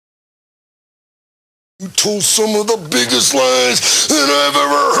You told some of the biggest lies that I've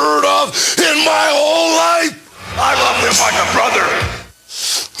ever heard of in my whole life. I love him like a brother.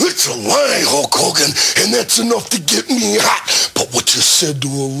 It's a lie, Hulk Hogan, and that's enough to get me hot. But what you said to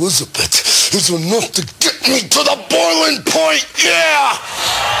Elizabeth is enough to get me to the boiling point, yeah!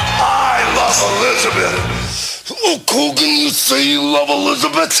 I love Elizabeth. Hulk Hogan, you say you love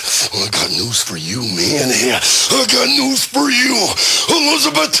Elizabeth? Well, I got news for you, man. Yeah, I got news for you.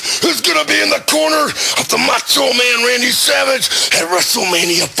 Elizabeth is gonna be in the corner of the Macho Man Randy Savage at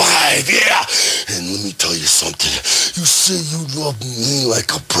WrestleMania 5. Yeah, and let me tell you something. You say you love me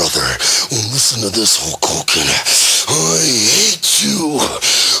like a brother. Well, listen to this, Hulk Hogan. I hate you.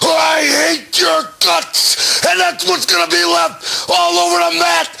 I hate your guts, and that's what's gonna be left all over the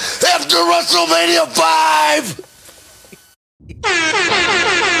mat after WrestleMania 5.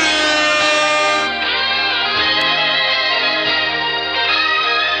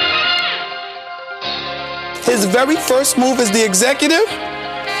 His very first move as the executive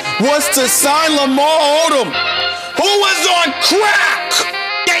was to sign Lamar Odom, who was on crack.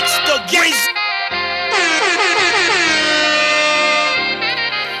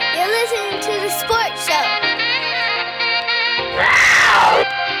 You're listening to the Sports Show.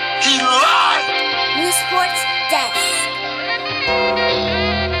 He lied. New Sports Desk.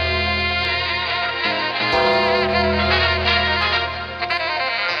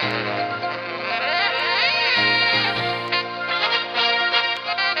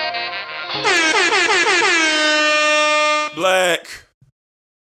 Black.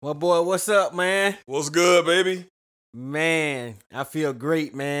 Well, boy, what's up, man? What's good, baby? Man, I feel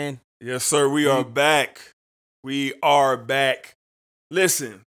great, man. Yes, sir. We are back. We are back.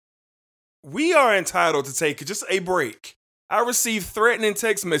 Listen, we are entitled to take just a break. I received threatening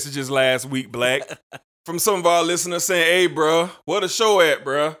text messages last week, Black, from some of our listeners saying, hey, bruh, where the show at,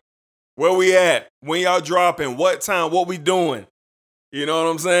 bruh? Where we at? When y'all dropping? What time? What we doing? You know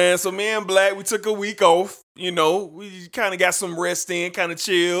what I'm saying? So me and Black, we took a week off. You know, we kind of got some rest in, kind of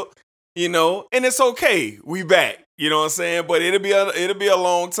chilled, you know, and it's okay. We back. You know what I'm saying? But it'll be a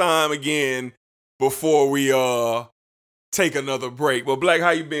long time again before we take another break. But Black,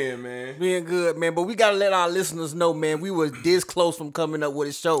 how you been, man? Being good, man. But we gotta let our listeners know, man, we were this close from coming up with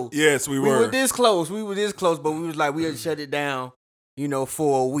a show. Yes, we were. We were this close, but we was like, we had to shut it down, you know,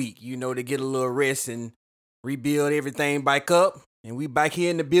 for a week, you know, to get a little rest and rebuild everything back up. And we back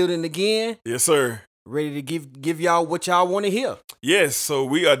here in the building again. Yes, sir. Ready to give y'all what y'all want to hear. Yes, so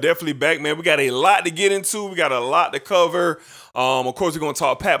we are definitely back, man. We got a lot to get into. We got a lot to cover. Of course, we're going to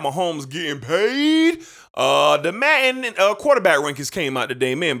talk Pat Mahomes getting paid. The Madden quarterback rankings came out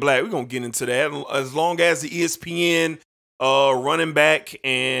today. Man, Black, we're going to get into that. As long as the ESPN running back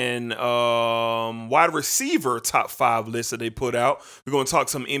and wide receiver top 5 list that they put out. We're going to talk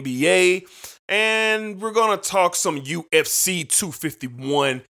some NBA. And we're going to talk some UFC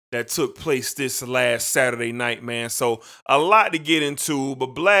 251 that took place this last Saturday night, man. So a lot to get into.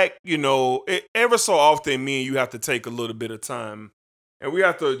 But Black, you know, ever so often, me and you have to take a little bit of time. And we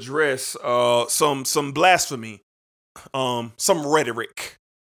have to address some blasphemy, some rhetoric,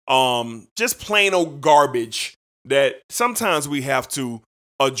 just plain old garbage that sometimes we have to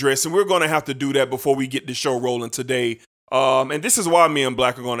address. And we're going to have to do that before we get the show rolling today. And this is why me and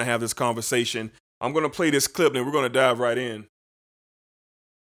Black are going to have this conversation. I'm going to play this clip and we're going to dive right in.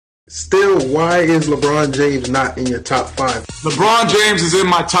 Still, why is LeBron James not in your top 5? LeBron James is in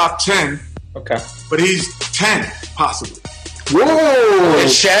my top 10. Okay. But he's 10, possibly. Whoa!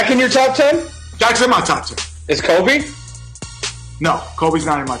 Is Shaq in your top 10? Shaq's in my top 10. Is Kobe? No, Kobe's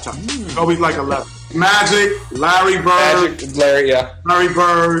not in my top 10. Kobe's like 11. Magic, Larry Bird. Larry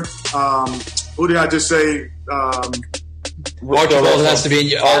Bird. Who did I just say? Archibald has to be in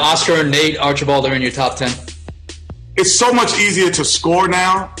your Oscar and Nate Archibald are in your top 10. It's so much easier to score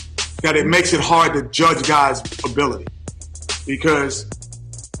now that it makes it hard to judge guys' ability because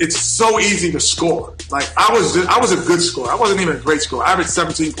it's so easy to score. Like I was a good scorer. I wasn't even a great scorer. I averaged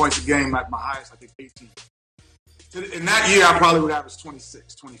 17 points a game at my highest, I think 18. In that year, I probably would average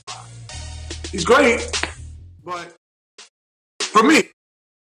 26, 25. He's great, but for me.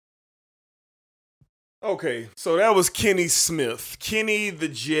 Okay, so that was Kenny Smith. Kenny the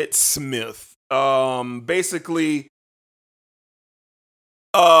Jet Smith. Basically,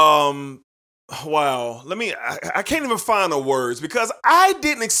 wow. I can't even find the words because I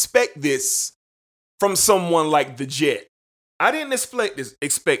didn't expect this from someone like the Jet. I didn't expect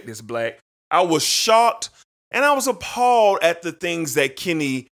this, Black. I was shocked and I was appalled at the things that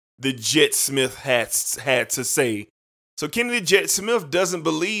Kenny the Jet Smith had to say. So Kenny the Jet Smith doesn't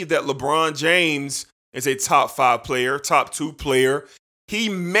believe that LeBron James is a top 5 player, top 2 player. He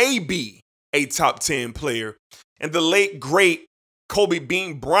may be, a top 10 player. And the late, great Kobe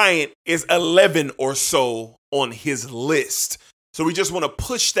Bean Bryant is 11 or so on his list. So we just want to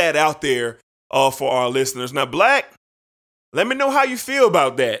push that out there for our listeners. Now, Black, let me know how you feel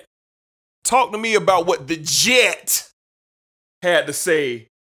about that. Talk to me about what the Jet had to say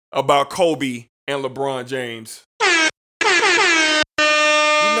about Kobe and LeBron James.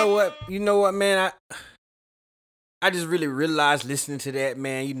 You know what, man? I just really realized listening to that,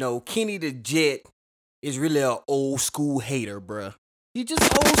 man. You know, Kenny the Jet is really an old school hater, bruh. He just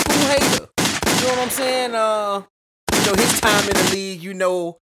old school hater. You know what I'm saying? You know, his time in the league, you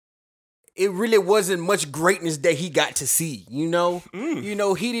know, it really wasn't much greatness that he got to see, you know? You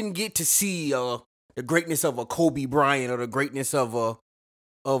know, he didn't get to see the greatness of a Kobe Bryant or the greatness of a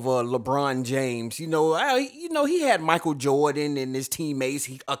LeBron James. You know, he had Michael Jordan and his teammates,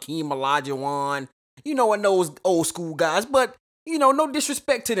 Hakeem Olajuwon, you know, and those old school guys. But, you know, no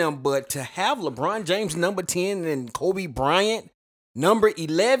disrespect to them, but to have LeBron James number 10 and Kobe Bryant number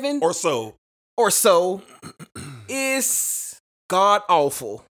 11 or so is god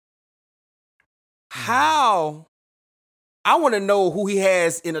awful. How? I want to know who he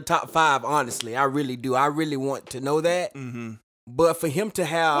has in the top 5, honestly. I really do. I really want to know that. Mm-hmm. But for him to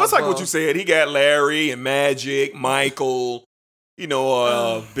have... Well, it's like what you said. He got Larry and Magic, Michael, you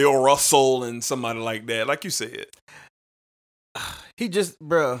know, Bill Russell and somebody like that. Like you said. He just,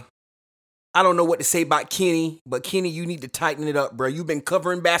 bruh, I don't know what to say about Kenny, but Kenny, you need to tighten it up, bruh. You've been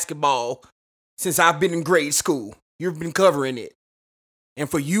covering basketball since I've been in grade school. You've been covering it. And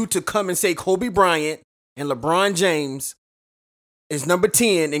for you to come and say Kobe Bryant and LeBron James is number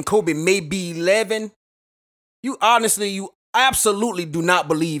 10 and Kobe may be 11, you absolutely do not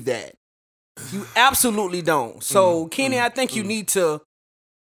believe that. You absolutely don't. So, Kenny, I think you need to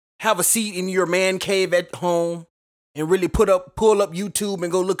have a seat in your man cave at home and really pull up YouTube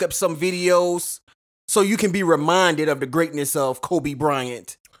and go look up some videos so you can be reminded of the greatness of Kobe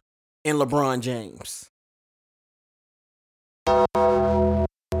Bryant and LeBron James.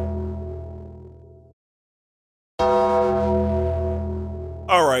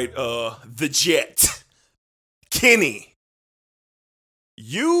 All right, the Jet. Kenny,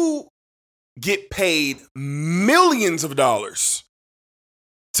 you get paid millions of dollars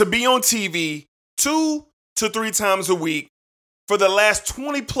to be on TV 2 to 3 times a week for the last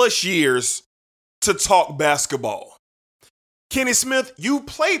 20 plus years to talk basketball. Kenny Smith, you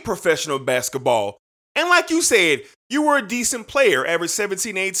played professional basketball. And like you said, you were a decent player, averaged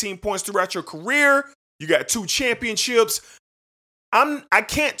 17, 18 points throughout your career. You got 2 championships. I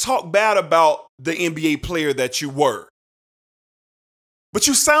can't talk bad about the NBA player that you were. But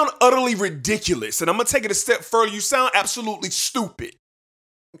you sound utterly ridiculous. And I'm going to take it a step further. You sound absolutely stupid.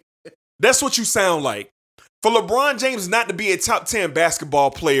 That's what you sound like. For LeBron James not to be a top 10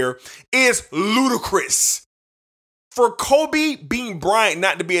 basketball player is ludicrous. For Kobe Bean Bryant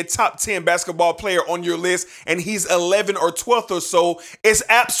not to be a top 10 basketball player on your list and he's 11 or 12th or so is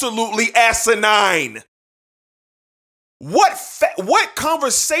absolutely asinine. What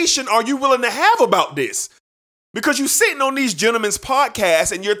conversation are you willing to have about this? Because you're sitting on these gentlemen's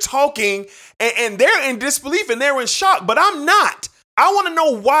podcasts and you're talking and they're in disbelief and they're in shock, but I'm not. I want to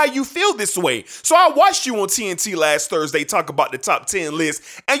know why you feel this way. So I watched you on TNT last Thursday talk about the top 10 list,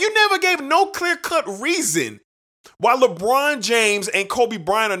 and you never gave no clear-cut reason why LeBron James and Kobe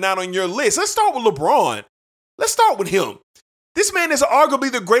Bryant are not on your list. Let's start with LeBron. Let's start with him. This man is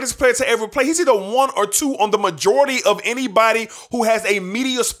arguably the greatest player to ever play. He's either 1 or 2 on the majority of anybody who has a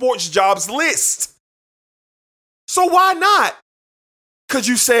media sports jobs list. So why not? Because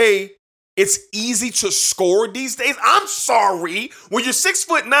you say it's easy to score these days. I'm sorry. When you're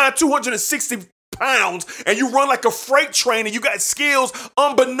 6'9", 260 pounds, and you run like a freight train and you got skills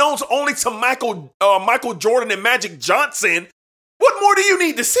unbeknownst only to Michael Jordan and Magic Johnson, what more do you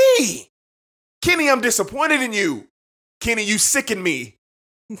need to see? Kenny, I'm disappointed in you. Kenny, you sicken me.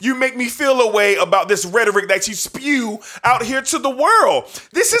 You make me feel a way about this rhetoric that you spew out here to the world.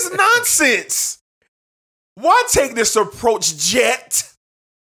 This is nonsense. Why take this approach, Jet?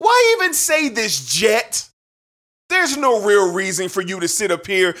 Why even say this, Jet? There's no real reason for you to sit up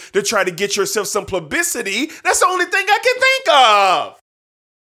here to try to get yourself some publicity. That's the only thing I can think of.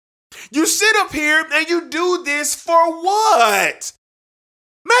 You sit up here and you do this for what?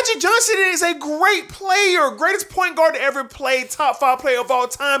 Magic Johnson is a great player, greatest point guard to ever play, top 5 player of all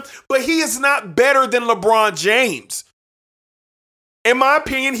time, but he is not better than LeBron James. In my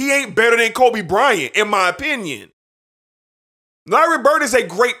opinion, he ain't better than Kobe Bryant, in my opinion. Larry Bird is a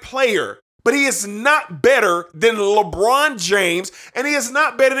great player, but he is not better than LeBron James, and he is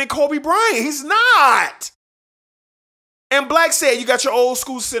not better than Kobe Bryant. He's not. And Black said, you got your old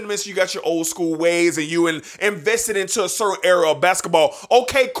school sentiments, you got your old school ways, and you invested into a certain era of basketball.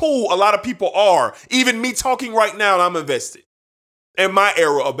 Okay, cool. A lot of people are. Even me talking right now, I'm invested in my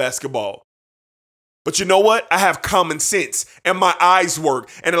era of basketball. But you know what? I have common sense, and my eyes work.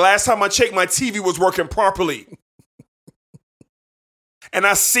 And the last time I checked, my TV was working properly. And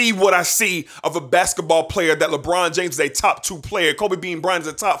I see what I see of a basketball player that LeBron James is a top 2 player. Kobe Bean Bryant is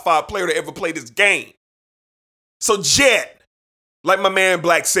a top 5 player to ever play this game. So Jet, like my man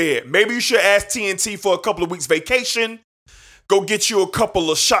Black said, maybe you should ask TNT for a couple of weeks vacation. Go get you a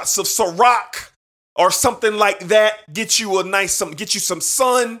couple of shots of Ciroc or something like that. Get you some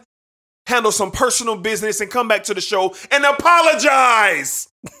sun, handle some personal business, and come back to the show and apologize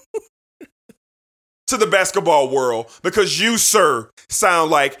to the basketball world because you, sir, sound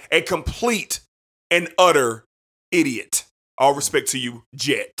like a complete and utter idiot. All respect to you,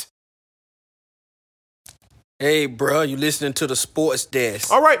 Jet. Hey, bro, you listening to the Sports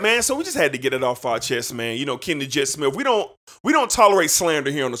Desk? All right, man. So we just had to get it off our chest, man. You know, Kenny Jet Smith. We don't tolerate slander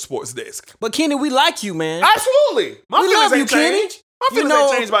here on the Sports Desk. But Kenny, we like you, man. Absolutely. My We feelings love you, ain't Kenny. changed. My feelings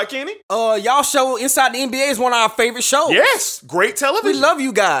ain't changed by Kenny. Y'all show Inside the NBA is one of our favorite shows. Yes, great television. We love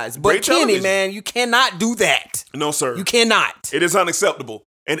you guys. But Great Kenny, television. man, you cannot do that. No, sir. You cannot. It is unacceptable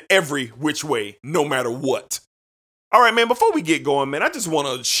in every which way, no matter what. All right, man, before we get going, man, I just want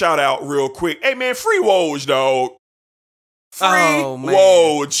to shout out real quick. Hey, man, free Woj, dog. Free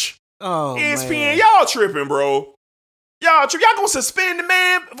Woj. Oh, ESPN, man. y'all tripping, bro. Y'all gonna suspend the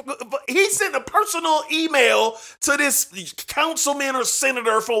man? He sent a personal email to this councilman or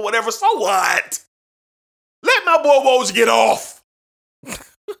senator for whatever. So what? Let my boy Woj get off.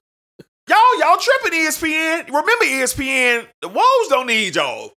 Y'all tripping, ESPN. Remember, ESPN, Woj don't need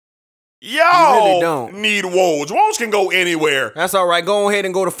y'all. Y'all really don't need Woj. Woj can go anywhere. That's all right. Go ahead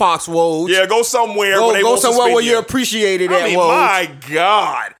and go to Fox, Woj. Yeah, go somewhere. Go somewhere where you you're appreciated at, I mean, Woj. my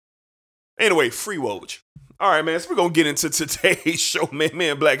God. Anyway, free Woj. All right, man. So we're gonna get into today's show, man. Me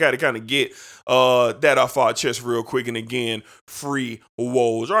and Black had to kind of get that off our chest real quick. And again, free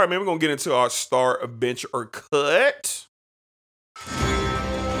Woj. All right, man. We're gonna get into our start, bench, or cut.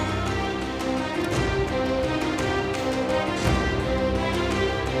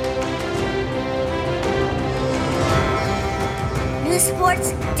 New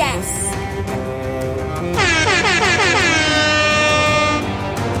Sports Desk.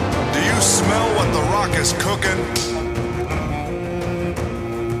 Do you smell what The Rock is cooking?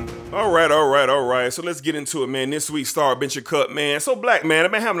 All right. So let's get into it, man. This week's Star Bench or Cut, man. So Black, man,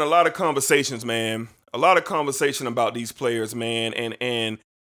 I've been having a lot of conversations, man. A lot of conversation about these players, man. And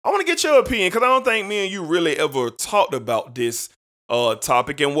I want to get your opinion because I don't think me and you really ever talked about this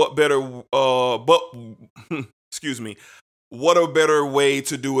topic. And what better, excuse me. What a better way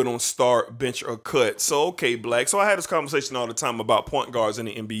to do it on start, bench, or cut. So, okay, Black. So I had this conversation all the time about point guards in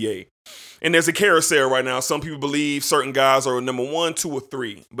the NBA. And there's a carousel right now. Some people believe certain guys are number 1, 2, or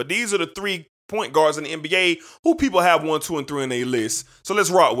 3. But these are the 3 point guards in the NBA who people have 1, 2, and 3 on their list. So let's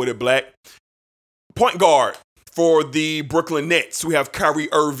rock with it, Black. Point guard for the Brooklyn Nets, we have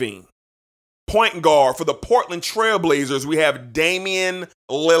Kyrie Irving. Point guard for the Portland Trailblazers, we have Damian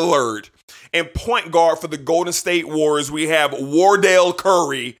Lillard. And point guard for the Golden State Warriors, we have Wardell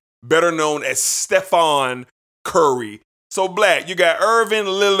Curry, better known as Stephen Curry. So, Black, you got Irving,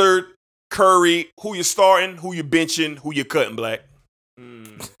 Lillard, Curry. Who you starting? Who you benching? Who you cutting, Black?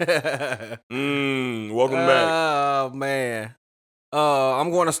 Welcome back. Oh, man.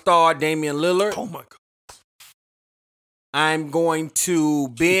 I'm going to start Damian Lillard. Oh, my God. I'm going to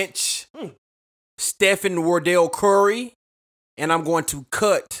bench Stephen Wardell Curry. And I'm going to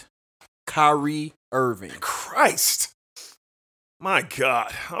cut Kyrie Irving. Christ. My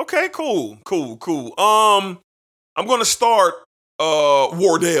God. Okay, cool. I'm going to start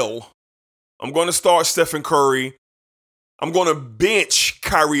Wardell. I'm going to start Stephen Curry. I'm going to bench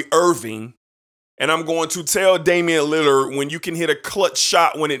Kyrie Irving. And I'm going to tell Damian Lillard, when you can hit a clutch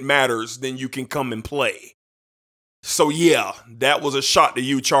shot when it matters, then you can come and play. So, yeah, that was a shot to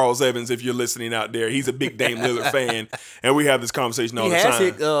you, Charles Evans, if you're listening out there. He's a big Dame Lillard fan, and we have this conversation all the time. He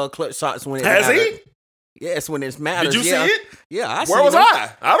has hit clutch shots when it matters. Has he? Yes, when it matters. Did you see it? Yeah, I Where was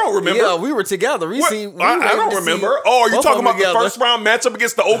I? I don't remember. Yeah, we were together. I don't remember. Oh, are you talking about the first round matchup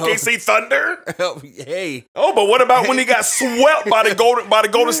against the OKC Thunder? Hey. Oh, but what about when he got swept by the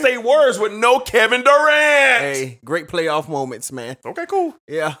Golden State Warriors with no Kevin Durant? Hey, great playoff moments, man. Okay, cool.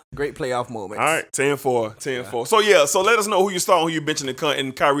 Yeah, great playoff moments. All right, 10-4. So let us know who you starting, who you benching the cut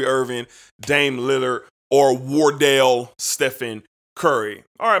in Kyrie Irving, Dame Lillard, or Wardell Stephen Curry.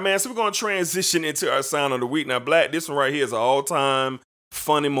 All right, man. So we're going to transition into our sound of the week. Now, Black, this one right here is an all-time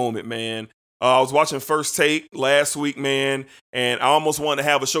funny moment, man. I was watching First Take last week, man, and I almost wanted to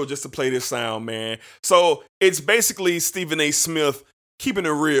have a show just to play this sound, man. So it's basically Stephen A. Smith keeping it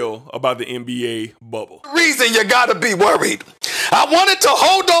real about the NBA bubble. Reason you gotta be worried. I wanted to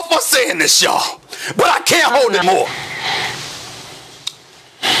hold off on saying this, y'all, but I can't hold it more.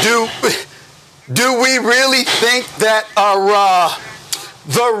 Do we really think that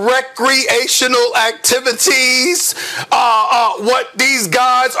the recreational activities, what these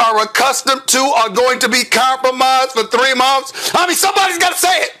guys are accustomed to, are going to be compromised for 3 months? I mean, somebody's got to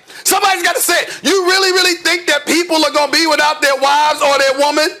say it. Somebody's got to say it. You really think that people are going to be without their wives or their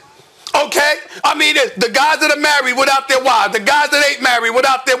woman? Okay? I mean, the guys that are married without their wives, the guys that ain't married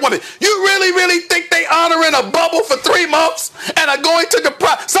without their women. You really think they honoring a bubble for 3 months and are going to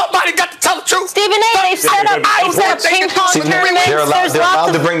deprive? Somebody got to tell the truth. Stephen A., they've set up ping pong tournaments. They're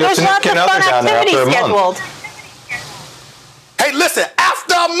allowed to bring their significant other down there after a month. Hey, listen,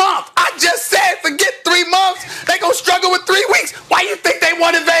 after a month, I just said forget 3 months. They gonna struggle with 3 weeks. Why you think they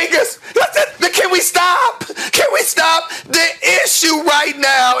won in Vegas? Listen, can we stop? Can we stop? The issue right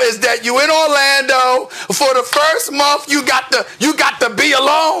now is that you in Orlando for the first month. You got to be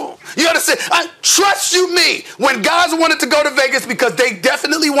alone. You understand? Trust you me. When guys wanted to go to Vegas, because they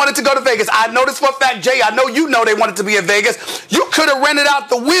definitely wanted to go to Vegas. I know this for a fact, Jay. I know you know they wanted to be in Vegas. You could have rented out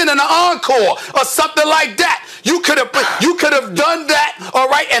the Wynn and the Encore or something like that. You could have done that, all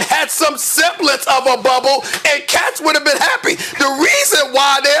right, and had some semblance of a bubble, and cats would have been happy. The reason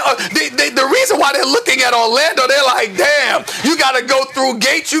why they're looking at Orlando, they're like, damn, you got to go through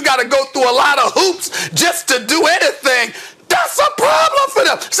gates, you got to go through a lot of hoops just to do anything. That's a problem for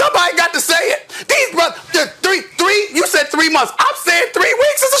them. Somebody got to say it. These brothers, you said 3 months. I'm saying 3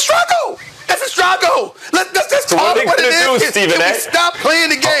 weeks is a struggle. It's a struggle. Let's just call it what it is. Can we stop playing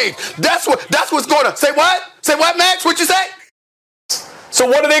the game? That's what's going on. Say what? Say what, Max? What you say? So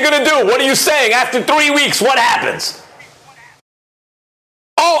what are they going to do? What are you saying? After 3 weeks, what happens?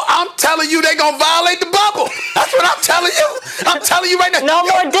 Oh, I'm telling you, they're going to violate the bubble. That's what I'm telling you. I'm telling you right now. No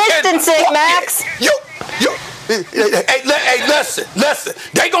more distancing, Max. Hey, listen.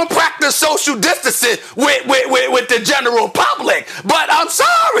 They gonna practice social distancing with the general public. But I'm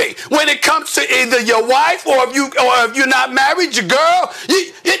sorry, when it comes to either your wife or if you're not married, your girl,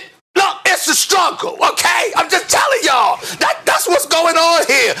 look, it's a struggle. Okay, I'm just telling y'all that's what's going on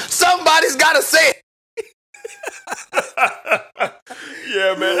here. Somebody's gotta say it.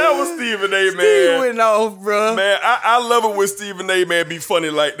 Yeah, man, that was Stephen A, man. Steve went off, bro. Man, I love it when Stephen A, man, be funny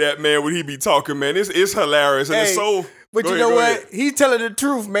like that, man, when he be talking, man. It's hilarious, and it's so... But you know what? He's telling the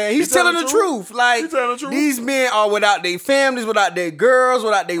truth, man. He's telling the truth. Like, these men are without their families, without their girls,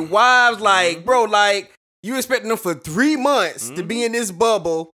 without their wives. Like, bro, like, you expecting them for 3 months to be in this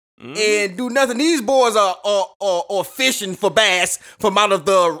bubble and do nothing. These boys are fishing for bass from out of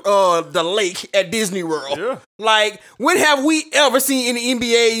the lake at Disney World. Yeah. Like, when have we ever seen any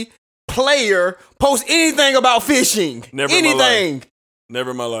NBA player post anything about fishing? Never anything. In my life.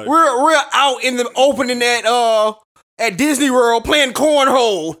 Never in my life. We're out in the opening at Disney World playing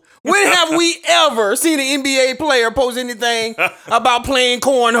cornhole. When have we ever seen an NBA player post anything about playing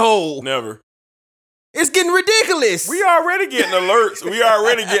cornhole? Never. It's getting ridiculous. We already getting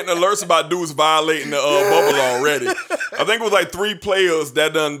alerts about dudes violating the bubble already. I think it was like 3 players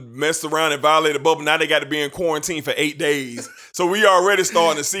that done messed around and violated the bubble. Now they got to be in quarantine for 8 days. So we already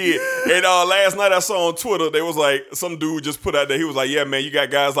starting to see it. And last night I saw on Twitter, they was like, some dude just put out there, he was like, yeah, man, you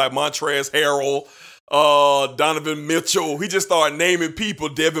got guys like Montrezl Harrell, Donovan Mitchell. He just started naming people,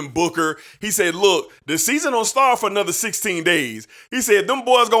 Devin Booker. He said, look, the season don't start for another 16 days. He said, them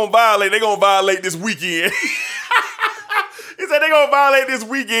boys gonna violate. They gonna violate this weekend. He said they gonna violate this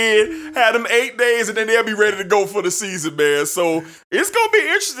weekend, have them 8 days, and then they'll be ready to go for the season, man. So it's gonna be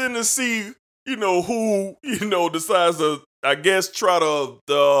interesting to see, who, decides to, I guess, try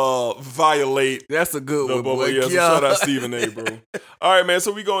to violate. That's a good one, boy. Yeah, so shout out Stephen A, bro. All right, man,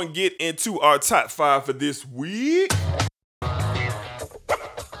 so we're going to get into our top 5 for this week.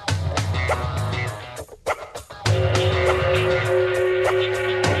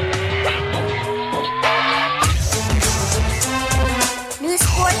 New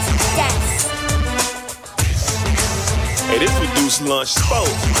sports desk. Hey, this reduced lunch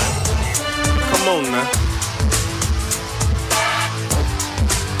sports, man. Come on now.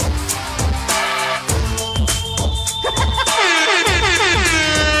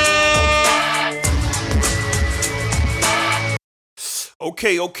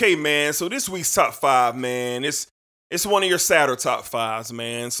 Okay, man. So this week's top 5, man, it's one of your sadder top 5s,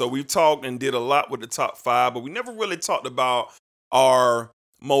 man. So we've talked and did a lot with the top 5, but we never really talked about our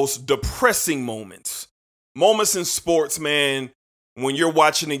most depressing moments. Moments in sports, man, when you're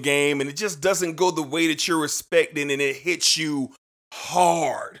watching the game and it just doesn't go the way that you're expecting and it hits you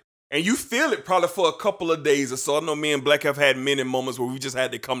hard. And you feel it probably for a couple of days or so. I know me and Black have had many moments where we just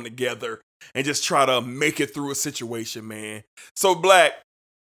had to come together and just try to make it through a situation, man. So, Black,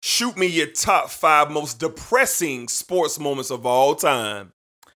 shoot me your top 5 most depressing sports moments of all time.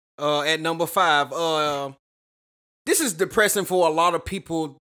 At number 5, this is depressing for a lot of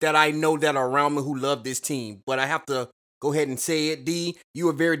people that I know that are around me who love this team. But I have to go ahead and say it, D. You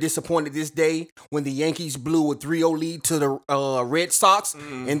were very disappointed this day when the Yankees blew a 3-0 lead to the Red Sox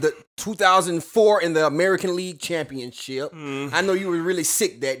in the 2004 in the American League Championship. I know you were really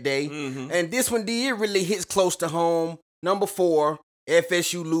sick that day. And this one, D, it really hits close to home. Number 4,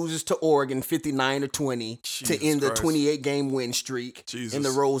 FSU loses to Oregon 59-20 to end the 28-game win streak in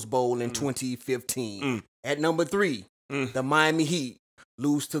the Rose Bowl in 2015. At number 3, the Miami Heat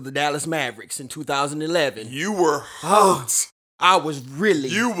lose to the Dallas Mavericks in 2011. You were hurt. I was really,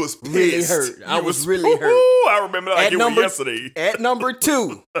 really hurt. I was really hurt. I remember that like it was yesterday. At number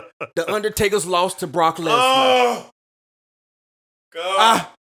 2, the Undertaker's loss to Brock Lesnar. Oh, God.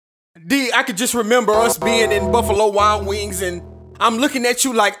 D, I could just remember us being in Buffalo Wild Wings, and I'm looking at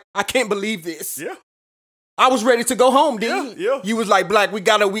you like, I can't believe this. Yeah. I was ready to go home, D. Yeah. You was like, Black, we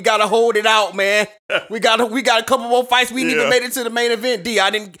gotta hold it out, man. We got a couple more fights. We even made it to the main event. D,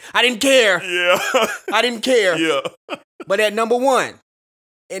 I didn't care. Yeah. I didn't care. Yeah. But at number 1,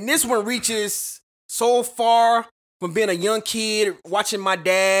 and this one reaches so far from being a young kid, watching my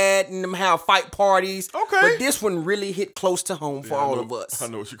dad and them have fight parties. Okay. But this one really hit close to home for all of us. I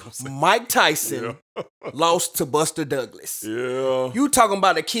know what you're gonna say. Mike Tyson lost to Buster Douglas. Yeah. You talking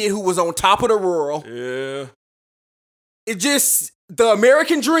about a kid who was on top of the world. Yeah. It just, the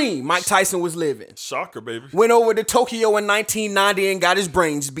American dream Mike Tyson was living. Shocker, baby. Went over to Tokyo in 1990 and got his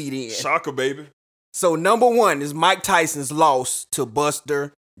brains beat in. Shocker, baby. So number 1 is Mike Tyson's loss to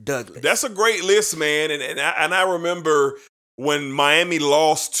Buster Douglas. That's a great list, man. And I remember when Miami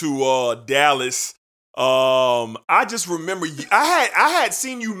lost to Dallas. I just remember I had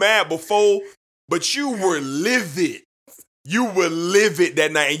seen you mad before, but you were livid. You were livid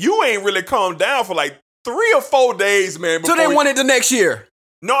that night, and you ain't really calmed down for like 3 or 4 days, man. So they won it the next year.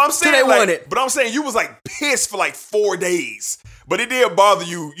 No, I'm saying they won it. But I'm saying you was like pissed for like 4 days. But it did bother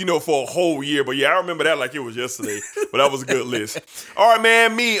you, for a whole year. But yeah, I remember that like it was yesterday. But that was a good list. All right,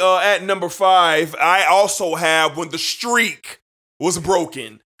 man. Me at number 5, I also have when the streak was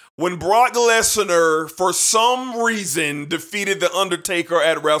broken. When Brock Lesnar, for some reason, defeated The Undertaker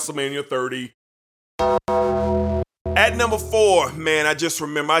at WrestleMania 30. At number 4, man, I just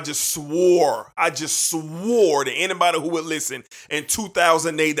swore to anybody who would listen in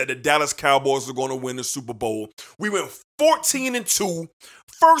 2008 that the Dallas Cowboys were going to win the Super Bowl. We went 14-2,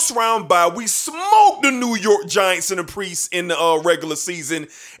 first round bye. We smoked the New York Giants in the regular season,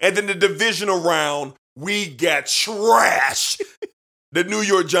 and then the divisional round, we got trashed. The New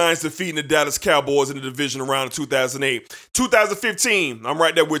York Giants defeating the Dallas Cowboys in the divisional round in 2008. 2015, I'm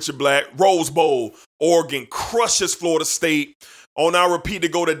right there with you, Black. Rose Bowl, Oregon crushes Florida State. On our repeat to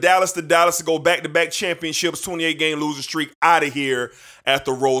go to Dallas to go back-to-back championships, 28-game losing streak out of here at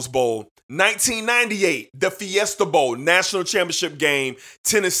the Rose Bowl. 1998, the Fiesta Bowl, national championship game.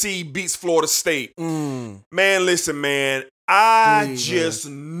 Tennessee beats Florida State. Man, listen, man. I just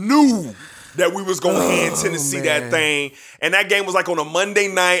knew that we was going to hand Tennessee that thing. And that game was like on a Monday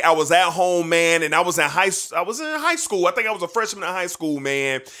night. I was at home, man, and I was in high school. I think I was a freshman in high school,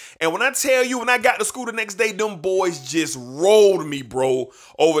 man. And when I tell you, when I got to school the next day, them boys just rolled me, bro,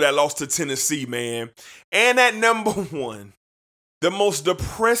 over that loss to Tennessee, man. And at number 1, the most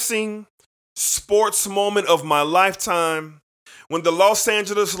depressing sports moment of my lifetime, when the Los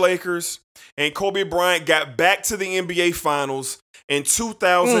Angeles Lakers and Kobe Bryant got back to the NBA Finals in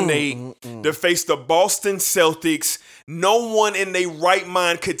 2008 to face the Boston Celtics. No one in their right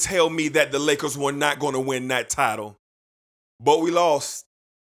mind could tell me that the Lakers were not going to win that title. But we lost.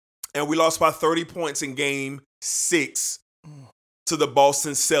 And we lost by 30 points in Game 6 to the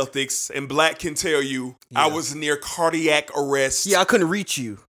Boston Celtics. And Black can tell you, I was near cardiac arrest. Yeah, I couldn't reach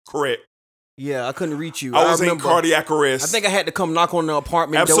you. Correct. Yeah, I couldn't reach you. I was in cardiac arrest. I think I had to come knock on the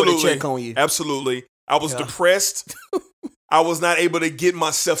apartment door to check on you. Absolutely. I was depressed. I was not able to get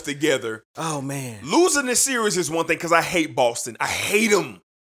myself together. Oh, man. Losing this series is one thing because I hate Boston. I hate them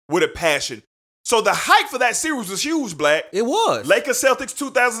with a passion. So the hype for that series was huge, Black. It was. Lakers Celtics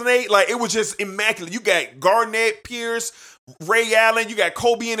 2008, like it was just immaculate. You got Garnett, Pierce, Ray Allen. You got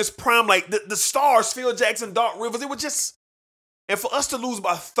Kobe in his prime. Like the stars, Phil Jackson, Doc Rivers. It was just, and for us to lose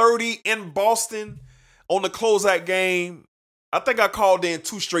by 30 in Boston on the closeout game, I think I called in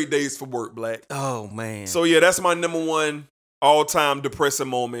 2 straight days for work, Black. Oh, man. So yeah, that's my number 1 all-time depressing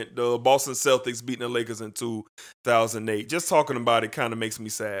moment. The Boston Celtics beating the Lakers in 2008. Just talking about it kind of makes me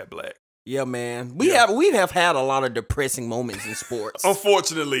sad, Black. Yeah, man. We have had a lot of depressing moments in sports.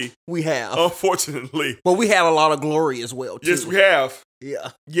 Unfortunately. We have. Unfortunately. But we had a lot of glory as well, too. Yes, we have.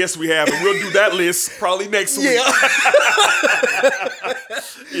 Yeah. Yes, we have. And we'll do that list probably next week.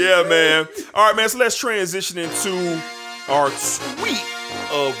 Yeah, man. All right, man. So let's transition into our tweet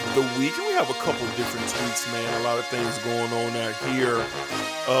of the week. And we have a couple different tweets, man. A lot of things going on out here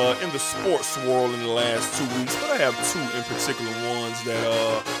in the sports world in the last 2 weeks. But I have two in particular ones that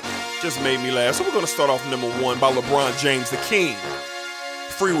just made me laugh. So we're going to start off number one by LeBron James, the king.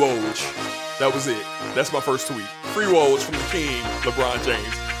 Free Woj. That was it. That's my first tweet. Free Woj from the king, LeBron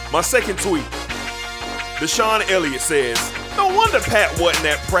James. My second tweet, Deshaun Elliott says, no wonder Pat wasn't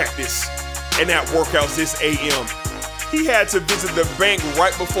at practice and at workouts this AM. He had to visit the bank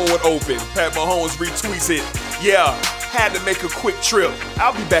right before it opened. Pat Mahomes retweets it. Yeah, had to make a quick trip.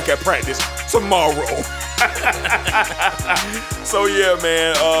 I'll be back at practice tomorrow. So yeah,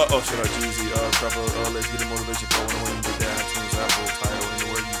 man. Shout out Jeezy. Trevor, let's get the motivation flowing. When you get that iTunes, Apple, Tidal,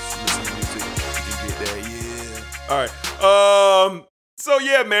 anywhere you listen to music, you can get that. Yeah. All right. So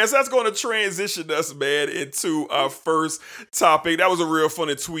yeah, man. So that's going to transition us, man, into our first topic. That was a real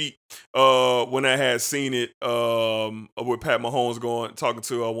funny tweet when I had seen it with Pat Mahomes talking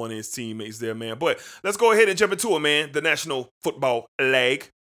to one of his teammates there, man. But let's go ahead and jump into it, man. The National Football League.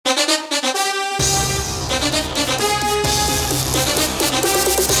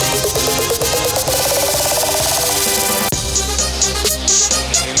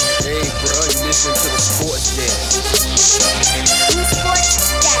 Hey, bro, you listen to the Sports Desk. The Sports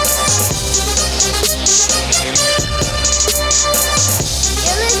Desk. You're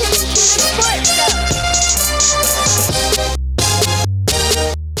listening to the Sports Desk.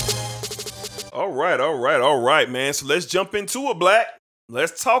 All right, man. So let's jump into it, Black.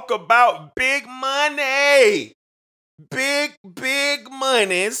 Let's talk about big money. Big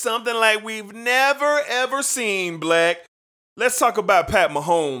money. Something like we've never, ever seen, Black. Let's talk about Pat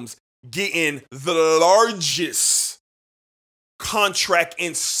Mahomes getting the largest contract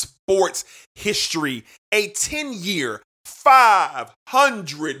in sports history. A 10-year,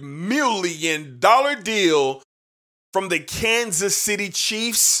 $500 million deal from the Kansas City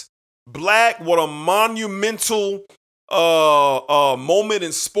Chiefs. Black, what a monumental moment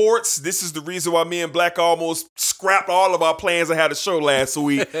in sports. This is the reason why me and Black almost scrapped all of our plans. I had a show last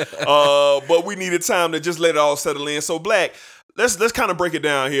week, but we needed time to just let it all settle in. So Black, let's kind of break it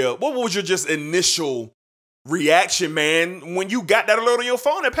down here. What was your just initial reaction, man, when you got that alert on your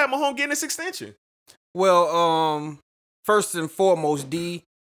phone that Pat Mahomes getting this extension? Well, first and foremost, D,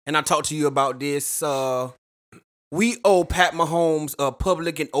 and I talked to you about this. We owe Pat Mahomes a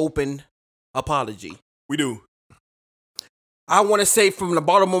public and open apology. We do. I want to say from the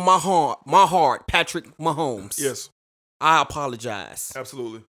bottom of my heart, Patrick Mahomes. Yes. I apologize.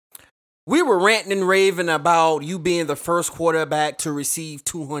 Absolutely. We were ranting and raving about you being the first quarterback to receive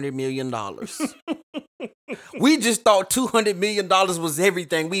 $200 million. We just thought $200 million was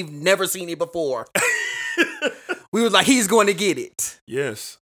everything. We've never seen it before. We was like, he's going to get it.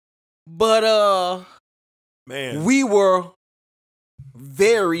 Yes. But, man, we were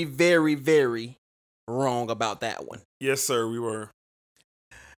very, very, very wrong about that one. Yes, sir, we were.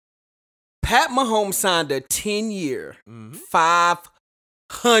 Pat Mahomes signed a 10-year,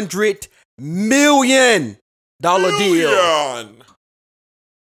 $500 million deal.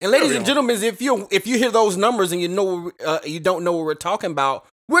 And ladies and gentlemen, if you hear those numbers and you don't know what we're talking about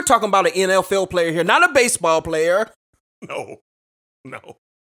an NFL player here, not a baseball player. No.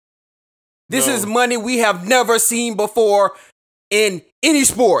 This is money we have never seen before in any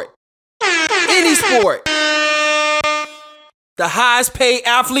sport. Any sport. The highest paid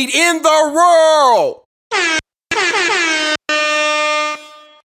athlete in the world.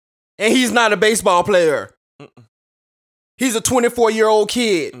 And he's not a baseball player. He's a 24-year-old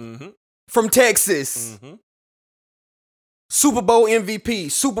kid from Texas. Super Bowl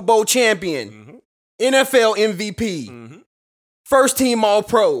MVP, Super Bowl champion, NFL MVP, first team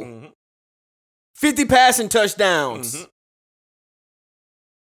All-Pro, 50 passing touchdowns.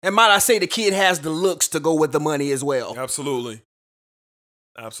 And might I say the kid has the looks to go with the money as well. Absolutely.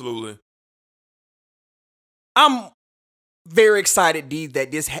 I'm very excited, D,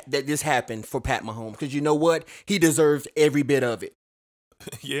 that this happened for Pat Mahomes, because you know what? He deserves every bit of it.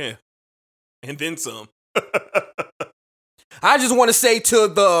 Yeah. And then some. I just want to say to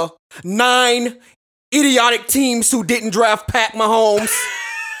the 9 idiotic teams who didn't draft Pat Mahomes,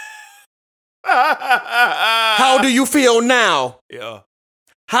 how do you feel now? Yeah.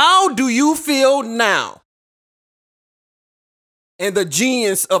 How do you feel now? and the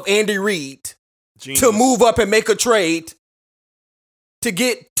genius of Andy Reid to move up and make a trade to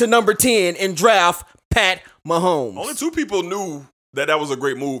get to number 10 and draft Pat Mahomes. Only two people knew that was a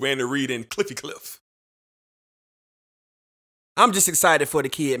great move, Andy Reid and Cliffy Cliff. I'm just excited for the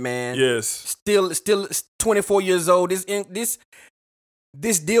kid, man. Yes. Still 24 years old.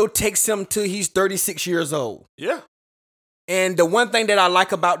 This deal takes him till he's 36 years old. Yeah. And the one thing that I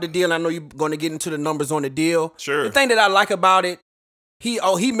like about the deal, I know you're going to get into the numbers on the deal. Sure. The thing that I like about it,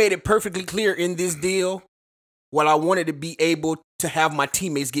 he made it perfectly clear in this deal what I wanted to be able to have my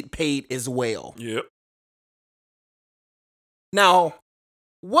teammates get paid as well. Yep. Now,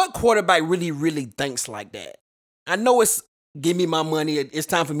 what quarterback really, really thinks like that? I know it's give me my money, it's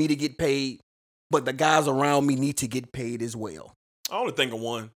time for me to get paid, but the guys around me need to get paid as well. I only think of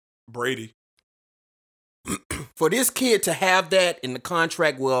one, Brady. For this kid to have that in the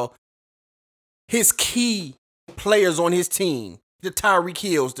contract, well, his key players on his team, the Tyreek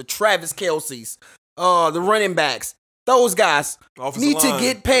Hills, the Travis Kelce's, the running backs, those guys need to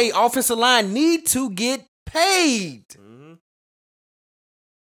get paid. Offensive line need to get paid. Mm-hmm.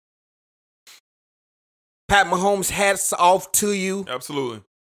 Pat Mahomes, hats off to you. Absolutely.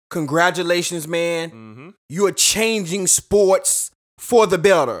 Congratulations, man. Mm-hmm. You are changing sports for the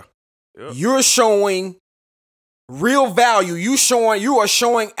better. Yep. You're showing real value. You are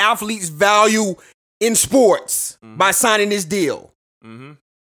showing athletes value in sports by signing this deal. Mm-hmm.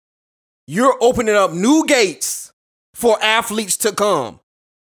 You're opening up new gates for athletes to come.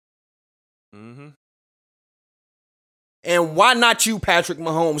 Mm-hmm. And why not you, Patrick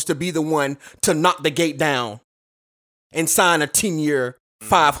Mahomes, to be the one to knock the gate down and sign a 10-year,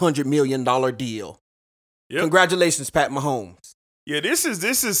 $500 million deal? Yep. Congratulations, Pat Mahomes. Yeah, this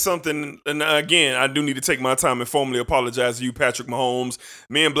is something, and again, I do need to take my time and formally apologize to you, Patrick Mahomes.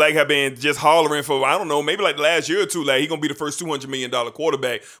 Me and Black have been just hollering for, I don't know, maybe like the last year or two, like he's going to be the first $200 million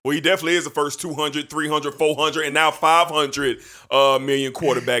quarterback. Well, he definitely is the first 200, 300, 400, and now 500 million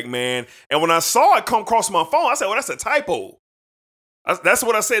quarterback, man. And when I saw it come across my phone, I said, well, that's a typo. That's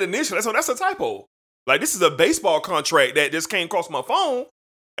what I said initially. That's a typo. Like, this is a baseball contract that just came across my phone.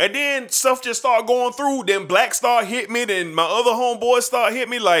 And then stuff just started going through. Then Black started hitting me. Then my other homeboys started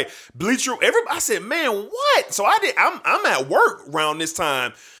hitting me like Bleacher. Everybody, I said, man, what? So I'm at work around this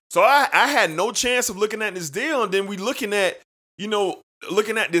time. So I had no chance of looking at this deal. And then we looking at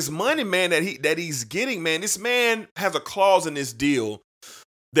this money, man, that he's getting, man. This man has a clause in this deal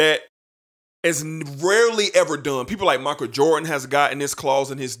that is rarely ever done. People like Michael Jordan has gotten this clause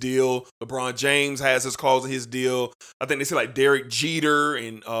in his deal. LeBron James has this clause in his deal. I think they say like Derek Jeter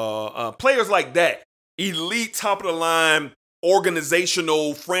and players like that. Elite, top of the line,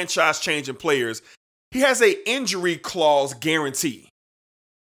 organizational, franchise-changing players. He has an injury clause guarantee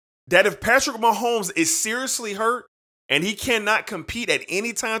that if Patrick Mahomes is seriously hurt and he cannot compete at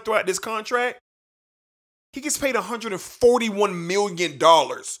any time throughout this contract, he gets paid $141 million.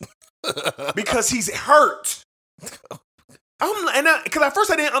 Because he's hurt. Because at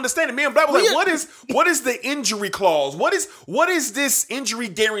first I didn't understand it. Me and Black was like, what is the injury clause? What is this injury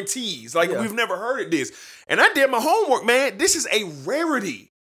guarantees? Like, we've never heard of this. And I did my homework, man. This is a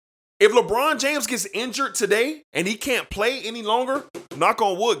rarity. If LeBron James gets injured today and he can't play any longer, knock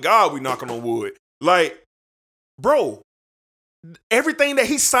on wood, God, we knocking on wood. Like, bro, everything that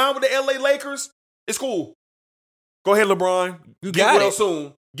he signed with the LA Lakers, it's cool. Go ahead, LeBron. You get got well it.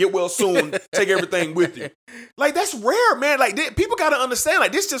 soon. Get well soon. Take everything with you. Like, that's rare, man. Like, people got to understand,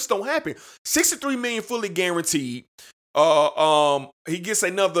 like, this just don't happen. $63 million fully guaranteed. He gets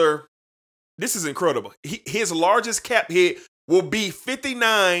another. This is incredible. His largest cap hit will be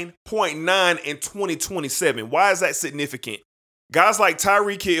 59.9 in 2027. Why is that significant? Guys like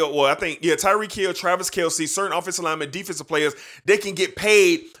Tyreek Hill, Tyreek Hill, Travis Kelce, certain offensive linemen, defensive players, they can get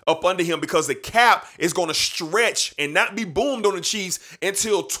paid up under him because the cap is going to stretch and not be boomed on the Chiefs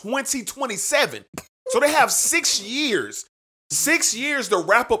until 2027. So they have 6 years. 6 years to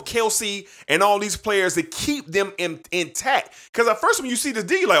wrap up Kelce and all these players to keep them intact. Because at first when you see this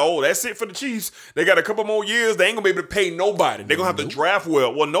deal, you're like, oh, that's it for the Chiefs. They got a couple more years. They ain't going to be able to pay nobody. They're going to have to draft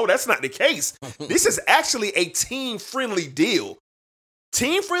well. Well, no, that's not the case. This is actually a team-friendly deal.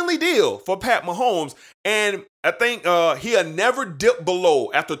 Team-friendly deal for Pat Mahomes. And I think he'll never dip below,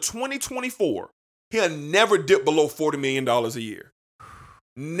 after 2024, he'll never dip below $40 million a year.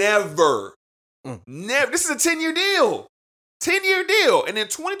 Never. Never. This is a 10-year deal. 10-year deal. And in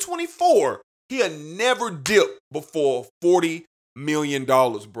 2024, he'll never dip before $40 million,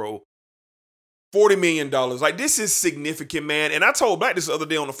 bro. $40 million. Like, this is significant, man. And I told Black this the other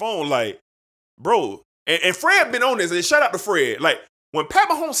day on the phone, like, bro, and Fred been on this, and shout out to Fred. Like, when Pat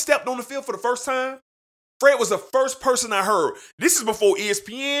Mahomes stepped on the field for the first time, Fred was the first person I heard. This is before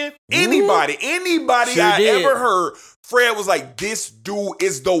ESPN. Anybody I ever heard, Fred was like, this dude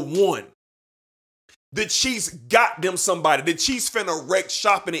is the one. The Chiefs got them somebody. The Chiefs finna wreck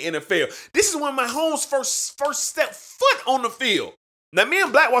shop in the NFL. This is when Mahomes first step foot on the field. Now, me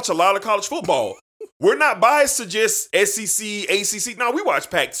and Black watch a lot of college football. We're not biased to just SEC, ACC. No, we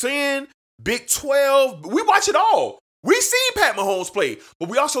watch Pac-10, Big 12. We watch it all. We seen Pat Mahomes play, but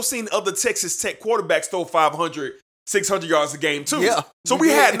we also seen other Texas Tech quarterbacks throw 500, 600 yards a game too. Yeah, so we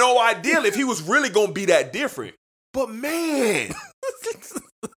had no idea if he was really going to be that different. But man,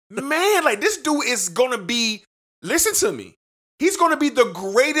 like this dude is going to be, listen to me, he's going to be the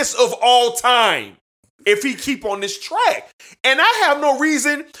greatest of all time if he keep on this track. And I have no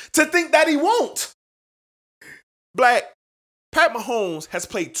reason to think that he won't. Black, Pat Mahomes has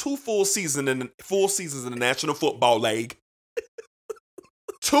played 2 full seasons in the National Football League.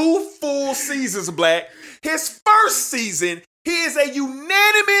 2 full seasons, Black. His first season, he is a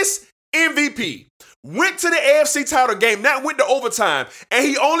unanimous MVP. Went to the AFC title game, not went to overtime, and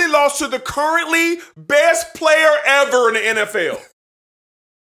he only lost to the currently best player ever in the NFL.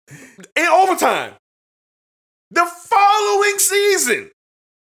 In overtime. The following season,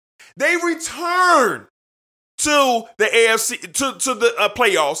 they returned to the AFC, to the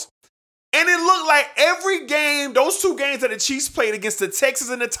playoffs, and it looked like every game, those 2 games that the Chiefs played against the Texans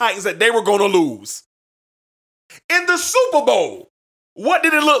and the Titans, that they were going to lose. In the Super Bowl, what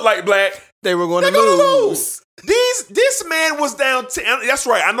did it look like, Black? They were going to lose. This man was down 10. That's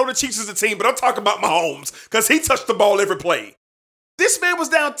right. I know the Chiefs is a team, but I'm talking about Mahomes because he touched the ball every play. This man was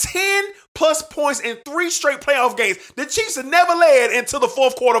down 10 plus points in 3 straight playoff games. The Chiefs had never led until the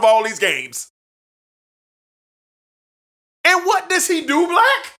 4th quarter of all these games. And what does he do,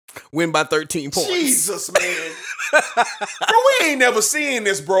 Black? Win by 13 points. Jesus, man. Bro, we ain't never seen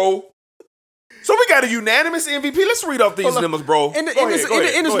this, bro. So we got a unanimous MVP. Let's read off these numbers, bro. And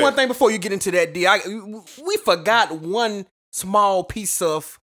there's one thing before you get into that, D. We forgot one small piece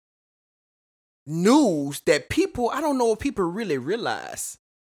of news that people, I don't know if people really realize.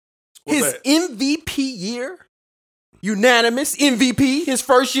 His MVP year, unanimous MVP, his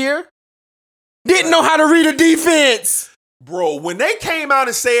first year, didn't know how to read a defense. Bro, when they came out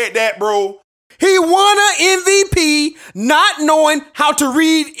and said that, bro, he won an MVP not knowing how to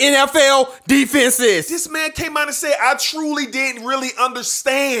read NFL defenses. This man came out and said, I truly didn't really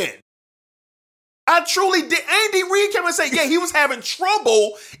understand. I truly did. Andy Reid came and said, yeah, he was having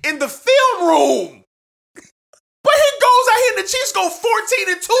trouble in the film room. But he goes out here and the Chiefs go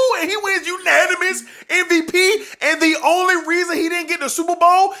 14-2 and he wins unanimous MVP. And the only reason he didn't get the Super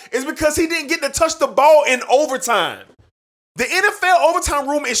Bowl is because he didn't get to touch the ball in overtime. The NFL overtime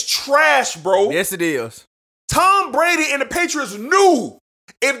room is trash, bro. Yes, it is. Tom Brady and the Patriots knew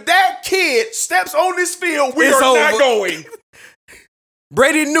if that kid steps on this field, we are not going.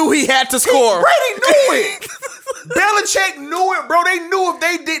 Brady knew he had to score. Brady knew it. Belichick knew it, bro. They knew if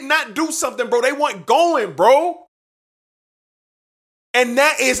they did not do something, bro, they weren't going, bro. And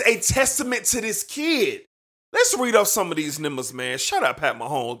that is a testament to this kid. Let's read off some of these numbers, man. Shout out Pat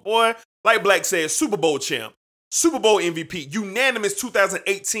Mahomes, boy. Like Black said, Super Bowl champ. Super Bowl MVP, unanimous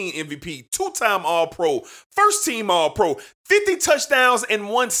 2018 MVP, 2-time All-Pro, first team All-Pro, 50 touchdowns in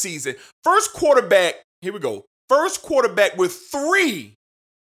 1 season, first quarterback, here we go, first quarterback with 3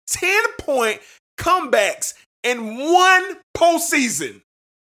 10-point comebacks in 1 postseason.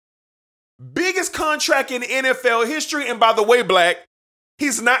 Biggest contract in NFL history, and by the way, Black,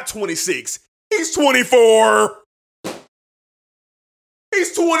 he's not 26, he's 24.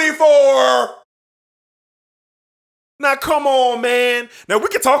 He's 24. Now, come on, man. Now, we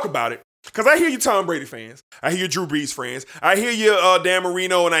can talk about it. Because I hear you Tom Brady fans. I hear you Drew Brees fans. I hear you Dan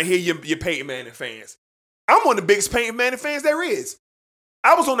Marino, and I hear you Peyton Manning fans. I'm one of the biggest Peyton Manning fans there is.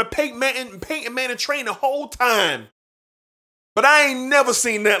 I was on the Peyton Manning train the whole time. But I ain't never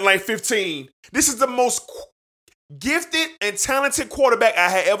seen nothing like 15. This is the most gifted and talented quarterback I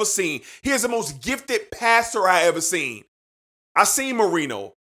had ever seen. He is the most gifted passer I ever seen. I seen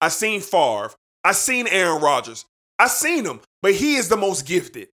Marino. I seen Favre. I seen Aaron Rodgers. I seen him, but he is the most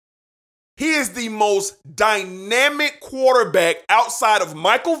gifted. He is the most dynamic quarterback outside of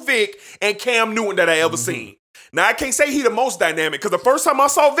Michael Vick and Cam Newton that I ever seen. Now, I can't say he the most dynamic because the first time I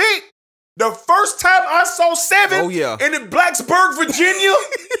saw Vick, the first time I saw Seven in the Blacksburg, Virginia,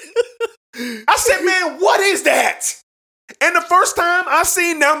 I said, man, what is that? And the first time I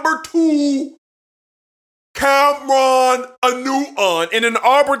seen number 2, Cameron Anuon in an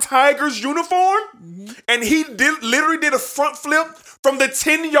Auburn Tigers uniform, and he literally did a front flip from the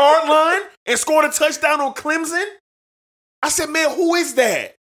 10-yard line and scored a touchdown on Clemson. I said, man, who is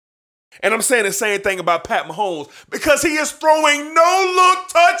that? And I'm saying the same thing about Pat Mahomes because he is throwing no-look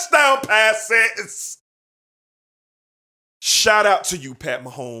touchdown passes. Shout out to you, Pat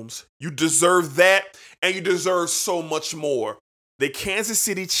Mahomes. You deserve that, and you deserve so much more. The Kansas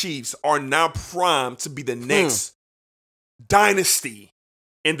City Chiefs are now primed to be the next dynasty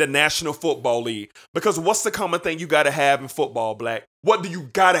in the National Football League. Because what's the common thing you got to have in football, Black? What do you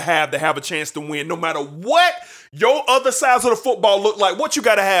got to have a chance to win? No matter what your other sides of the football look like, what you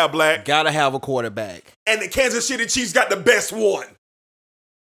got to have, Black? Got to have a quarterback. And the Kansas City Chiefs got the best one.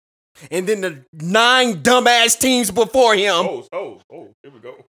 And then the 9 dumbass teams before him. Oh, here we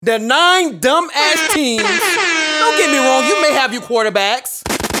go. The 9 dumbass teams. Don't get me wrong, you may have your quarterbacks.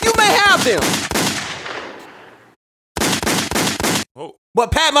 You may have them. Oh.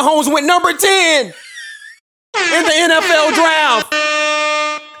 But Pat Mahomes went number 10 in the NFL draft.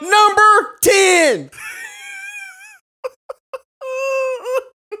 Number 10.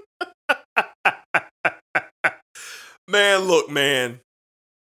 Man, look, man.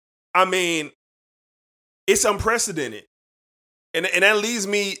 I mean, it's unprecedented. And that leads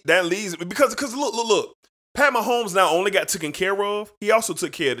me, because look. Pat Mahomes not only got taken care of, he also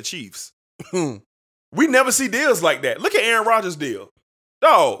took care of the Chiefs. We never see deals like that. Look at Aaron Rodgers' deal.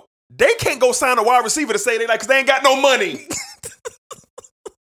 Dog, they can't go sign a wide receiver to say they like, because they ain't got no money.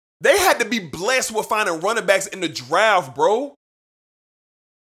 They had to be blessed with finding running backs in the draft, bro.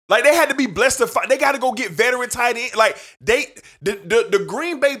 Like, they had to be blessed to find. They got to go get veteran tight end. Like, the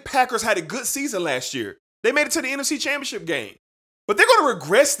Green Bay Packers had a good season last year. They made it to the NFC Championship game. But they're going to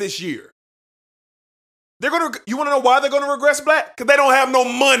regress this year. You want to know why they're going to regress, Black? Because they don't have no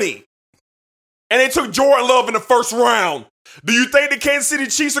money. And they took Jordan Love in the first round. Do you think the Kansas City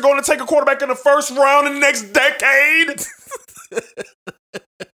Chiefs are going to take a quarterback in the first round in the next decade?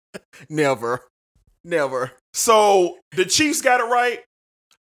 Never. So the Chiefs got it right.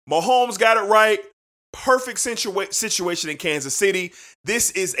 Mahomes got it right. Perfect situation in Kansas City.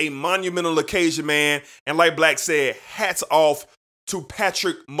 This is a monumental occasion, man. And like Black said, hats off to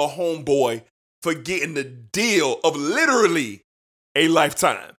Patrick Mahomes boy for getting the deal of literally a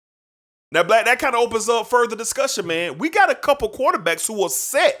lifetime. Now, Black, that kind of opens up further discussion, man. We got a couple quarterbacks who are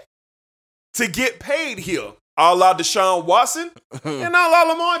set to get paid here, a la Deshaun Watson and a la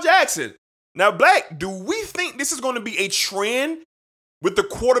Lamar Jackson. Now, Black, do we think this is going to be a trend with the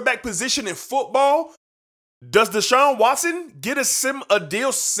quarterback position in football? Does Deshaun Watson get a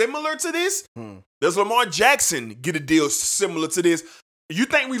deal similar to this? Does Lamar Jackson get a deal similar to this? You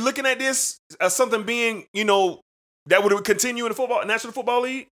think we're looking at this as something being, that would continue in the National Football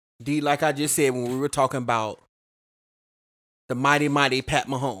League? D, like I just said when we were talking about the mighty Pat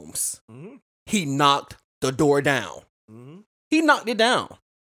Mahomes, he knocked the door down. He knocked it down.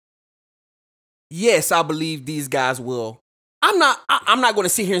 Yes, I believe these guys will. I'm not going to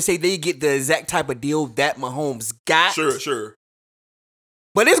sit here and say they get the exact type of deal that Mahomes got. Sure.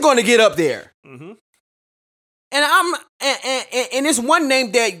 But it's going to get up there. And and it's one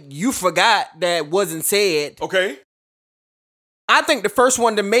name that you forgot that wasn't said. Okay. I think the first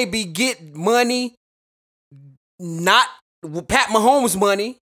one to maybe get money, not Pat Mahomes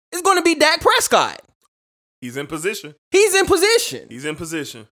money, is going to be Dak Prescott. He's in position.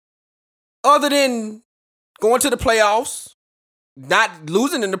 Other than going to the playoffs, not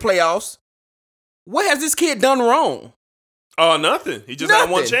losing in the playoffs, what has this kid done wrong? Nothing. He just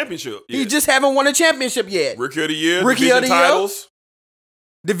haven't won a championship yet. He just haven't won a championship yet. Rookie of the year, division titles.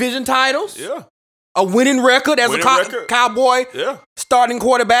 Division titles. Yeah. A winning record as a Cowboy. Yeah. Starting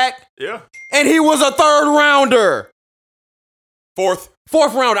quarterback. Yeah. And he was a third rounder. Fourth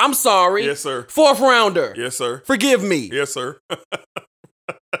rounder. I'm sorry. Yes, sir. Fourth rounder. Yes, sir. Forgive me. Yes, sir.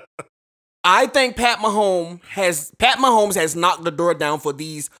 I think Pat Mahomes has knocked the door down for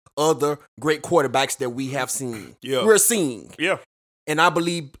these other great quarterbacks that we have seen. Yeah. We're seeing. Yeah. And I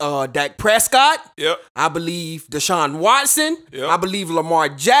believe Dak Prescott. Yep. I believe Deshaun Watson. Yep. I believe Lamar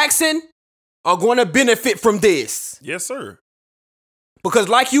Jackson are going to benefit from this. Yes, sir. Because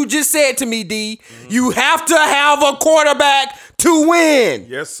like you just said to me, D, you have to have a quarterback to win.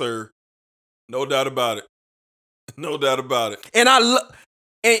 Yes, sir. No doubt about it. And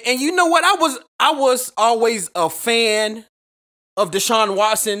and you know what? I was always a fan of Deshaun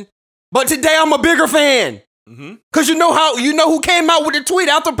Watson, but today I'm a bigger fan. Cause you know who came out with the tweet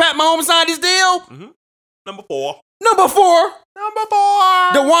after Pat Mahomes signed his deal? Number four.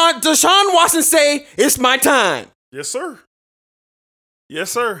 Deshaun Watson say, it's my time. Yes, sir.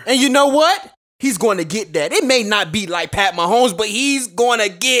 And you know what? He's going to get that. It may not be like Pat Mahomes, but he's going to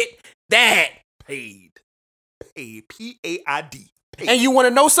get that. Paid. P-A-I-D. Paid. And you want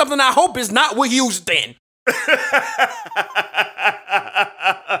to know something? I hope it's not with Houston.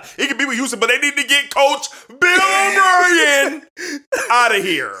 He can be with Houston, but they need to get Coach Bill O'Brien out of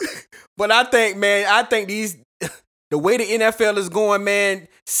here. But I think the way the NFL is going, man,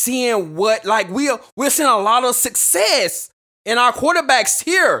 seeing what we're seeing a lot of success in our quarterbacks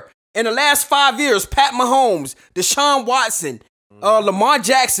here in the last 5 years. Pat Mahomes, Deshaun Watson, Lamar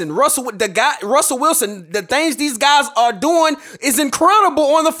Jackson, Russell Wilson. The things these guys are doing is incredible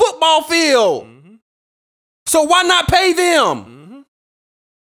on the football field. Mm-hmm. So why not pay them? Mm-hmm.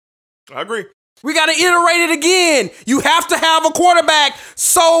 I agree. We got to iterate it again. You have to have a quarterback,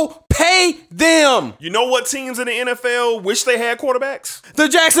 so pay them. You know what teams in the NFL wish they had quarterbacks? The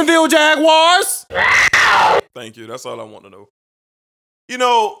Jacksonville Jaguars. Thank you. That's all I want to know. You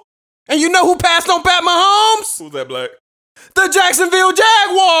know. And you know who passed on Pat Mahomes? Who's that, Black? The Jacksonville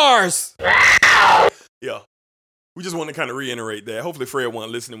Jaguars. Yeah. We just want to kind of reiterate that. Hopefully Fred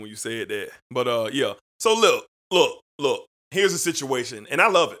wasn't listening when you said that. But yeah. So look. Here's the situation, and I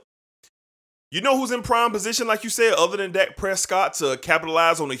love it. You know who's in prime position, like you said, other than Dak Prescott, to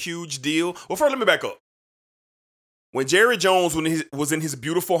capitalize on a huge deal? Well, first, let me back up. When Jerry Jones was in his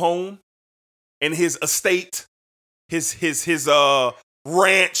beautiful home and his estate, his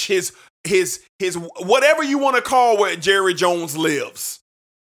ranch, his whatever you want to call where Jerry Jones lives,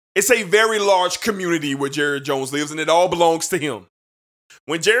 it's a very large community where Jerry Jones lives, and it all belongs to him.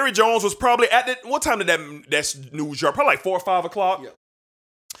 When Jerry Jones was probably what time did that news drop? Probably like 4 or 5 o'clock. Yeah.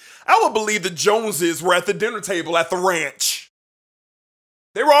 I would believe the Joneses were at the dinner table at the ranch.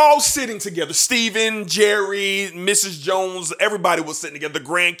 They were all sitting together. Steven, Jerry, Mrs. Jones, everybody was sitting together. The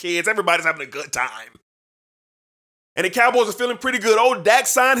grandkids, everybody's having a good time. And the Cowboys are feeling pretty good. Oh, Dak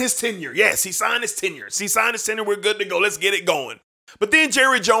signed his tenure. Yes, he signed his tenure. We're good to go. Let's get it going. But then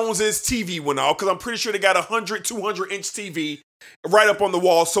Jerry Jones's TV went off because I'm pretty sure they got a 100, 200-inch TV right up on the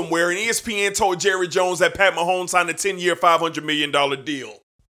wall somewhere. And ESPN told Jerry Jones that Pat Mahomes signed a 10-year, $500 million deal.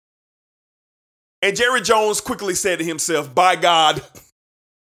 And Jerry Jones quickly said to himself, by God,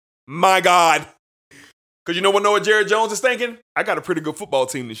 my God. Because you know what Jerry Jones is thinking? I got a pretty good football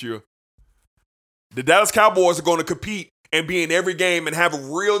team this year. The Dallas Cowboys are going to compete and be in every game and have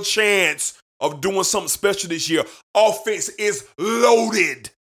a real chance of doing something special this year. Offense is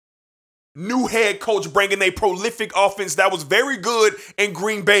loaded. New head coach bringing a prolific offense that was very good in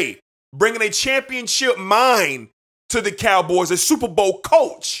Green Bay. Bringing a championship mind to the Cowboys, a Super Bowl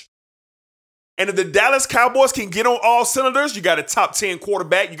coach. And if the Dallas Cowboys can get on all cylinders, you got a top 10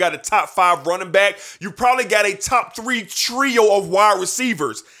 quarterback, you got a top 5 running back, you probably got a top 3 trio of wide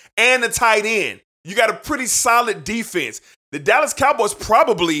receivers and a tight end. You got a pretty solid defense. The Dallas Cowboys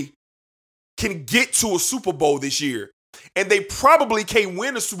probably can get to a Super Bowl this year. And they probably can't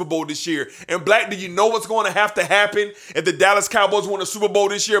win a Super Bowl this year. And Black, do you know what's going to have to happen if the Dallas Cowboys win a Super Bowl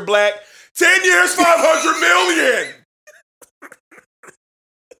this year, Black? 10 years, $500 million.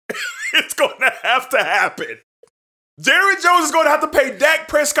 It's going to have to happen. Jerry Jones is going to have to pay Dak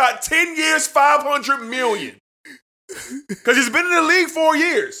Prescott 10 years, $500 million. Because he's been in the league 4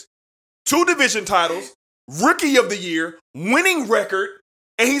 years. 2 division titles, Rookie of the Year, winning record,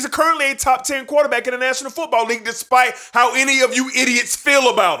 and he's currently a top 10 quarterback in the National Football League, despite how any of you idiots feel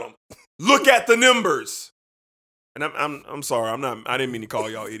about him. Look at the numbers. And I'm sorry, I didn't mean to call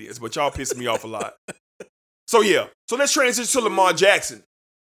y'all idiots, but y'all pissing me off a lot. So let's transition to Lamar Jackson.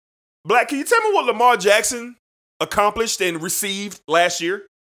 Black, can you tell me what Lamar Jackson accomplished and received last year?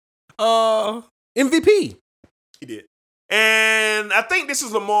 MVP. He did. And I think this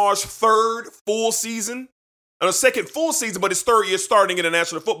is Lamar's 3rd full season. And a 2nd full season, but his 3rd year starting in the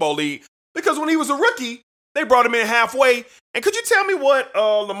National Football League. Because when he was a rookie, they brought him in halfway. And could you tell me what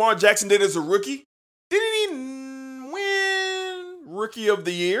Lamar Jackson did as a rookie? Didn't he win Rookie of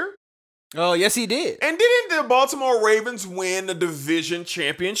the Year? Oh, yes, he did. And didn't the Baltimore Ravens win the division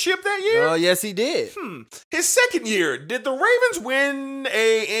championship that year? Oh, yes, he did. His 2nd year, did the Ravens win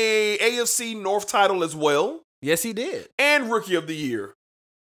a AFC North title as well? Yes, he did. And Rookie of the Year?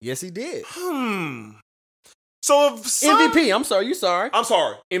 Yes, he did. So if MVP, I'm sorry.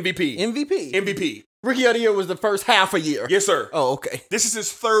 MVP. Rookie of the Year was the first half a year. Yes, sir. Oh, okay. This is his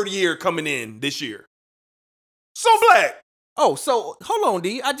 3rd year coming in this year. So Black. Oh, so hold on,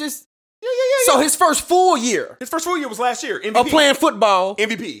 D. So his first full year. His first full year was last year. MVP. Of playing football.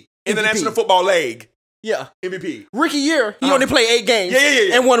 MVP. In the National Football League. Yeah. MVP. Rookie year, he only played 8 games.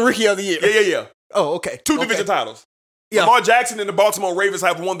 Yeah. And won Rookie of the Year. Yeah. Oh, okay. 2 division titles. Yeah. Lamar Jackson and the Baltimore Ravens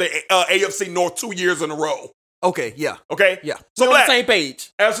have won the AFC North 2 years in a row. Okay, yeah. Okay? Yeah. So we're Black, on the same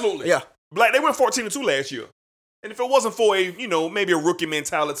page. Absolutely. Yeah. Black, they went 14-2 last year. And if it wasn't for maybe a rookie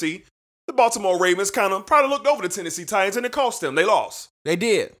mentality, the Baltimore Ravens kind of probably looked over the Tennessee Titans and it cost them. They lost. They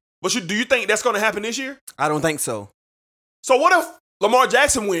did. But do you think that's going to happen this year? I don't think so. So what if Lamar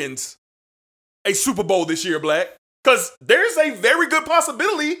Jackson wins a Super Bowl this year, Black. Because there's a very good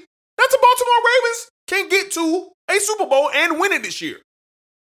possibility that the Baltimore Ravens can get to a Super Bowl and win it this year.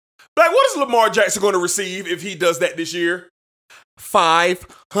 Black, what is Lamar Jackson going to receive if he does that this year?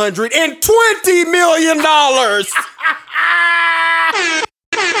 $520 million.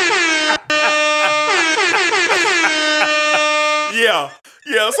 Yeah.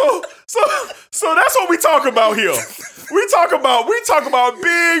 So that's what we talk about here. We talk about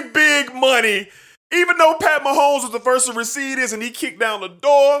big money. Even though Pat Mahomes was the first to receive this and he kicked down the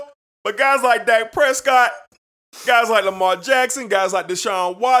door, but guys like Dak Prescott, guys like Lamar Jackson, guys like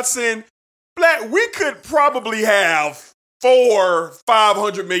Deshaun Watson, Black, we could probably have 4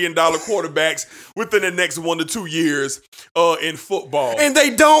 $500 million quarterbacks within the next 1 to 2 years in football. And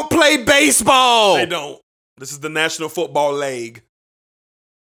they don't play baseball. They don't. This is the National Football League.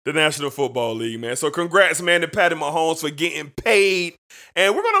 The National Football League, man. So congrats, man, to Patty Mahomes for getting paid.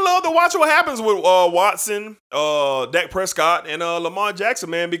 And we're going to love to watch what happens with Watson, Dak Prescott, and Lamar Jackson,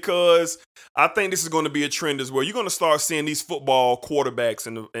 man, because I think this is going to be a trend as well. You're going to start seeing these football quarterbacks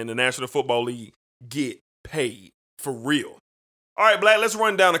in the National Football League get paid for real. All right, Black, let's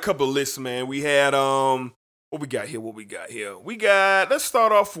run down a couple of lists, man. We had, what we got here? Let's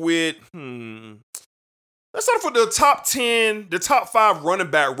start off with, Let's start off with the top 10, the top 5 running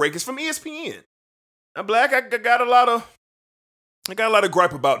back rankings from ESPN. Now, Black, I got a lot of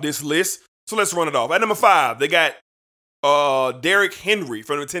gripe about this list, so let's run it off. At number 5, they got Derrick Henry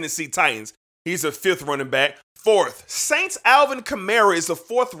from the Tennessee Titans. He's a 5th running back. 4th, Saints Alvin Kamara is the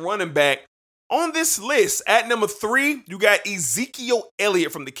 4th running back on this list. At number 3, you got Ezekiel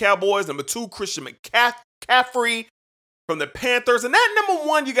Elliott from the Cowboys. Number 2, Christian McCaffrey from the Panthers. And at number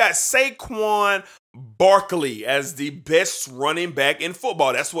 1, you got Saquon Barkley as the best running back in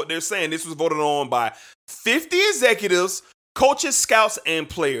football. That's what they're saying. This was voted on by 50 executives, coaches, scouts, and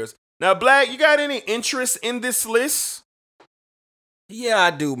players. Now, Black, you got any interest in this list? Yeah,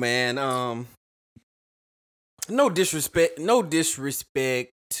 I do, man. No disrespect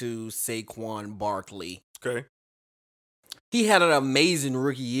to Saquon Barkley. Okay. He had an amazing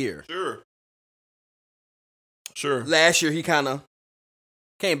rookie year. Sure. Last year, he kind of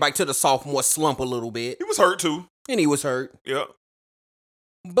came back to the sophomore slump a little bit. He was hurt, too. And he was hurt. Yep.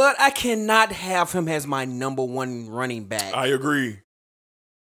 But I cannot have him as my number 1 running back. I agree.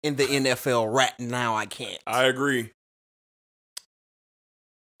 In the NFL right now, I can't. I agree.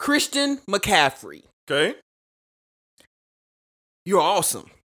 Christian McCaffrey. Okay. You're awesome.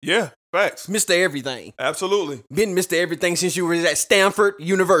 Yeah, facts. Mr. Everything. Absolutely. Been Mr. Everything since you were at Stanford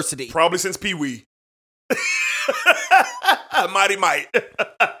University. Probably since Pee Wee. Mighty Might.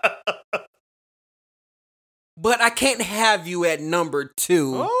 But I can't have you at number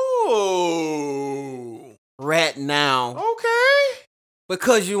 2. Oh. Right now. Okay.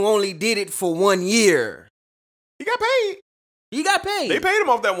 Because you only did it for 1 year. He got paid. They paid him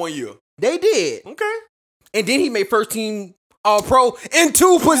off that 1 year. They did. Okay. And then he made first team All-Pro in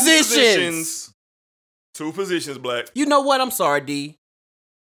 2 positions. 2 positions, Black. You know what? I'm sorry, D.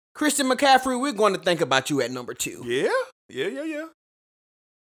 Christian McCaffrey, we're going to think about you at number 2. Yeah.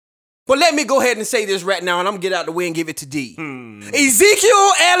 But let me go ahead and say this right now, and I'm going to get out the way and give it to D.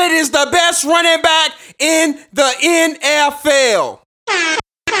 Ezekiel Elliott is the best running back in the NFL.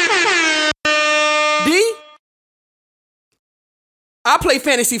 D? I play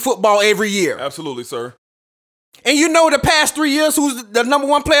fantasy football every year. Absolutely, sir. And you know the past 3 years, who's the number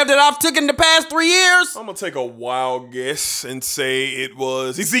 1 player that I've taken the past 3 years? I'm going to take a wild guess and say it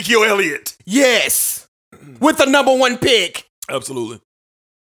was Ezekiel Elliott. Yes. With the number 1 pick. Absolutely.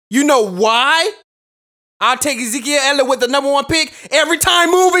 You know why? I'll take Ezekiel Elliott with the number 1 pick every time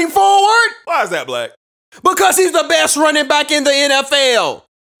moving forward. Why is that, Black? Because he's the best running back in the NFL.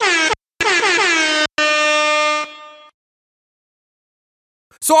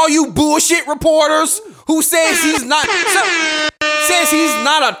 So all you bullshit reporters who says he's not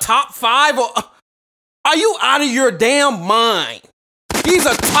a top 5, are you out of your damn mind? He's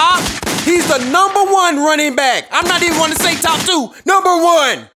the number 1 running back. I'm not even going to say top 2. Number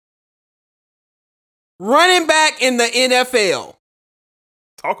 1 running back in the NFL.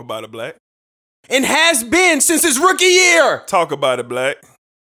 Talk about it, Black. And has been since his rookie year. Talk about it, Black.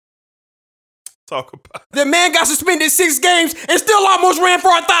 Talk about it. The man got suspended 6 games and still almost ran for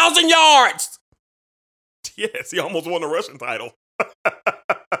 1,000 yards. Yes, he almost won the rushing title.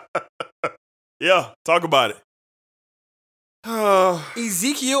 Yeah, talk about it.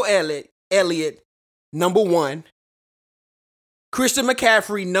 Ezekiel Elliott, number 1. Christian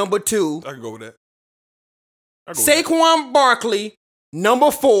McCaffrey, number 2. I can go with that. Saquon Barkley, number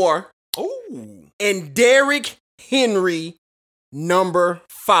 4. Ooh. And Derrick Henry, number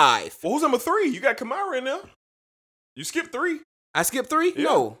 5. Well, who's number 3? You got Kamara in there. You skipped 3. I skipped 3? Yeah.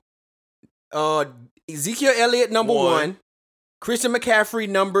 No. Ezekiel Elliott, number 1. Christian McCaffrey,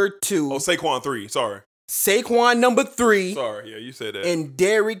 number 2. Oh, Saquon 3. Sorry. Saquon, number 3. Sorry. Yeah, you said that. And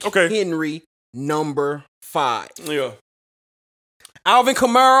Derrick Henry, number 5. Yeah. Alvin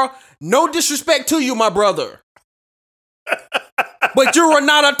Kamara, no disrespect to you, my brother. But you were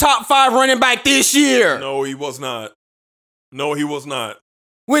not a top 5 running back this year. No, he was not. No, he was not.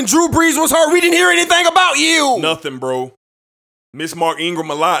 When Drew Brees was hurt, we didn't hear anything about you. Nothing, bro. Miss Mark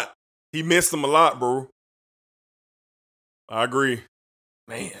Ingram a lot. He missed him a lot, bro. I agree.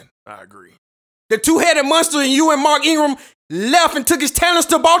 Man, I agree. The two-headed monster and you and Mark Ingram left and took his talents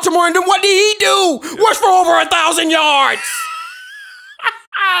to Baltimore, and then what did he do? Rushed for over 1,000 yards.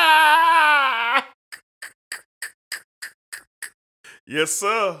 Yes,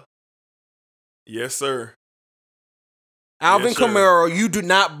 sir. Yes, sir. Alvin Kamara, you do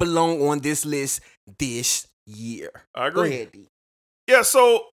not belong on this list this year. I agree. Go ahead, D. Yeah,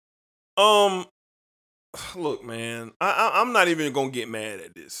 so, look, man, I'm not even gonna get mad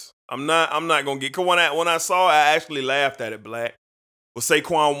at this. I'm not gonna get. Cause when I saw it, I actually laughed at it. Black. With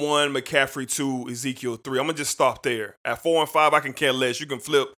Saquon 1, McCaffrey 2, Ezekiel 3. I'm gonna just stop there. At 4 and 5, I can care less. You can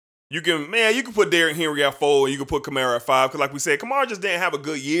flip. You can put Derrick Henry at 4, and you can put Kamara at 5. Because like we said, Kamara just didn't have a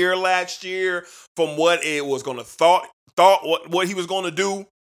good year last year from what it was gonna thought what he was gonna do.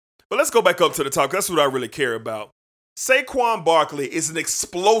 But let's go back up to the top. That's what I really care about. Saquon Barkley is an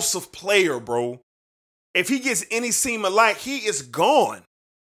explosive player, bro. If he gets any seam of light, he is gone.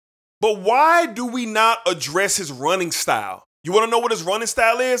 But why do we not address his running style? You want to know what his running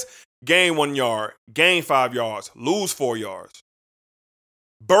style is? Gain 1 yard, gain 5 yards, lose 4 yards.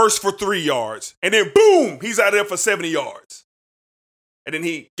 Burst for 3 yards, and then boom, he's out of there for 70 yards. And then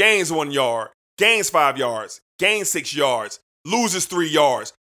he gains 1 yard, gains 5 yards, gains 6 yards, loses 3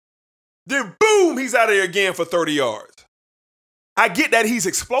 yards. Then boom, he's out of there again for 30 yards. I get that he's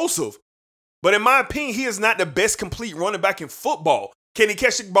explosive, but in my opinion, he is not the best complete running back in football. Can he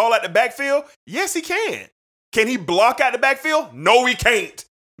catch the ball out the backfield? Yes, he can. Can he block out the backfield? No, he can't.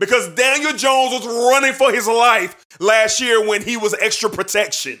 Because Daniel Jones was running for his life last year when he was extra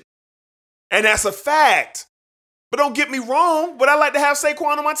protection. And that's a fact. But don't get me wrong. Would I like to have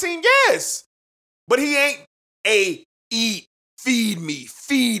Saquon on my team? Yes. But he ain't a eat, feed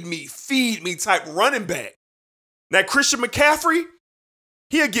me type running back. Now, Christian McCaffrey,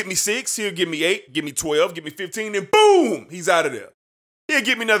 he'll get me 6, he'll give me 8, give me 12, give me 15, and boom, he's out of there. He'll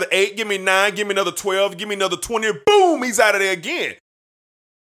give me another 8, give me 9, give me another 12, give me another 20, and boom, he's out of there again.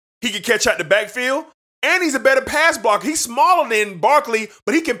 He can catch out the backfield, and he's a better pass blocker. He's smaller than Barkley,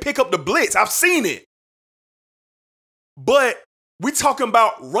 but he can pick up the blitz. I've seen it. But we talking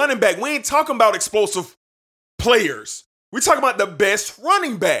about running back. We ain't talking about explosive players. We're talking about the best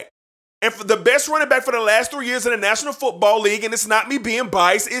running back. And for the best running back for the last 3 years in the National Football League, and it's not me being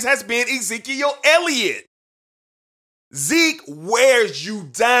biased, it has been Ezekiel Elliott. Zeke wears you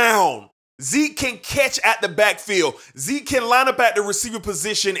down. Zeke can catch at the backfield. Zeke can line up at the receiver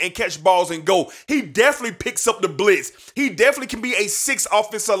position and catch balls and go. He definitely picks up the blitz. He definitely can be a 6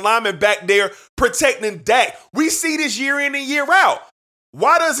 offensive lineman back there protecting Dak. We see this year in and year out.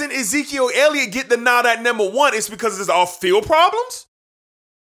 Why doesn't Ezekiel Elliott get the nod at number 1? It's because there's off-field problems?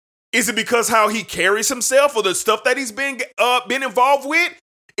 Is it because how he carries himself or the stuff that he's been involved with?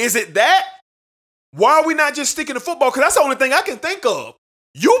 Is it that? Why are we not just sticking to football? Because that's the only thing I can think of.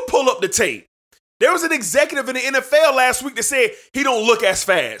 You pull up the tape. There was an executive in the NFL last week that said he don't look as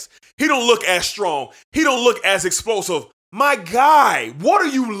fast. He don't look as strong. He don't look as explosive. My guy, what are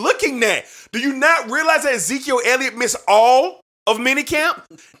you looking at? Do you not realize that Ezekiel Elliott missed all of minicamp,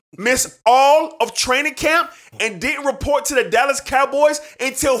 missed all of training camp, and didn't report to the Dallas Cowboys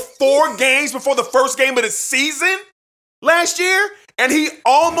until 4 games before the first game of the season last year? And he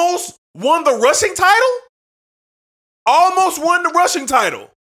almost won the rushing title? Almost won the rushing title.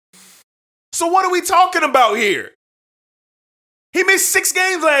 So what are we talking about here? He missed 6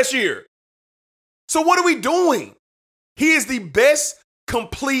 games last year. So what are we doing? He is the best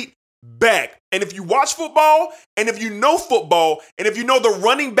complete back. And if you watch football, and if you know football, and if you know the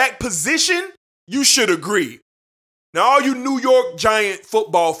running back position, you should agree. Now, all you New York Giant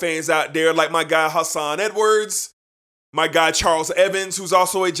football fans out there, like my guy Hassan Edwards, my guy Charles Evans, who's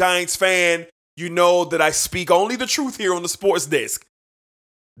also a Giants fan, you know that I speak only the truth here on the sports desk.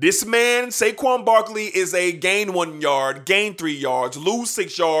 This man, Saquon Barkley, is a gain 1 yard, gain 3 yards, lose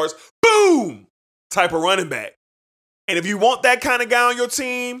 6 yards, boom, type of running back. And if you want that kind of guy on your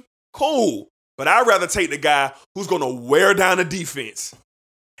team, cool. But I'd rather take the guy who's going to wear down the defense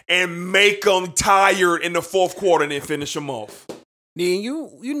and make them tired in the fourth quarter and then finish them off. Then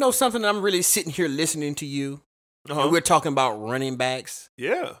you know something. I'm really sitting here listening to you. Uh-huh. And we're talking about running backs.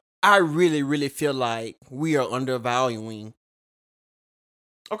 Yeah. I really, really feel like we are undervaluing.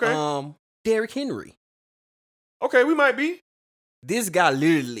 Okay. Derrick Henry. Okay, we might be. This guy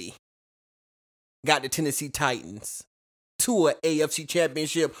literally got the Tennessee Titans to an AFC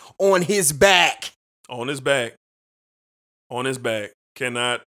championship on his back. On his back. On his back.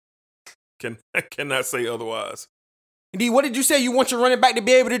 Cannot say otherwise. D, what did you say you want your running back to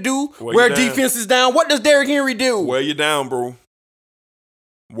be able to do? Wear Where defense is down. What does Derrick Henry do? Wear you down, bro.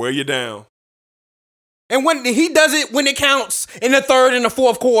 Wear you down. And when he does it when it counts in the third and the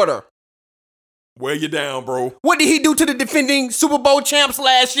fourth quarter. Wear you down, bro. What did he do to the defending Super Bowl champs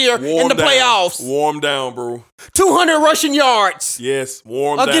last year in the playoffs? Warm down, bro. 200 rushing yards. Yes,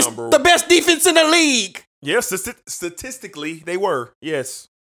 warm against down, bro. The best defense in the league. Yes, statistically, they were. Yes.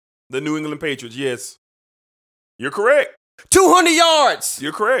 The New England Patriots, yes. You're correct. 200 yards.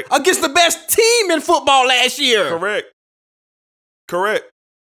 You're correct. Against the best team in football last year. Correct.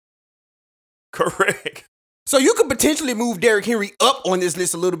 So you could potentially move Derrick Henry up on this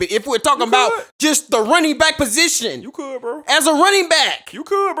list a little bit if we're talking about just the running back position. You could, bro. As a running back. You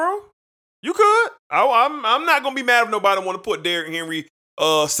could, bro. You could. I'm not going to be mad if nobody want to put Derrick Henry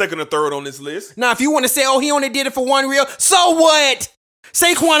second or third on this list. Now, if you want to say, oh, he only did it for 1 year, so what?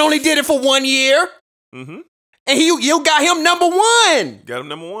 Saquon only did it for 1 year. Mm-hmm. And you got him number one. Got him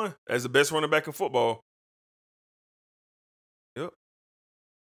number one as the best running back in football. Yep.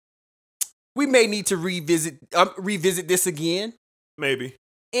 We may need to revisit this again. Maybe.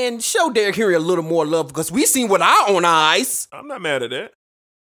 And show Derrick Henry a little more love because we seen with our own eyes. I'm not mad at that.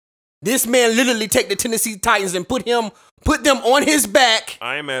 This man literally take the Tennessee Titans and put them on his back.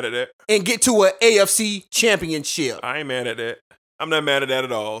 I ain't mad at that. And get to an AFC championship. I ain't mad at that. I'm not mad at that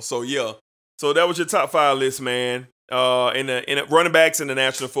at all. So yeah. So that was your top 5 list, man. In the running backs in the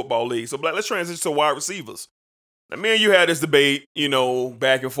National Football League. So let's transition to wide receivers. Now, me and you had this debate,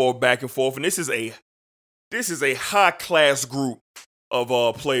 back and forth, and this is a high class group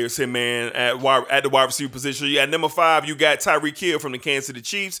of players here, man. At the wide receiver position, at number 5, you got Tyreek Hill from the Kansas City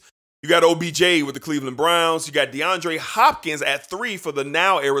Chiefs. You got OBJ with the Cleveland Browns. You got DeAndre Hopkins at 3 for the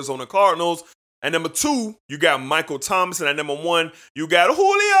now Arizona Cardinals. At number 2, you got Michael Thomas, and at number 1, you got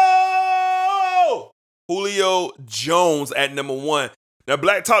Julio Jones at number 1. Now,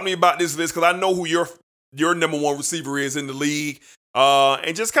 Black, talk to me about this list because I know who your number 1 receiver is in the league.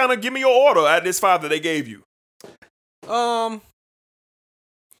 And just kind of give me your order at this 5 that they gave you.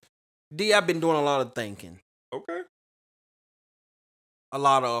 D, I've been doing a lot of thinking. Okay. A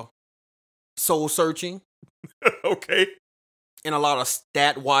lot of soul searching. Okay. And a lot of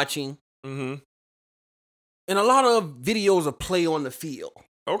stat watching. Mm-hmm. And a lot of videos of play on the field.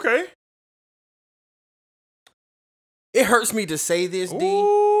 Okay. It hurts me to say this, D.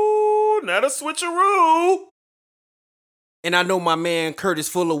 Ooh, not a switcheroo. And I know my man Curtis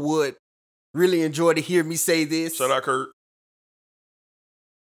Fuller would really enjoy to hear me say this. Shout out, Kurt.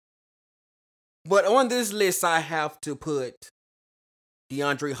 But on this list, I have to put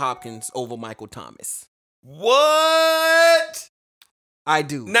DeAndre Hopkins over Michael Thomas. What? I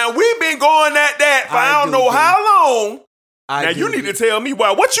do. Now, we've been going at that for I don't know how long. Now, you need to tell me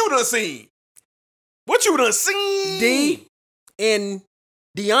why. What you done seen? What you done seen? D, in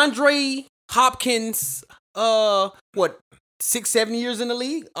DeAndre Hopkins, 6-7 years in the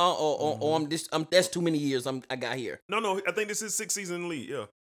league? That's too many years I got here. No, I think this is 6th season in the league, yeah.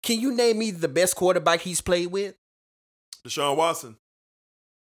 Can you name me the best quarterback he's played with? Deshaun Watson.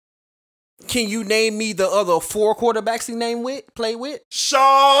 Can you name me the other 4 quarterbacks he played with?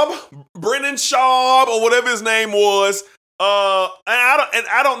 Brendan Schaub, or whatever his name was. And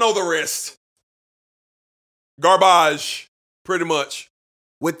I don't know the rest. Garbage, pretty much.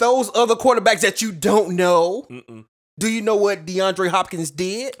 With those other quarterbacks that you don't know, do you know what DeAndre Hopkins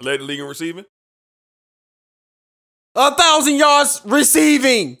did? Led the league in receiving. 1,000 yards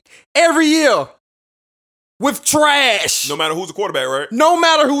receiving every year with trash. No matter who's the quarterback, right? No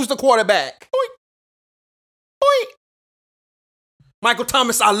matter who's the quarterback. Boink. Michael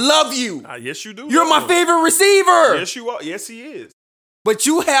Thomas, I love you. Yes, you do. You're my favorite receiver. Yes, you are. Yes, he is. But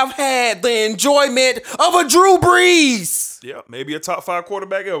you have had the enjoyment of a Drew Brees. Yeah, maybe a top 5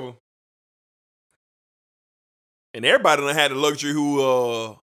 quarterback ever. And everybody done had the luxury who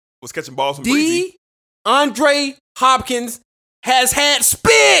was catching balls from Breezy. DeAndre Hopkins has had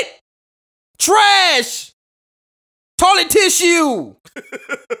spit, trash, toilet tissue.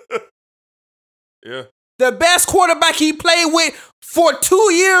 Yeah. The best quarterback he played with for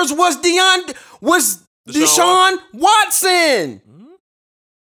 2 years was Deshaun Watson.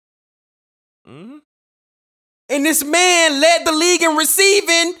 Mm-hmm. And this man led the league in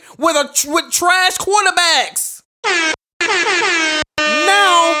receiving with trash quarterbacks.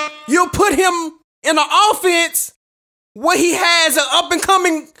 Now you put him in an offense where he has an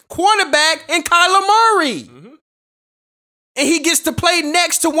up-and-coming quarterback in Kyler Murray. And he gets to play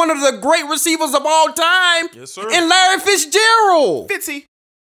next to one of the great receivers of all time, yes, sir, and Larry Fitzgerald. Fitzy.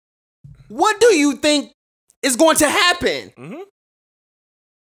 What do you think is going to happen?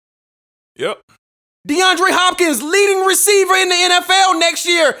 Yep. DeAndre Hopkins, leading receiver in the NFL next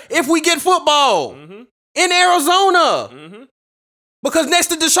year if we get football in Arizona. Because next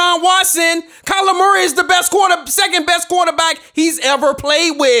to Deshaun Watson, Kyler Murray is the second best quarterback he's ever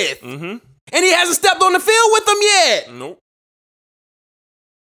played with. And he hasn't stepped on the field with them yet.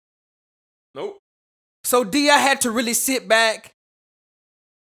 Nope. So D, I had to really sit back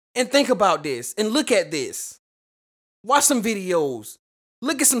and think about this and look at this. Watch some videos.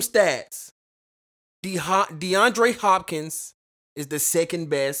 Look at some stats. DeAndre Hopkins is the second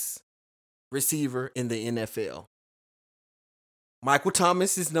best receiver in the NFL. Michael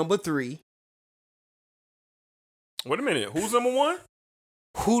Thomas is number 3. Wait a minute. Who's number 1?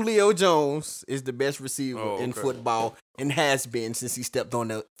 Julio Jones is the best receiver in football and has been since he stepped on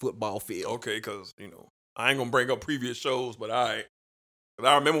the football field. Okay, because, I ain't going to bring up previous shows, but all right.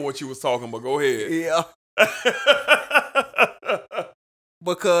 I remember what you was talking about. Go ahead. Yeah.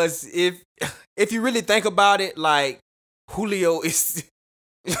 Because if you really think about it, like, Julio is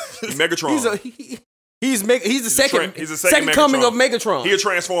Megatron. He's the second coming of Megatron. He'll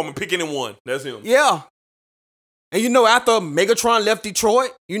transform and pick any one. That's him. Yeah. And after Megatron left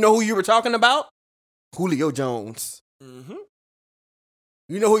Detroit, you know who you were talking about? Julio Jones. You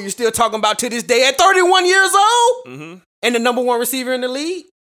know who you're still talking about to this day at 31 years old? And the number 1 receiver in the league?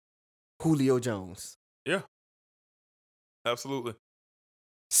 Julio Jones. Yeah. Absolutely.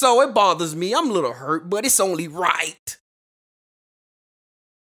 So it bothers me. I'm a little hurt, but it's only right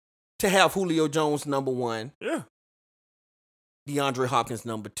to have Julio Jones number 1. Yeah. DeAndre Hopkins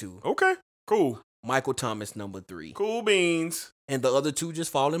number 2. Okay. Cool. Michael Thomas number 3. Cool beans. And the other 2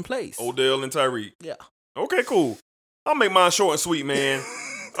 just fall in place. Odell and Tyreek. Yeah. Okay, cool. I'll make mine short and sweet, man.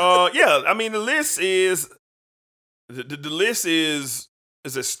 Yeah, I mean the list is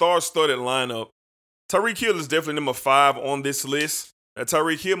a star-studded lineup. Tyreek Hill is definitely number 5 on this list. Now,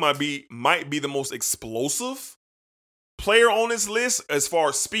 Tyreek Hill might be the most explosive player on this list as far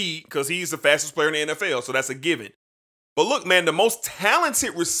as speed, because he's the fastest player in the NFL, so that's a given. But look, man, the most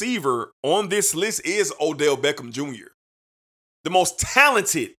talented receiver on this list is Odell Beckham Jr. The most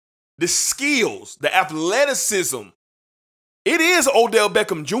talented, the skills, the athleticism. It is Odell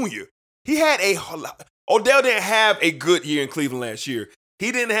Beckham Jr. Odell didn't have a good year in Cleveland last year.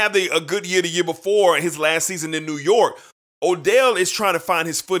 He didn't have a good year the year before in his last season in New York. Odell is trying to find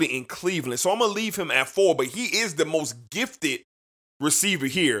his footing in Cleveland, so I'm going to leave him at 4, but he is the most gifted receiver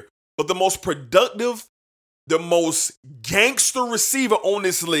here. But the most productive, the most gangster receiver on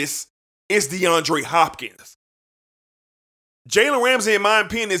this list is DeAndre Hopkins. Jalen Ramsey, in my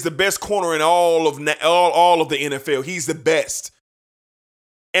opinion, is the best corner in all of the NFL. He's the best.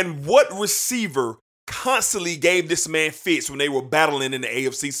 And what receiver constantly gave this man fits when they were battling in the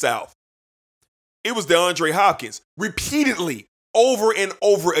AFC South? It was DeAndre Hopkins, repeatedly, over and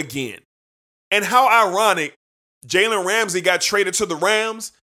over again. And how ironic, Jalen Ramsey got traded to the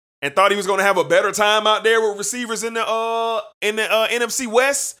Rams and thought he was going to have a better time out there with receivers in the NFC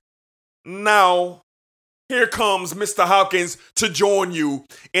West. Now, here comes Mr. Hopkins to join you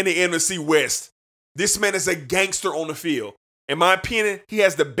in the NFC West. This man is a gangster on the field. In my opinion, he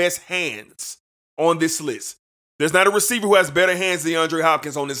has the best hands on this list. There's not a receiver who has better hands than DeAndre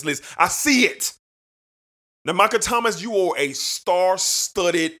Hopkins on this list. I see it. Now, Michael Thomas, you are a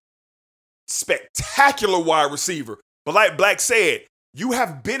star-studded, spectacular wide receiver. But like Black said, you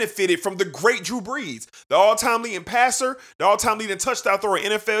have benefited from the great Drew Brees, the all-time leading passer, the all-time leading touchdown thrower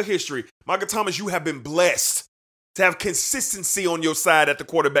in NFL history. Michael Thomas, you have been blessed to have consistency on your side at the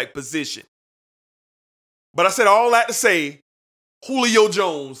quarterback position. But I said all that to say, Julio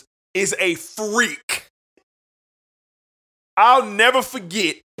Jones is a freak. I'll never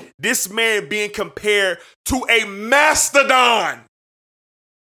forget this man being compared to a mastodon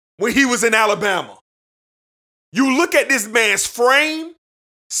when he was in Alabama. You look at this man's frame,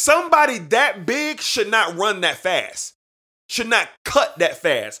 somebody that big should not run that fast, should not cut that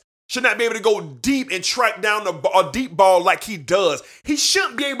fast, should not be able to go deep and track down a deep ball like he does. He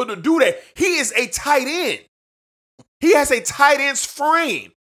shouldn't be able to do that. He is a tight end. He has a tight end's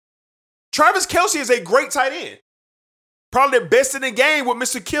frame. Travis Kelce is a great tight end. Probably the best in the game with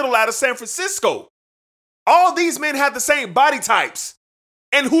Mr. Kittle out of San Francisco. All these men have the same body types.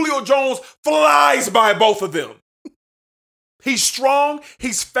 And Julio Jones flies by both of them. He's strong.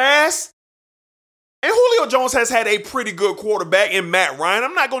 He's fast. And Julio Jones has had a pretty good quarterback in Matt Ryan.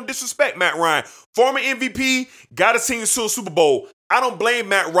 I'm not going to disrespect Matt Ryan. Former MVP, got a team to a Super Bowl. I don't blame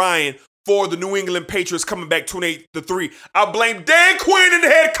Matt Ryan for the New England Patriots coming back 28-3. I blame Dan Quinn and the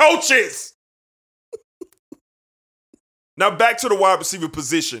head coaches. Now back to the wide receiver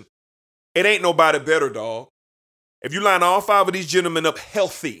position. It ain't nobody better, dog. If you line all 5 of these gentlemen up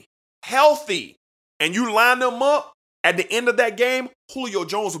healthy, and you line them up at the end of that game, Julio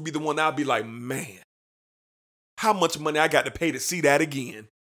Jones will be the one I'll be like, man, how much money I got to pay to see that again?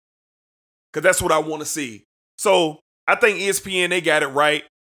 Because that's what I want to see. So I think ESPN, they got it right.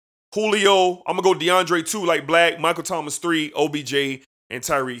 Julio, I'm going to go DeAndre 2 like Black, Michael Thomas 3, OBJ, and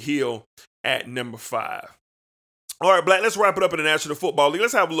Tyreek Hill at number 5. All right, Black, let's wrap it up in the National Football League.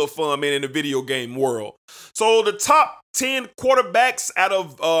 Let's have a little fun, man, in the video game world. So the top 10 quarterbacks out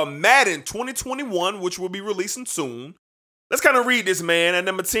of Madden 2021, which we'll be releasing soon. Let's kind of read this, man. At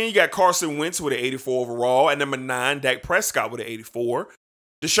number 10, you got Carson Wentz with an 84 overall. At number 9, Dak Prescott with an 84.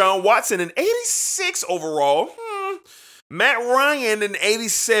 Deshaun Watson, an 86 overall. Matt Ryan, an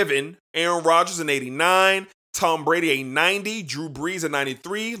 87. Aaron Rodgers, an 89. Tom Brady, a 90. Drew Brees, a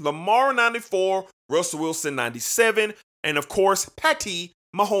 93. Lamar, 94. Russell Wilson, 97. And, of course, Patty,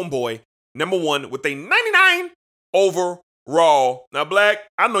 my homeboy, number 1 with a 99 overall. Now, Black,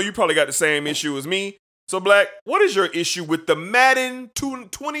 I know you probably got the same issue as me. So, Black, what is your issue with the Madden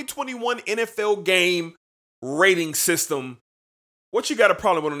 2021 NFL game rating system? What you got a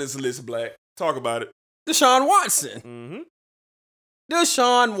problem with on this list, Black? Talk about it. Deshaun Watson.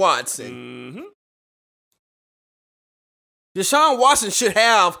 Deshaun Watson. Deshaun Watson should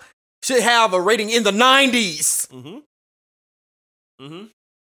have a rating in the 90s.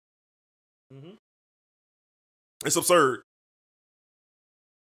 It's absurd.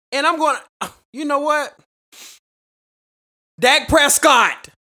 And I'm going to, you know what? Dak Prescott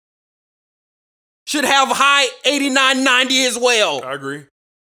should have a high 89, 90 as well. I agree.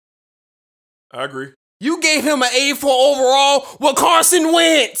 You gave him an 84 overall with Carson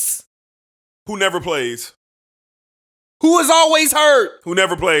Wentz, who never plays. Who is always hurt. Who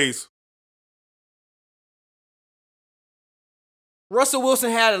never plays. Russell Wilson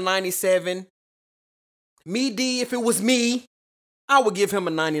had a 97. If it was me, I would give him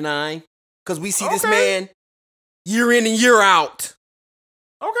a 99. Because we see this man year in and year out.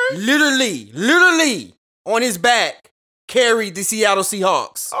 Okay. Literally on his back carried the Seattle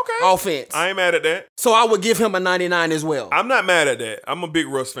Seahawks offense. I ain't mad at that. So I would give him a 99 as well. I'm not mad at that. I'm a big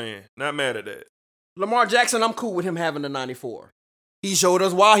Russ fan. Not mad at that. Lamar Jackson, I'm cool with him having a 94. He showed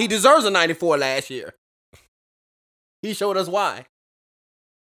us why he deserves a 94 last year. He showed us why.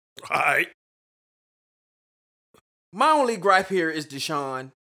 All right. My only gripe here is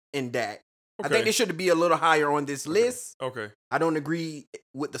Deshaun and Dak. I think they should be a little higher on this list. Okay. I don't agree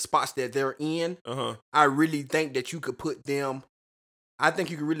with the spots that they're in. I really think that you could put them. I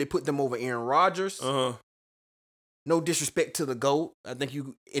think you could really put them over Aaron Rodgers. No disrespect to the GOAT. I think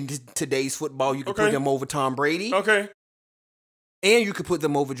you in today's football you could put them over Tom Brady. Okay. And you could put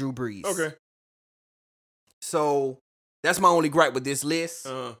them over Drew Brees. Okay. So that's my only gripe with this list.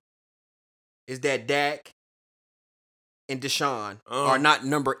 Is that Dak and Deshaun are not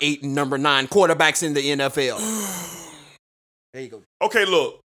number 8 and number 9 quarterbacks in the NFL. There you go. Okay,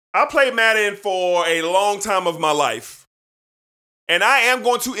 look. I played Madden for a long time of my life. And I am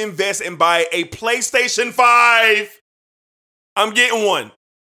going to invest and buy a PlayStation 5. I'm getting one.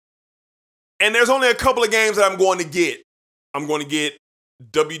 And there's only a couple of games that I'm going to get. I'm going to get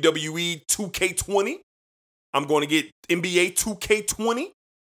WWE 2K20. I'm going to get NBA 2K20.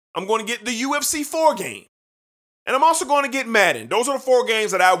 I'm going to get the UFC 4 game. And I'm also going to get Madden. Those are the 4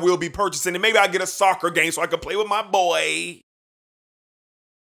 games that I will be purchasing. And maybe I'll get a soccer game so I can play with my boy.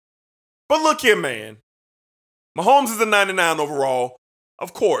 But look here, man. Mahomes is a 99 overall.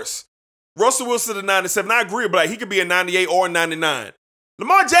 Of course. Russell Wilson is a 97. I agree, but he could be a 98 or a 99.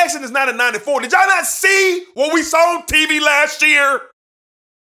 Lamar Jackson is not a 94. Did y'all not see what we saw on TV last year?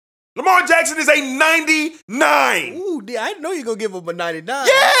 Lamar Jackson is a 99. Ooh, I know you're going to give him a 99.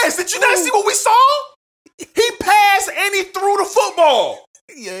 Yes. Did you not see what we saw? He passed and he threw the football.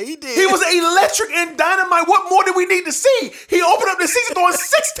 Yeah, he did. He was electric and dynamite. What more do we need to see? He opened up the season throwing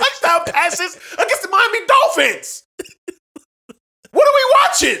 6 touchdown passes against the Miami Dolphins. What are we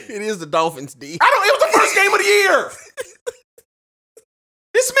watching? It is the Dolphins, D. It was the first game of the year.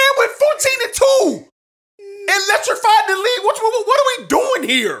 This man went 14-2. Electrified the league. What are we doing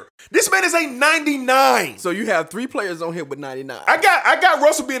here? This man is a 99. So you have 3 players on here with 99. I got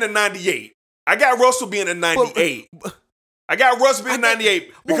Russell being a 98. I got Russell being a 98. I got Russ being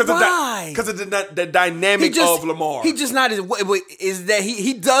 98 because why? of the dynamic of Lamar. He just not is that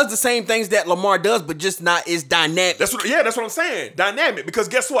he does the same things that Lamar does, but just not as dynamic. That's what I'm saying. Dynamic. Because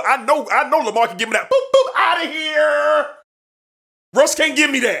guess what? I know Lamar can give me that boop boop out of here. Russ can't give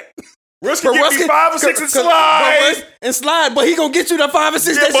me that. Russ can give me 5 or 6 and slide. But he gonna get you the 5 or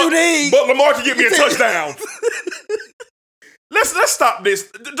 6 that you need. But Lamar can get me a touchdown. Let's stop this.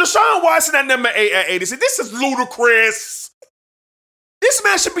 Deshaun Watson at number 8 at 80. This is ludicrous. This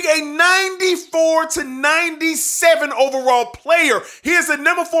man should be a 94 to 97 overall player. He is the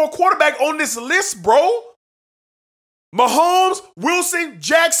number 4 quarterback on this list, bro. Mahomes, Wilson,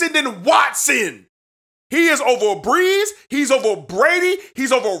 Jackson, and Watson. He is over Breeze. He's over Brady.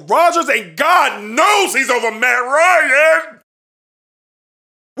 He's over Rodgers. And God knows he's over Matt Ryan.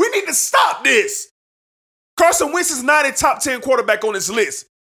 We need to stop this. Carson Wentz is not a top 10 quarterback on this list.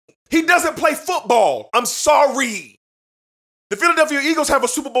 He doesn't play football. I'm sorry. The Philadelphia Eagles have a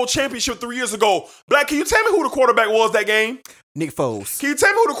Super Bowl championship 3 years ago. Black, can you tell me who the quarterback was that game? Nick Foles. Can you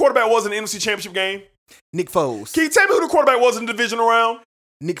tell me who the quarterback was in the NFC Championship game? Nick Foles. Can you tell me who the quarterback was in the divisional round?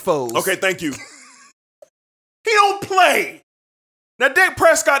 Nick Foles. Okay, thank you. He don't play. Now, Dak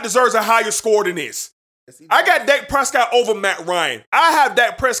Prescott deserves a higher score than this. I got Dak Prescott over Matt Ryan. I have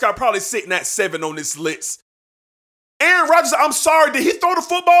Dak Prescott probably sitting at 7 on this list. Aaron Rodgers, I'm sorry, did he throw the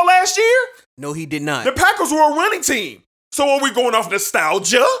football last year? No, he did not. The Packers were a running team. So are we going off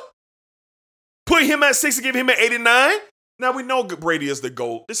nostalgia? Put him at 6 and give him an 89? Now we know Brady is the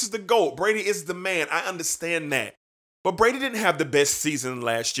GOAT. This is the GOAT. Brady is the man. I understand that. But Brady didn't have the best season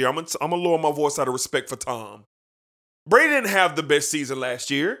last year. I'm going to lower my voice out of respect for Tom. Brady didn't have the best season last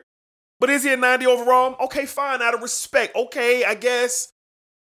year. But is he a 90 overall? Okay, fine, out of respect. Okay, I guess.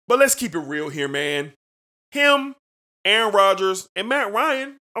 But let's keep it real here, man. Him, Aaron Rodgers, and Matt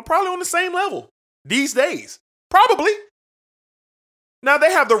Ryan are probably on the same level these days. Probably. Now,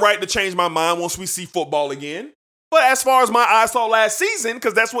 they have the right to change my mind once we see football again. But as far as my eyes saw last season,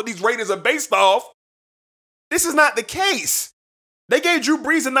 because that's what these ratings are based off, this is not the case. They gave Drew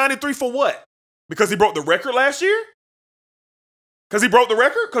Brees a 93 for what? Because he broke the record last year? Because he broke the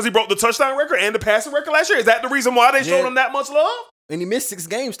record? Because he broke the touchdown record and the passing record last year? Is that the reason why they showed him that much love? And he missed 6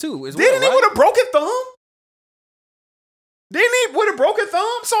 games too. Didn't he with a broken thumb? Didn't he with a broken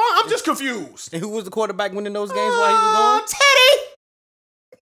thumb? So I'm just confused. And who was the quarterback winning those games while he was gone?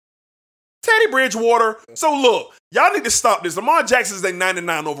 Teddy Bridgewater. So look, y'all need to stop this. Lamar Jackson is a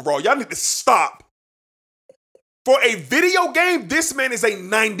 99 overall. Y'all need to stop. For a video game, this man is a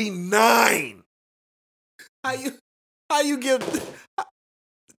 99. How do you give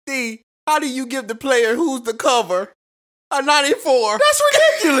the player who's the cover a 94? That's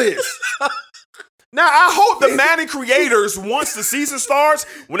ridiculous. Now, I hope the Madden creators, once the season starts,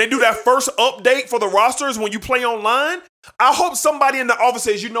 when they do that first update for the rosters when you play online, I hope somebody in the office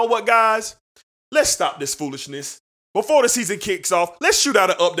says, you know what, guys? Let's stop this foolishness. Before the season kicks off, let's shoot out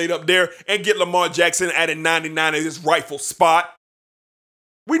an update up there and get Lamar Jackson at a 99 in his rightful spot.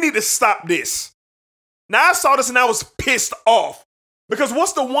 We need to stop this. Now, I saw this and I was pissed off. Because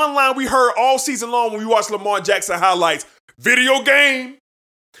what's the one line we heard all season long when we watched Lamar Jackson highlights? Video game.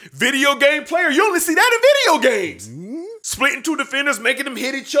 Video game player. You only see that in video games. Splitting 2 defenders, making them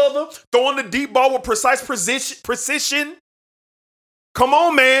hit each other, throwing the deep ball with precise precision. Come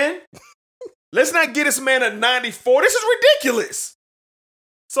on, man. Let's not get this man a 94. This is ridiculous.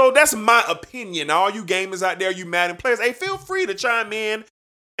 So that's my opinion. All you gamers out there, you Madden players, hey, feel free to chime in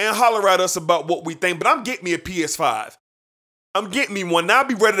and holler at us about what we think. But I'm getting me a PS5. I'm getting me one. Now I'll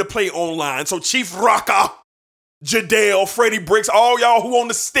be ready to play online. So Chief Rocker, Jadale, Freddie Bricks, all y'all who on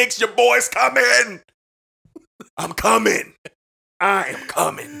the sticks, your boys coming. I'm coming. I am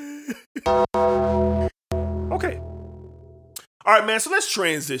coming. Okay. All right, man. So let's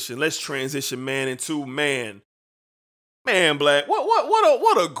transition. Let's transition, man, into man, Black.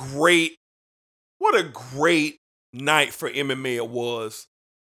 What a great night for MMA it was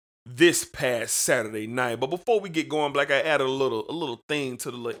this past Saturday night. But before we get going, Black, I added a little thing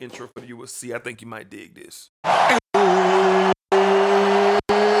to the little intro for the UFC. I think you might dig this.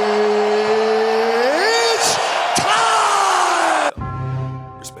 It's time.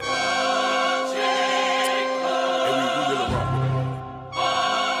 Respect.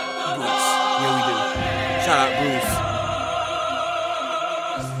 Shout out Bruce.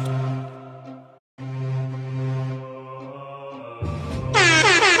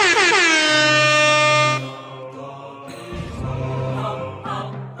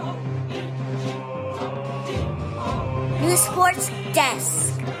 New Sports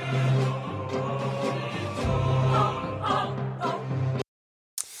Desk.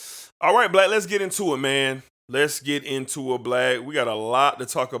 All right, Black, let's get into it, man. let's get into it, Black. We got a lot to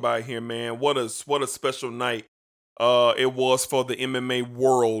talk about here, man. What a special night it was for the MMA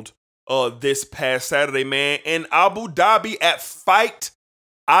world this past Saturday, man. In Abu Dhabi at Fight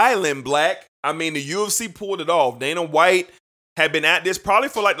Island, Black. I mean, the UFC pulled it off. Dana White had been at this probably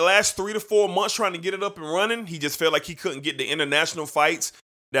for like the last 3 to 4 months trying to get it up and running. He just felt like he couldn't get the international fights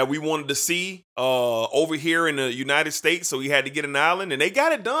that we wanted to see over here in the United States, so he had to get an island, and they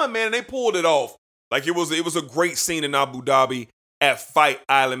got it done, man, and they pulled it off. Like, it was a great scene in Abu Dhabi at Fight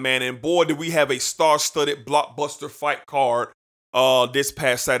Island, man, and boy, did we have a star-studded blockbuster fight card this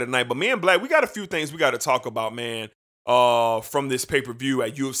past Saturday night. But me and Black, we got a few things we got to talk about, man, from this pay-per-view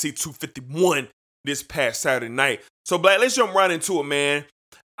at UFC 251 this past Saturday night. So, Black, let's jump right into it, man.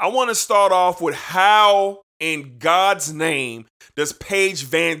 I want to start off with how, in God's name, does Paige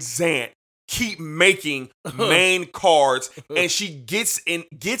Van Zant keep making main cards, and she gets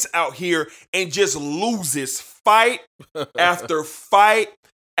out here and just loses fight after fight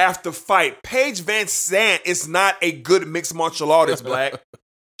after fight. Paige Van Zant is not a good mixed martial artist, Black.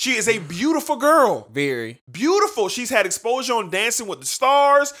 She is a beautiful girl. Very. Beautiful. She's had exposure on Dancing with the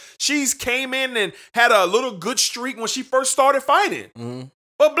Stars. She's came in and had a little good streak when she first started fighting. Mm-hmm.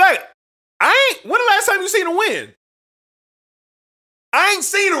 But Black, when the last time you seen her win? I ain't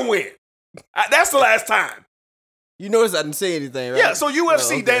seen her win. That's the last time. You notice I didn't say anything, right? Yeah, so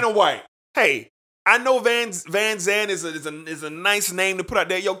UFC Oh, okay. Dana White. Hey, I know Van Zandt is a nice name to put out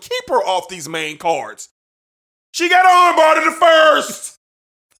there. Yo, keep her off these main cards. She got armbarred in the first.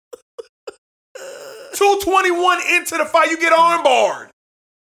 221 into the fight, you get armbarred.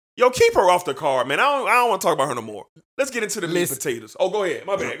 Yo, keep her off the card, man. I don't want to talk about her no more. Let's get into the meat and potatoes. Oh, go ahead.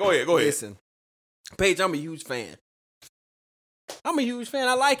 My bad. Go ahead. Listen, Paige, I'm a huge fan.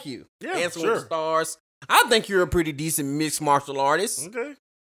 I like you. Yeah, Dancing sure. with the Stars. I think you're a pretty decent mixed martial artist. Okay.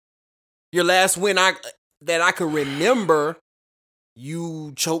 Your last win that I can remember,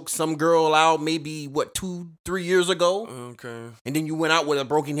 you choked some girl out maybe, 2-3 years ago? Okay. And then you went out with a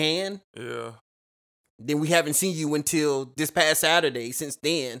broken hand? Yeah. Then we haven't seen you until this past Saturday since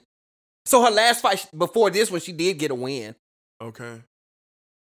then. So her last fight before this one, she did get a win. Okay.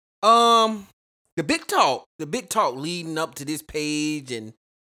 The big talk leading up to this Paige and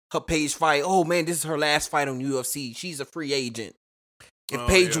her Paige fight. Oh man, this is her last fight on UFC. She's a free agent. If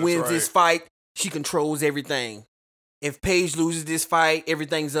Paige wins this fight, she controls everything. If Paige loses this fight,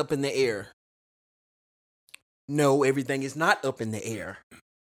 everything's up in the air. No, everything is not up in the air.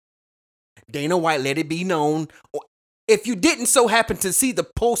 Dana White let it be known. If you didn't so happen to see the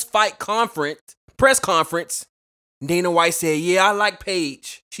post-fight press conference, Dana White said, "Yeah, I like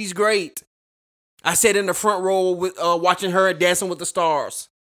Paige. She's great. I sat in the front row with watching her at Dancing with the Stars.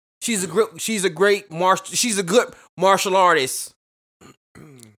 She's a good martial artist.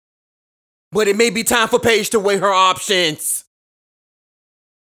 But it may be time for Paige to weigh her options."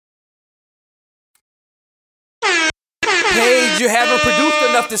 Paige, you haven't produced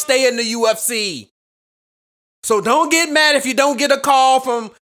enough to stay in the UFC. So don't get mad if you don't get a call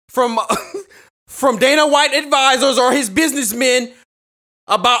from Dana White advisors or his businessmen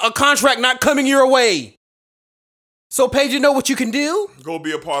about a contract not coming your way. So Paige, you know what you can do? Go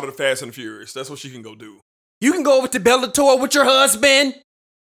be a part of the Fast and Furious. That's what she can go do. You can go over to Bellator with your husband,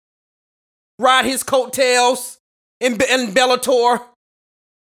 ride his coattails in Bellator.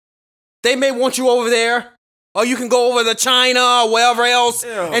 They may want you over there. Or you can go over to China or wherever else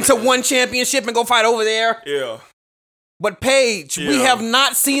to one championship and go fight over there. Yeah. But Paige, we have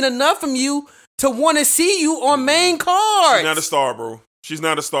not seen enough from you to want to see you on main cards. She's not a star, bro. She's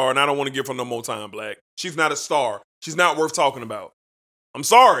not a star, and I don't want to give her no more time, Black. She's not a star. She's not worth talking about. I'm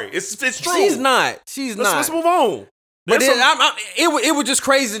sorry. It's true. She's not. Let's move on. But it was just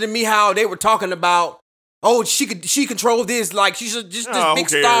crazy to me how they were talking about, oh, she controlled this, like she's just this big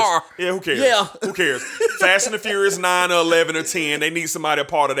star. Yeah, who cares? Yeah. Who cares? Fast and the Furious 9 or 11 or 10, they need somebody a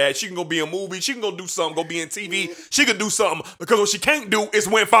part of that. She can go be a movie. She can go do something, go be in TV. She can do something because what she can't do is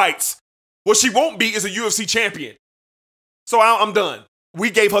win fights. What she won't be is a UFC champion. So I'm done. We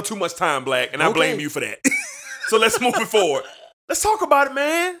gave her too much time, Black, and I blame you for that. So let's move it forward. Let's talk about it,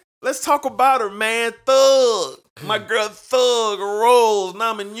 man. Let's talk about her, man. Thug. My girl Thug Rose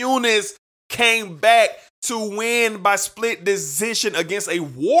Namajunas came back to win by split decision against a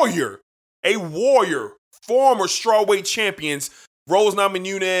warrior, former strawweight champions, Rose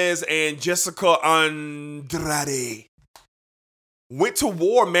Namajunas and Jessica Andrade. Went to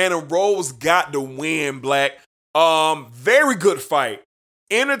war, man, and Rose got the win, Black. Very good fight.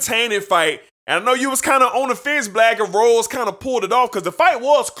 Entertaining fight. And I know you was kind of on the fence, Black, and Rose kind of pulled it off because the fight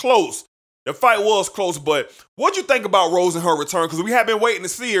was close. But what'd you think about Rose and her return? Because we have been waiting to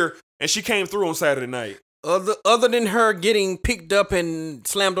see her, and she came through on Saturday night. other than her getting picked up and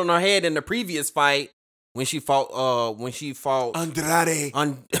slammed on her head in the previous fight when she fought Andrade.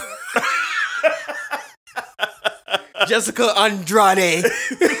 Jessica Andrade.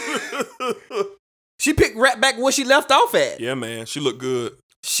 She picked right back where she left off at. Yeah, man. She looked good.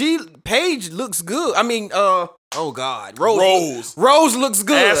 Paige looks good. I mean, oh God. Rose looks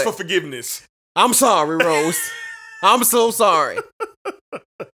good. Ask for forgiveness. I'm sorry, Rose. I'm so sorry.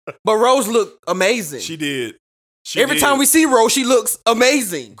 But Rose looked amazing. She did. Every time we see Rose, she looks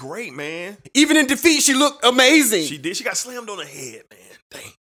amazing. Great, man. Even in defeat, she looked amazing. She did. She got slammed on her head, man.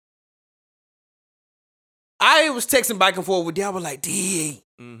 Dang. I was texting back and forth with D. I was like, D,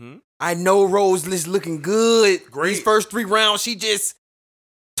 I know Rose is looking good. Great. These first 3 rounds, she just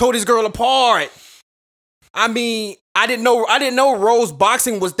tore this girl apart. I mean, I didn't know Rose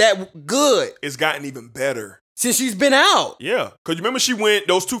boxing was that good. It's gotten even better since she's been out. Yeah, because you remember she went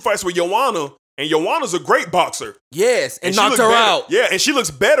those 2 fights with Joanna, and Joanna's a great boxer. Yes, and knocked her out. Yeah, and she looks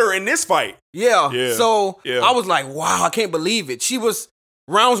better in this fight. Yeah. So I was like, wow, I can't believe it. She was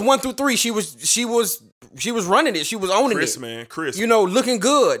rounds 1 through 3. She was running it. She was owning it. Chris. You know, looking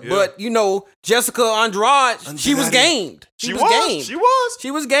good. Yeah. But you know, Jessica Andrade, she was gamed. She was gamed.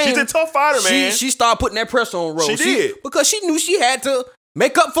 She was gamed. She's a tough fighter, man. She started putting that pressure on Rose. She did. Because she knew she had to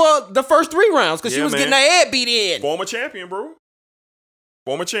make up for the first 3 rounds because she was getting her head beat in. Former champion, bro.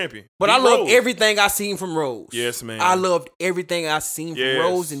 Former champion. But I love everything I seen from Rose. Yes, man. I loved everything I seen from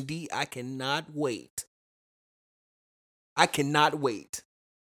Rose, and D, I cannot wait.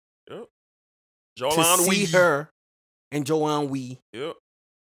 Yep. To see her and Joanne Wee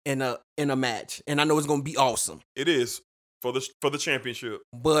in a match. And I know it's gonna be awesome. It is for the championship.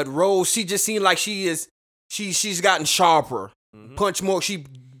 But Rose, she just seemed like she's gotten sharper. Punch more.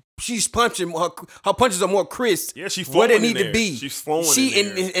 She's punching. Her punches are more crisp. Yeah, she's where they need to be. She's flowing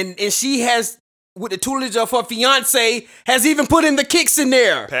in there. And she has, with the tutelage of her fiance, has even put in the kicks in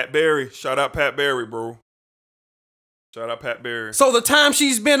there. Pat Barry. Shout out Pat Barry, bro. Shout out Pat Barry. So the time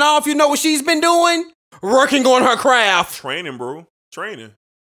she's been off, you know what she's been doing? Working on her craft. Training, bro. Training.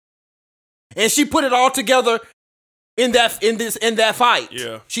 And she put it all together in that fight.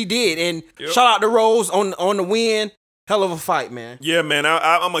 Yeah. She did. And shout out to Rose on the win. Hell of a fight, man. Yeah, man.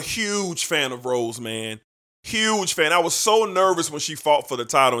 I'm a huge fan of Rose, man. Huge fan. I was so nervous when she fought for the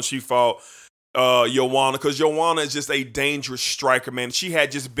title and she fought Joanna, because Joanna is just a dangerous striker, man. She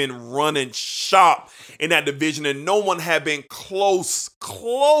had just been running shop in that division, and no one had been close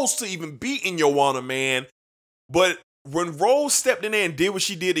to even beating Joanna, man. But when Rose stepped in there and did what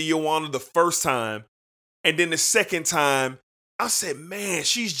she did to Joanna the first time, and then the second time, I said, man,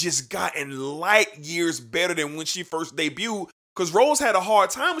 she's just gotten light years better than when she first debuted. Because Rose had a hard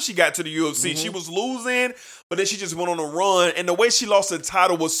time when she got to the UFC. She was losing, but then she just went on a run. And the way she lost the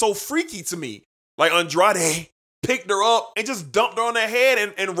title was so freaky to me. Like Andrade picked her up and just dumped her on her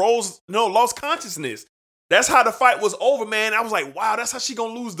head, and Rose lost consciousness. That's how the fight was over, man. I was like, wow, that's how she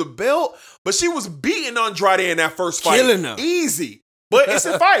gonna lose the belt? But she was beating Andrade in that first fight. Killing her. Easy. But it's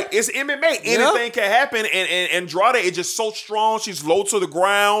a fight. It's MMA. Anything can happen. And Andrade is just so strong. She's low to the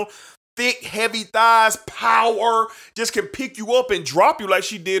ground. Thick, heavy thighs, power, just can pick you up and drop you like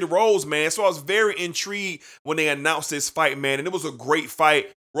she did Rose, man. So I was very intrigued when they announced this fight, man. And it was a great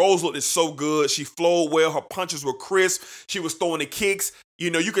fight. Rose looked so good. She flowed well. Her punches were crisp. She was throwing the kicks.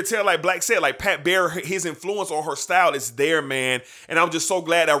 You know, you could tell, like Black said, like Pat Barry, his influence on her style is there, man. And I'm just so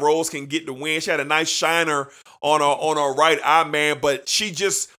glad that Rose can get the win. She had a nice shiner on her right eye, man. But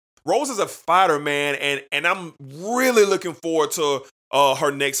Rose is a fighter, man. And I'm really looking forward to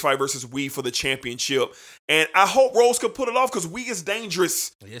her next fight versus Wee for the championship. And I hope Rose could put it off, because Wee is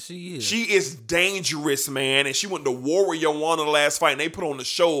dangerous. Yes, she is. She is dangerous, man. And she went to war with Joanna the last fight, and they put on the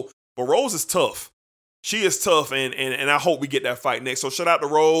show. But Rose is tough. She is tough, and I hope we get that fight next. So shout out to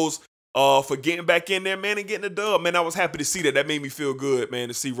Rose for getting back in there, man, and getting the dub. Man, I was happy to see that. That made me feel good, man,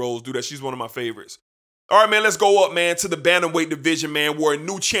 to see Rose do that. She's one of my favorites. All right, man, let's go up, man, to the bantamweight division, man, where a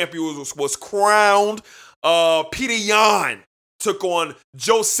new champion was crowned. Peter Yan took on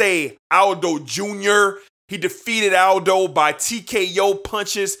Jose Aldo Jr. He defeated Aldo by TKO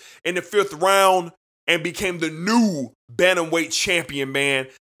punches in the 5th round and became the new bantamweight champion, man.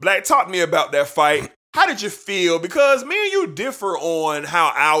 Black, talk to me about that fight. How did you feel? Because me and you differ on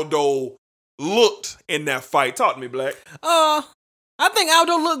how Aldo looked in that fight. Talk to me, Black. I think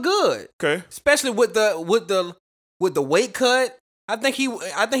Aldo looked good. Okay. Especially with the weight cut. I think he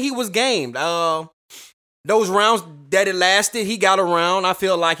was gamed. Those rounds that it lasted, he got around. I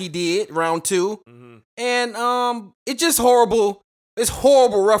feel like he did round 2. And it's just horrible. It's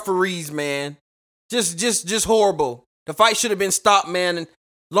horrible referees, man. Just horrible. The fight should have been stopped, man.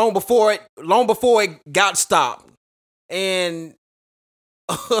 long before it got stopped. And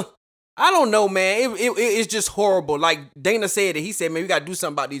I don't know, man. It's just horrible. Like Dana said it. He said, man, we gotta do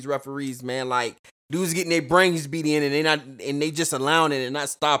something about these referees, man. Like dudes getting their brains beat in and they just allowing it and not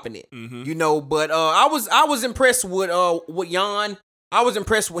stopping it. Mm-hmm. You know, but I was impressed with Jan. I was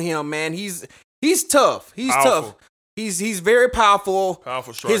impressed with him, man. He's tough. He's Powerful. tough. He's very powerful.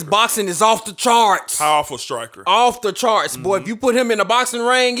 Powerful striker. His boxing is off the charts. Powerful striker. Off the charts, boy. If you put him in a boxing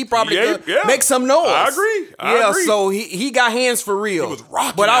ring, he probably could make some noise. I agree. So he got hands for real. He was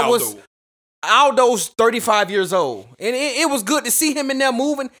rocking But Aldo. Aldo's 35 years old. And it was good to see him in there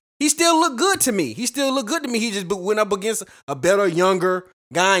moving. He still looked good to me. He just went up against a better, younger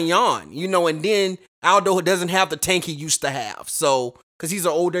guy, Jan. You know, and then Aldo doesn't have the tank he used to have. So, because he's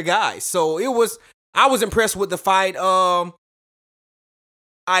an older guy. So I was impressed with the fight. What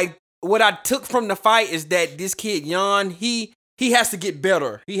I took from the fight is that this kid, Jan, he has to get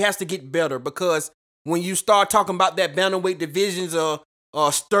better. He has to get better because when you start talking about that bantamweight divisions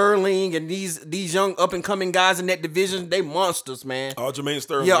Sterling and these young up and coming guys in that division, they monsters, man. Aljamain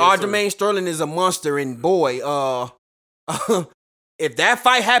Sterling. Yeah, Aljamain Sterling is a monster, and boy, if that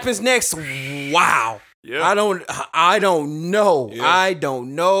fight happens next, wow. Yeah. I don't know. Yeah. I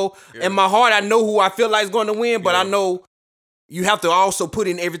don't know. Yeah. In my heart, I know who I feel like is going to win, but I know you have to also put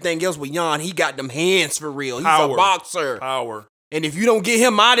in everything else with Jan. He got them hands for real. He's a boxer. Power. And if you don't get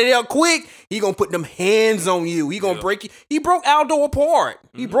him out of there quick, he gonna put them hands on you. He gonna break you. He broke Aldo apart.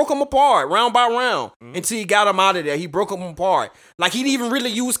 He broke him apart round by round until he got him out of there. He broke him apart. Like he didn't even really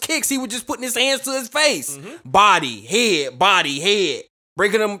use kicks. He was just putting his hands to his face. Body, head,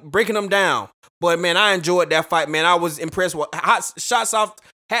 breaking them down. But man, I enjoyed that fight, man. I was impressed with hats off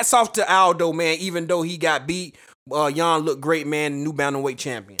to Aldo, man. Even though he got beat, Jan looked great, man. New bantamweight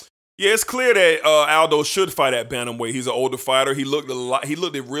champion. Yeah, it's clear that Aldo should fight at bantamweight. He's an older fighter. He looked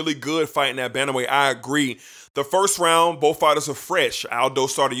really good fighting at bantamweight. I agree. The first round, both fighters are fresh. Aldo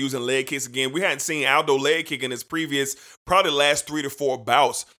started using leg kicks again. We hadn't seen Aldo leg kick in his previous, probably last 3 to 4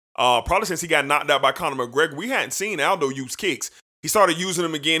 bouts. Probably since he got knocked out by Conor McGregor, we hadn't seen Aldo use kicks. He started using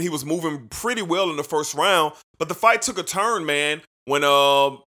them again. He was moving pretty well in the first round, but the fight took a turn, man, when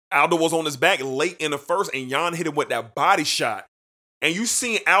Aldo was on his back late in the first and Jan hit him with that body shot. And you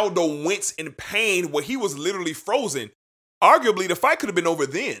seen Aldo wince in pain where he was literally frozen. Arguably, the fight could have been over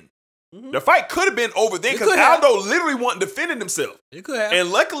then. The fight could have been over then because Aldo literally wasn't defending himself. It could have.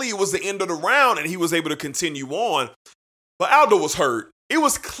 And luckily, it was the end of the round and he was able to continue on. But Aldo was hurt. It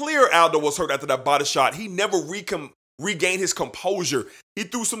was clear Aldo was hurt after that body shot. He never regained his composure. He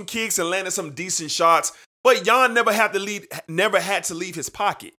threw some kicks and landed some decent shots, but Jan never had to leave his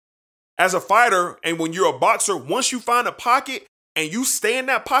pocket. As a fighter, and when you're a boxer, once you find a pocket and you stay in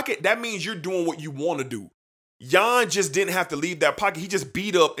that pocket, that means you're doing what you want to do. Jan just didn't have to leave that pocket. He just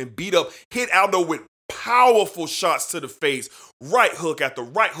beat up, hit Aldo with powerful shots to the face. Right hook after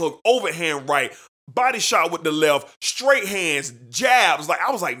right hook, overhand right, body shot with the left, straight hands, jabs.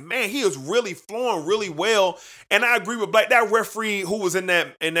 I was like, man, he is really flowing really well. And I agree with Black. That referee who was in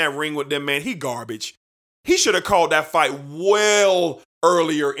that ring with them, man, he garbage. He should have called that fight well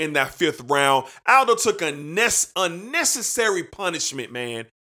earlier in that 5th round. Aldo took unnecessary punishment, man.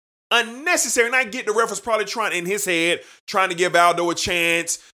 Unnecessary. And I get the ref was probably trying to give Aldo a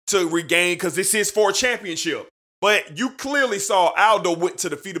chance to regain because this is for a championship. But you clearly saw Aldo went to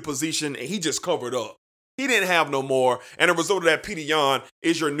the fetal position and he just covered up. He didn't have no more. And the result of that, Petr Yan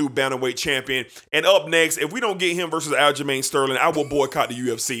is your new bantamweight champion. And up next, if we don't get him versus Aljamain Sterling, I will boycott the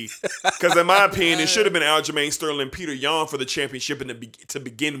UFC. Because in my opinion, it should have been Aljamain Sterling and Petr Yan for the championship to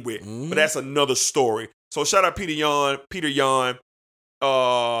begin with. But that's another story. So shout out Petr Yan,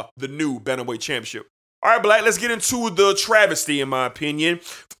 the new bantamweight championship. All right, Black, let's get into the travesty, in my opinion.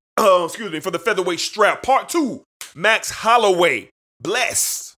 For the featherweight strap. Part 2, Max Holloway.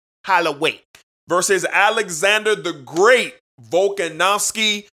 Blessed Holloway versus Alexander the Great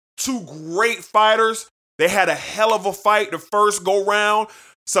Volkanovski. 2 great fighters. They had a hell of a fight the first go round.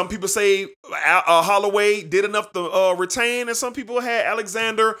 Some people say Holloway did enough to retain, and some people had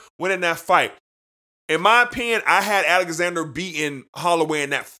Alexander winning that fight. In my opinion, I had Alexander beating Holloway in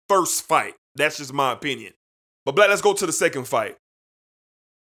that first fight. That's just my opinion. But Black, let's go to the second fight.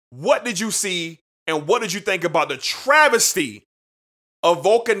 What did you see and what did you think about the travesty of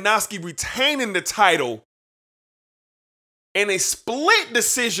Volkanovski retaining the title in a split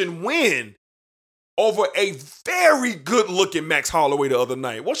decision win over a very good-looking Max Holloway the other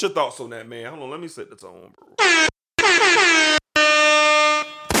night? What's your thoughts on that, man? Hold on, let me set the tone, bro.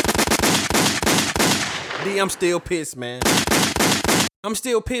 D, I'm still pissed, man. I'm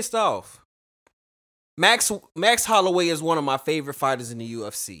still pissed off. Max Holloway is one of my favorite fighters in the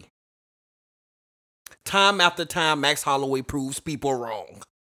UFC. Time after time, Max Holloway proves people wrong.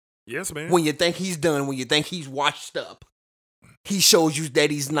 Yes, man. When you think he's done, when you think he's washed up, he shows you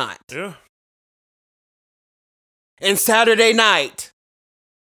that he's not. Yeah. And Saturday night,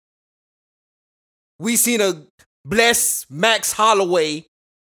 we seen a blessed Max Holloway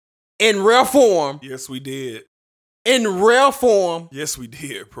in rare form. Yes, we did. In rare form. Yes, we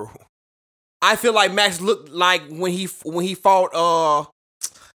did, bro. I feel like Max looked like when he fought Ortega.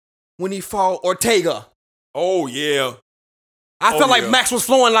 Oh yeah. I felt like Max was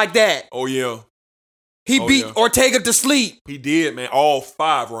flowing like that. Oh yeah. He beat Ortega to sleep. He did, man. All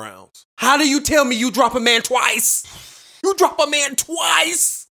 5 rounds. How do you tell me you drop a man twice? You drop a man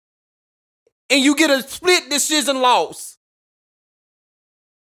twice, and you get a split decision loss.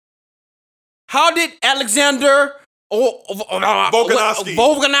 How did Alexander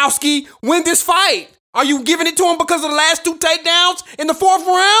Volkanovski win this fight? Are you giving it to him because of the last 2 takedowns in the 4th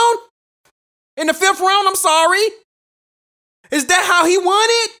round? In the 5th round, I'm sorry. Is that how he won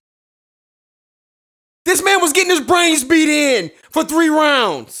it? This man was getting his brains beat in for 3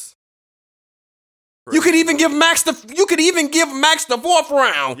 rounds. You could even give Max the 4th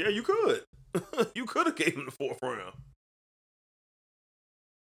round. Yeah, you could. You could have gave him the 4th round.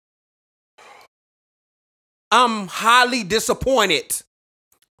 I'm highly disappointed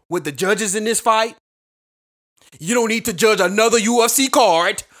with the judges in this fight. You don't need to judge another UFC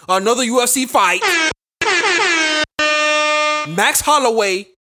card, another UFC fight. Max Holloway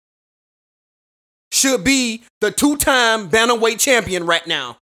should be the 2-time bantamweight champion right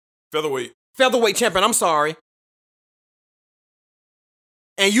now. Featherweight champion, I'm sorry.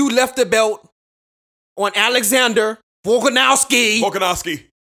 And you left the belt on Alexander Volkanovski.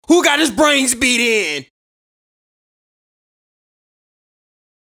 Who got his brains beat in.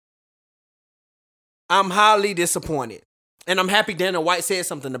 I'm highly disappointed. And I'm happy Dana White said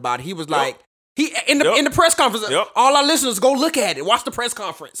something about it. He was like, in the press conference, all our listeners, go look at it. Watch the press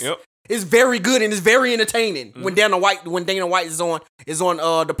conference. It's very good and it's very entertaining. When Dana White is on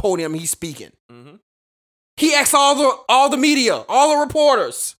the podium, he's speaking. Mm-hmm. He asked all the media, all the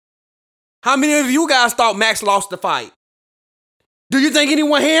reporters, how many of you guys thought Max lost the fight? Do you think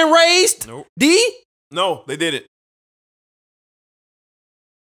anyone hand raised? Nope. D? No, they didn't.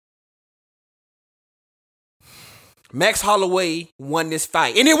 Max Holloway won this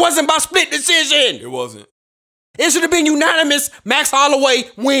fight. And it wasn't by split decision. It wasn't. It should have been unanimous. Max Holloway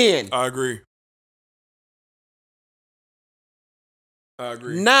win. I agree.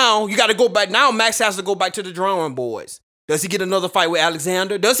 Now, you got to go back. Now, Max has to go back to the drawing boards. Does he get another fight with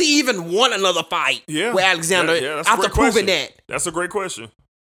Alexander? Does he even want another fight with Alexander after proving that? That's a great question.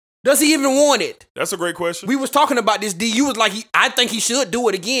 Does he even want it? That's a great question. We was talking about this, D. You was like, I think he should do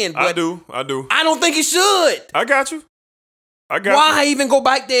it again. But I do. I don't think he should. I got you. Why even go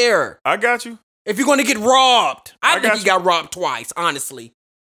back there? I got you. If you're going to get robbed. I think he got robbed twice, honestly.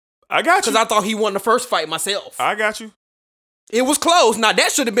 I got you. Because I thought he won the first fight myself. I got you. It was close. Now,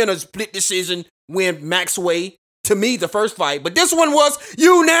 that should have been a split decision when Max Way, to me, the first fight. But this one was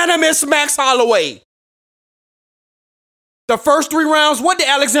unanimous Max Holloway. The first 3 rounds, what did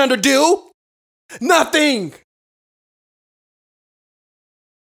Alexander do? Nothing.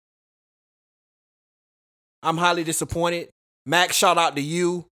 I'm highly disappointed. Max, shout out to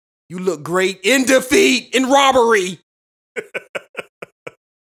you. You look great in defeat, in robbery.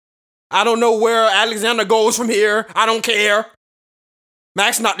 I don't know where Alexander goes from here. I don't care.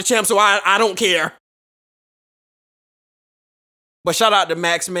 Max not the champ, so I don't care. But shout out to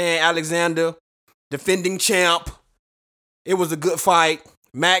Max, man. Alexander, defending champ. It was a good fight.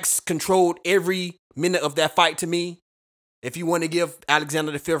 Max controlled every minute of that fight to me. If you want to give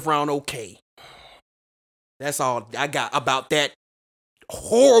Alexander the 5th round, okay. That's all I got about that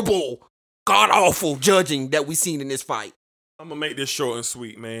horrible, god-awful judging that we seen in this fight. I'm going to make this short and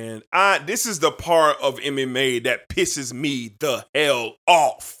sweet, man. This is the part of MMA that pisses me the hell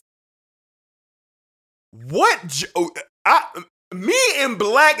off. Me and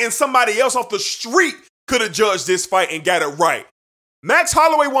Black and somebody else off the street could have judged this fight and got it right. Max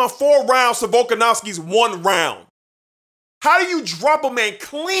Holloway won 4 rounds to Volkanovski's 1 round. How do you drop a man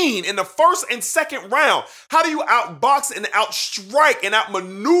clean in the first and second round? How do you outbox and outstrike and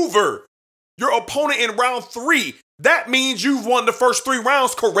outmaneuver your opponent in round 3? That means you've won the first 3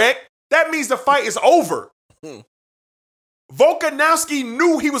 rounds, correct? That means the fight is over. Volkanovski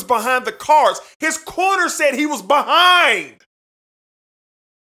knew he was behind the cards. His corner said he was behind.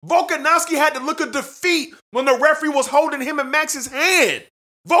 Volkanovski had to look at defeat when the referee was holding him and Max's hand.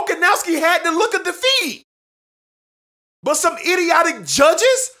 Volkanovski had to look at defeat. But some idiotic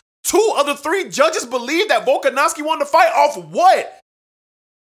judges 2 of the 3 judges believe that Volkanovski won the fight off what?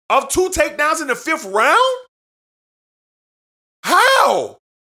 Of 2 takedowns in the 5th round? How?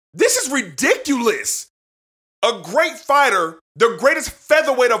 This is ridiculous. A great fighter, the greatest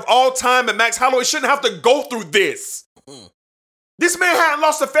featherweight of all time, and Max Holloway shouldn't have to go through this. This man hadn't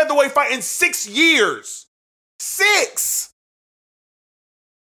lost a featherweight fight in 6 years. 6.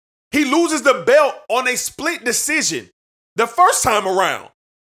 He loses the belt on a split decision the first time around.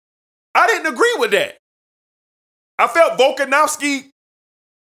 I didn't agree with that. I felt Volkanovski,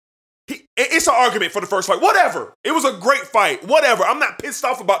 it's an argument for the first fight. Whatever. It was a great fight. Whatever. I'm not pissed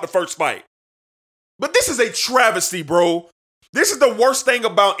off about the first fight. But this is a travesty, bro. This is the worst thing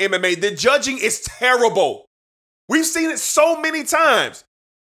about MMA. The judging is terrible. We've seen it so many times.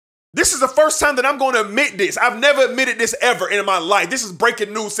 This is the first time that I'm going to admit this. I've never admitted this ever in my life. This is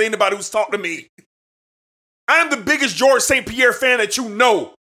breaking news to anybody who's talked to me. I am the biggest George St. Pierre fan that you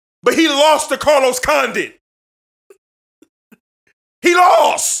know. But he lost to Carlos Condit. He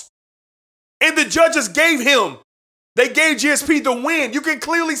lost. And the judges gave him. They gave GSP the win. You can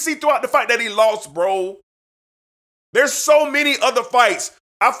clearly see throughout the fight that he lost, bro. There's so many other fights.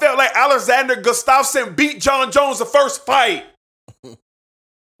 I felt like Alexander Gustafsson beat John Jones the first fight.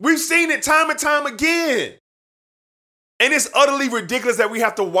 We've seen it time and time again. And it's utterly ridiculous that we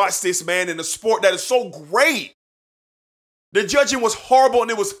have to watch this, man, in a sport that is so great. The judging was horrible and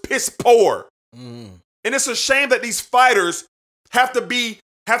it was piss poor. And it's a shame that these fighters have to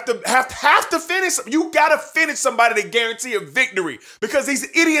finish. You gotta finish somebody to guarantee a victory because these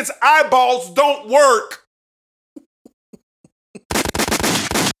idiots' eyeballs don't work.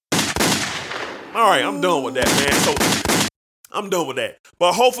 All right, I'm done with that, man. So I'm done with that.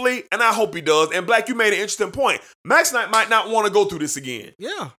 But hopefully, and I hope he does. And Black, you made an interesting point. Max Knight might not want to go through this again.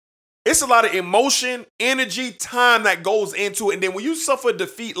 Yeah. It's a lot of emotion, energy, time that goes into it. And then when you suffer a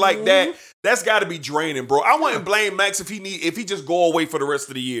defeat like that, that's got to be draining, bro. I wouldn't blame Max if he just go away for the rest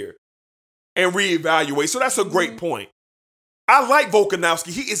of the year and reevaluate. So that's a great point. I like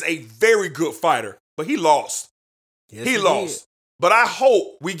Volkanovski. He is a very good fighter, but he lost. Yes, he lost. But I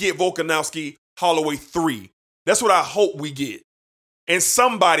hope we get Volkanovski Holloway 3. That's what I hope we get. And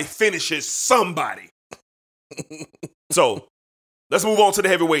somebody finishes somebody. So let's move on to the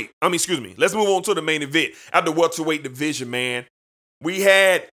heavyweight. Let's move on to the main event at the welterweight division, man. We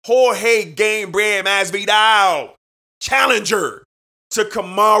had Jorge Gamebred Masvidal, challenger to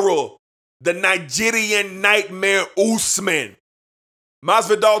Kamaru, the Nigerian Nightmare Usman.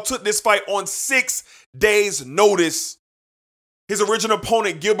 Masvidal took this fight on 6 days' notice. His original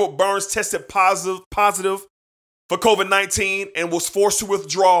opponent, Gilbert Burns, tested positive for COVID-19 and was forced to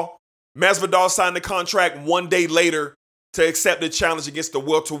withdraw. Masvidal signed the contract 1 day later to accept the challenge against the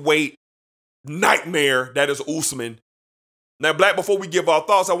welterweight nightmare that is Usman. Now, Black, before we give our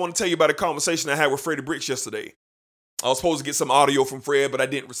thoughts, I want to tell you about a conversation I had with Freddie Bricks yesterday. I was supposed to get some audio from Fred, but I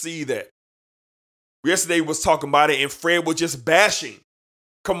didn't receive that. Yesterday we was talking about it, and Fred was just bashing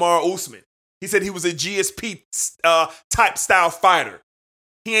Kamaru Usman. He said he was a GSP type style fighter.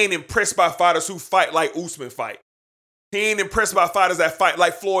 He ain't impressed by fighters who fight like Usman fight. He ain't impressed by fighters that fight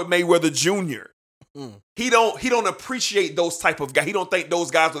like Floyd Mayweather Jr. He don't appreciate those type of guys. He don't think those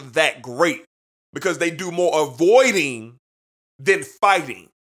guys are that great because they do more avoiding than fighting.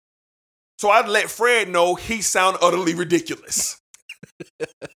 So I'd let Fred know he sound utterly ridiculous.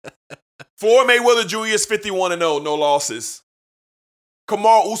 Floyd Mayweather Jr. is 51-0, no losses.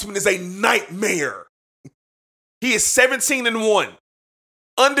 Kamaru Usman is a nightmare. He is 17-1,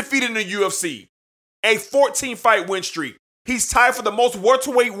 undefeated in the UFC, a 14-fight win streak. He's tied for the most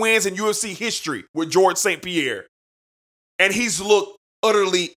welterweight wins in UFC history with George St. Pierre. And he's looked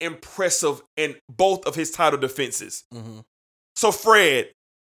utterly impressive in both of his title defenses. So, Fred,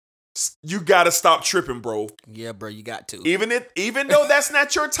 you got to stop tripping, bro. Yeah, bro, you got to. Even though that's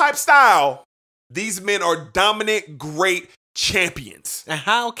not your type style, these men are dominant, great champions. And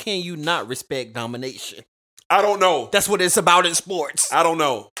how can you not respect domination? I don't know. That's what it's about in sports. I don't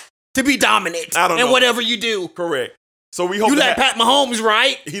know. To be dominant. I don't know. And whatever you do. Correct. So we hope you like Pat Mahomes,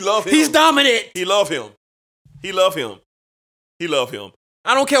 right? He love him. He's dominant. He love him. He love him. He love him.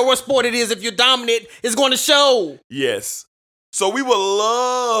 I don't care what sport it is. If you're dominant, it's going to show. Yes. So we would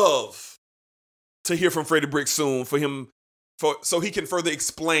love to hear from Freddie Bricks soon so he can further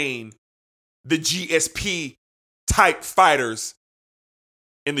explain the GSP type fighters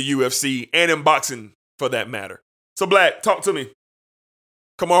in the UFC and in boxing for that matter. So Black, talk to me.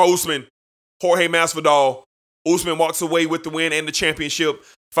 Kamaru Usman, Jorge Masvidal. Usman walks away with the win and the championship.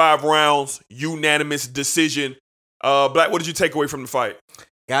 5 rounds, unanimous decision. Black, what did you take away from the fight?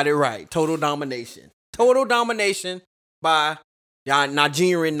 Got it right. Total domination. Total domination by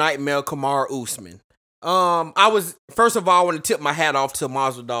Nigerian Nightmare Kamaru Usman. First of all, I want to tip my hat off to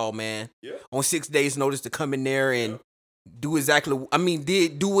Masvidal, man. Yeah. On 6 days' notice to come in there and do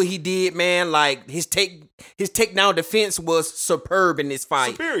do what he did, man. Like his takedown defense was superb in this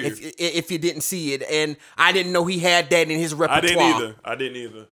fight. Superior. If you didn't see it, and I didn't know he had that in his repertoire. I didn't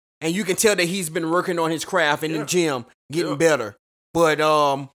either. And you can tell that he's been working on his craft in the gym, getting better. But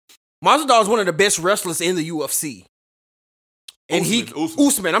Masvidal is one of the best wrestlers in the UFC. And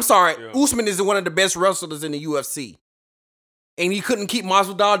Usman. I'm sorry. Yeah. Usman is one of the best wrestlers in the UFC. And he couldn't keep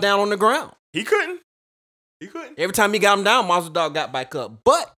Masvidal down on the ground. He couldn't. Every time he got him down, Masvidal got back up.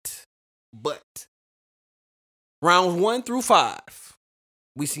 But rounds 1 through 5,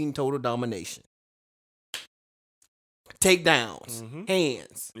 we seen total domination. Takedowns,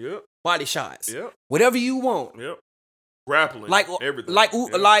 hands, body shots, whatever you want. Grappling, like everything. Like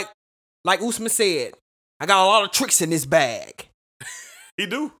Usman said, I got a lot of tricks in this bag. He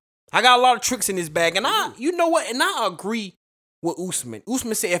do. I got a lot of tricks in this bag, and you know what? And I agree with Usman.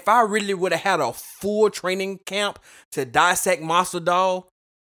 Usman said if I really would have had a full training camp to dissect Masvidal,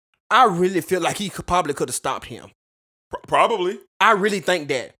 I really feel like he probably could have stopped him. Probably. I really think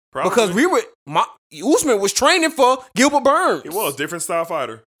that. Probably. Because Usman was training for Gilbert Burns. He was different style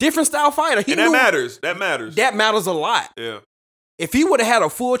fighter. That matters. That matters a lot. Yeah. If he would have had a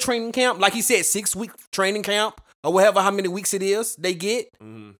full training camp, like he said, 6-week training camp or whatever, how many weeks it is they get,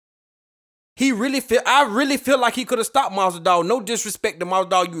 I really feel like he could have stopped Masvidal. No disrespect to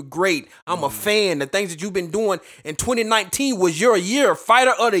Masvidal, you're great. I'm a fan. The things that you've been doing in 2019 was your year,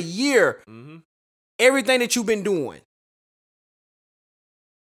 fighter of the year. Everything that you've been doing.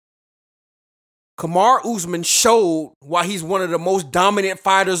 Kamaru Usman showed why he's one of the most dominant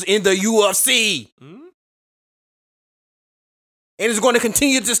fighters in the UFC. And it's going to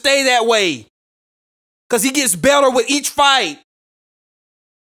continue to stay that way. Because he gets better with each fight.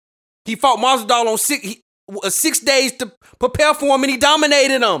 He fought Masvidal on 6 days to prepare for him, and he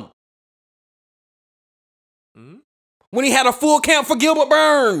dominated him. When he had a full camp for Gilbert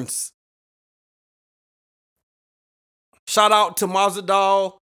Burns. Shout out to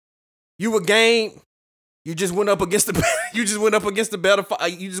Masvidal. You were game. You just went up against a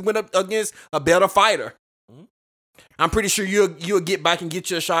better fighter. I'm pretty sure you'll get back and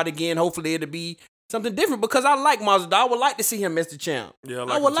get your shot again. Hopefully it'll be something different because I like Masvidal. I would like to see him as the champ. Yeah,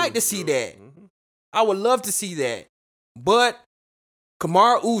 I would like to see that. I would love to see that. But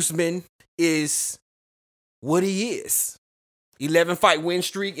Kamaru Usman is what he is. 11-fight win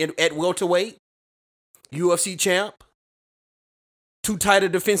streak at welterweight. UFC champ. 2 title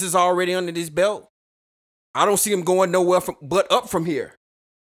defenses already under this belt. I don't see him going nowhere but up from here.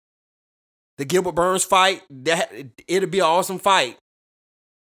 The Gilbert Burns fight, it'll be an awesome fight.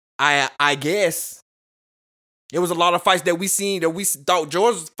 I guess. There was a lot of fights that we seen that we thought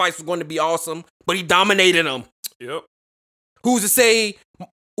George's fights was going to be awesome, but he dominated them. Yep. Who's to say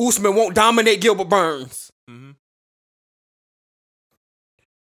Usman won't dominate Gilbert Burns?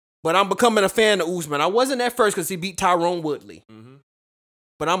 But I'm becoming a fan of Usman. I wasn't at first because he beat Tyron Woodley.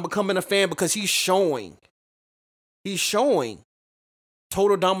 But I'm becoming a fan because he's showing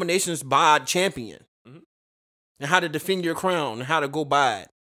total dominations by a champion. And how to defend your crown and how to go by it.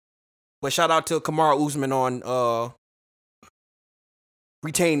 But shout out to Kamaru Usman on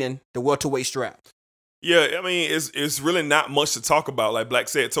retaining the welterweight strap. Yeah, I mean, it's really not much to talk about. Like Black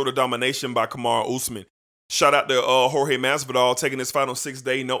said, total domination by Kamaru Usman. Shout out to Jorge Masvidal taking his fight on 6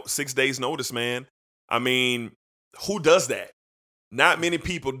 days notice, man. I mean, who does that? Not many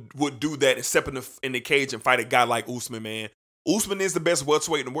people would do that and step in the cage and fight a guy like Usman, man. Usman is the best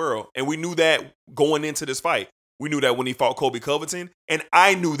welterweight in the world, and we knew that going into this fight. We knew that when he fought Colby Covington, and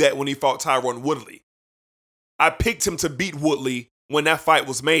I knew that when he fought Tyron Woodley. I picked him to beat Woodley when that fight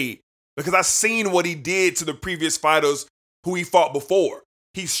was made because I seen what he did to the previous fighters who he fought before.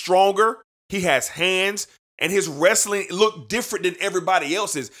 He's stronger, he has hands, and his wrestling looked different than everybody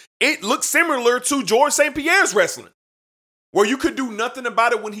else's. It looked similar to George St. Pierre's wrestling, where you could do nothing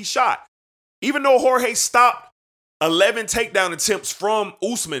about it when he shot. Even though Jorge stopped 11 takedown attempts from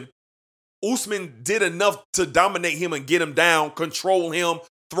Usman, Usman did enough to dominate him and get him down, control him,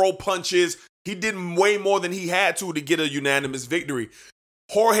 throw punches. He did way more than he had to get a unanimous victory.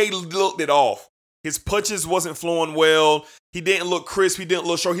 Jorge looked it off. His punches wasn't flowing well. He didn't look crisp. He didn't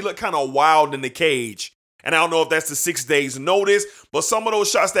look sharp. He looked kind of wild in the cage. And I don't know if that's the 6 days notice, but some of those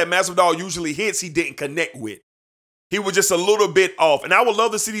shots that Masvidal usually hits, he didn't connect with. He was just a little bit off. And I would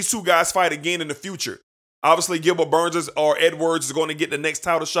love to see these two guys fight again in the future. Obviously, Gilbert Burns or Edwards is going to get the next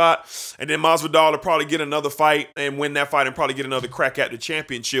title shot. And then Masvidal will probably get another fight and win that fight and probably get another crack at the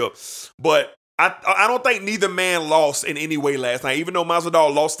championship. But I don't think neither man lost in any way last night. Even though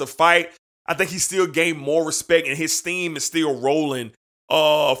Masvidal lost the fight, I think he still gained more respect, and his steam is still rolling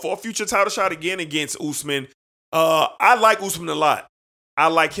for a future title shot again against Usman. I like Usman a lot. I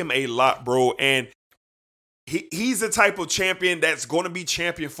like him a lot, bro. And he's the type of champion that's going to be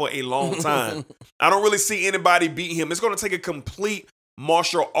champion for a long time. I don't really see anybody beat him. It's going to take a complete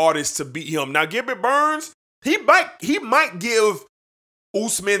martial artist to beat him. Now, Gilbert Burns, he might give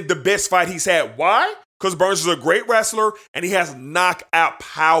Usman the best fight he's had. Why? Because Burns is a great wrestler and he has knockout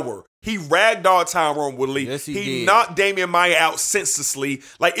power. He ragdolled Tyron Woodley. Yes, he did. Knocked Damian Maia out senselessly.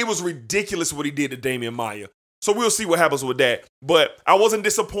 Like, it was ridiculous what he did to Damian Maia. So we'll see what happens with that. But I wasn't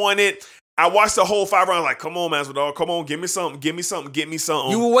disappointed. I watched the whole 5 rounds like, come on, Masvidal, come on, give me something, give me something, get me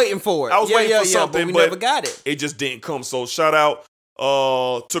something. You were waiting for it. I was waiting for something, but we but never got it. It just didn't come. So shout out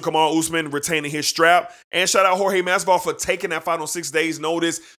to Kamaru Usman retaining his strap, and shout out Jorge Masvidal for taking that fight on 6 days'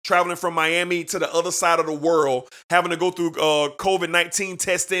 notice, traveling from Miami to the other side of the world, having to go through COVID-19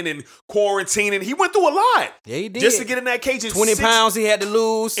 testing and quarantining. He went through a lot. Yeah, he did. Just to get in that cage. 20 pounds he had to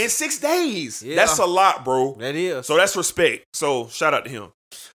lose. In 6 days. Yeah. That's a lot, bro. That is. So that's respect. So shout out to him.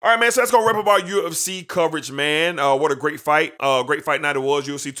 All right, man. So that's going to wrap up our UFC coverage, man. What a great fight. Great fight night it was,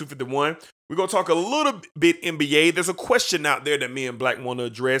 UFC 251. We're going to talk a little bit NBA. There's a question out there that me and Black want to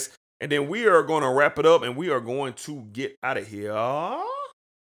address. And then we are going to wrap it up and we are going to get out of here.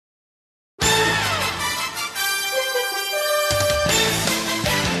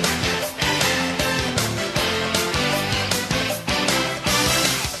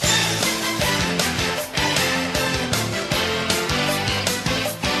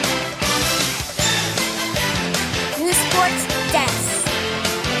 New Sports Desk.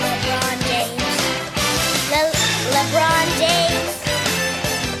 LeBron James. LeBron James.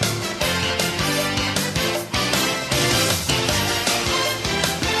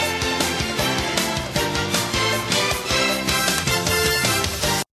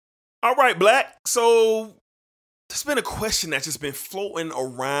 All right, Black. So there's been a question that's just been floating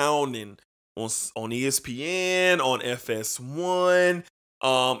around and on ESPN, on FS1,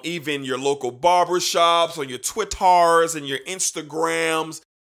 even your local barbershops, on your Twitters and your Instagrams.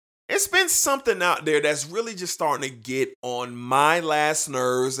 It's been something out there that's really just starting to get on my last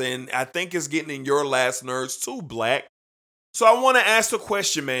nerves, and I think it's getting in your last nerves too, Black. So I want to ask the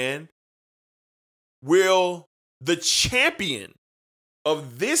question, man. Will the champion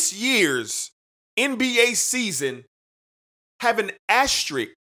of this year's NBA season have an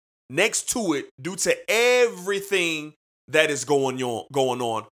asterisk next to it due to everything that is going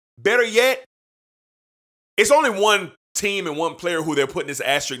on? Better yet, it's only one team and one player who they're putting this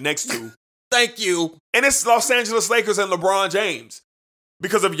asterisk next to. Thank you. And it's Los Angeles Lakers and LeBron James.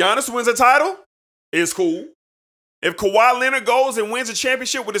 Because if Giannis wins a title, it's cool. If Kawhi Leonard goes and wins a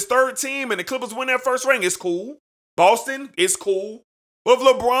championship with his third team and the Clippers win their first ring, it's cool. Boston, it's cool. But if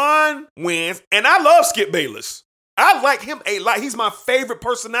LeBron wins, and I love Skip Bayless. I like him a lot. He's my favorite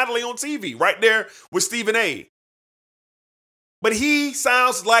personality on TV, right there with Stephen A. But he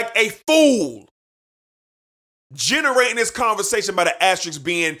sounds like a fool generating this conversation about the asterisk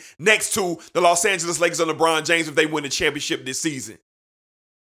being next to the Los Angeles Lakers and LeBron James if they win the championship this season.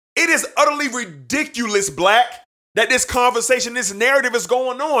 It is utterly ridiculous, Black, that this conversation, this narrative is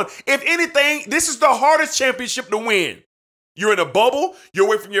going on. If anything, this is the hardest championship to win. You're in a bubble. You're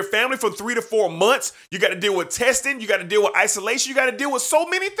away from your family for 3 to 4 months. You got to deal with testing. You got to deal with isolation. You got to deal with so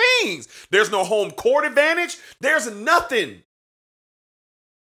many things. There's no home court advantage. There's nothing.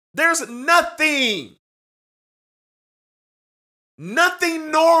 There's nothing. Nothing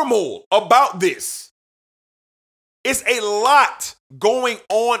normal about this. It's a lot going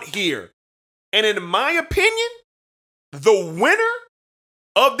on here. And in my opinion, the winner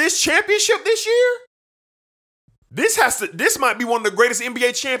of this championship this year, this might be one of the greatest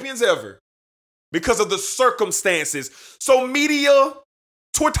NBA champions ever because of the circumstances. So media,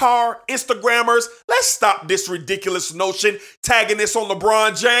 Twitter, Instagrammers, let's stop this ridiculous notion tagging this on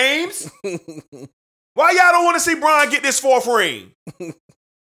LeBron James. Why y'all don't want to see Bron get this 4th ring?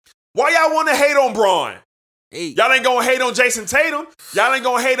 Why y'all want to hate on Bron? Hey. Y'all ain't gonna hate on Jason Tatum. Y'all ain't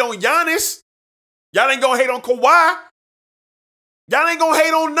gonna hate on Giannis. Y'all ain't gonna hate on Kawhi. Y'all ain't gonna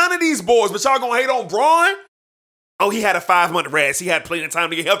hate on none of these boys, but y'all gonna hate on Bron? Oh, he had a 5-month rest. He had plenty of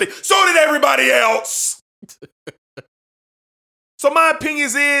time to get healthy. So did everybody else. So my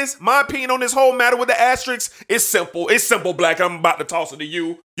opinion on this whole matter with the asterisks is simple. It's simple, Black. I'm about to toss it to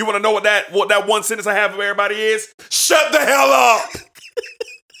you. You want to know what that one sentence I have for everybody is? Shut the hell up.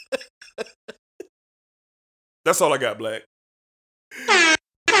 That's all I got, Black.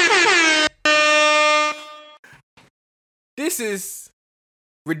 This is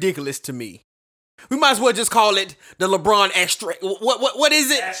ridiculous to me. We might as well just call it the LeBron asterisk. What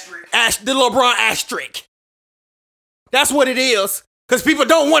is it? Asterisk. The LeBron asterisk. That's what it is. Because people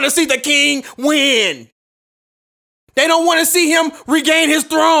don't want to see the king win. They don't want to see him regain his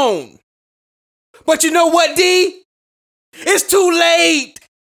throne. But you know what, D? It's too late.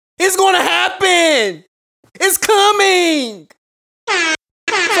 It's going to happen. It's coming.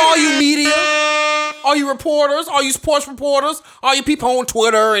 So all you media, all you reporters, all you sports reporters, all you people on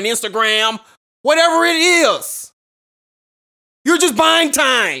Twitter and Instagram, whatever it is, you're just buying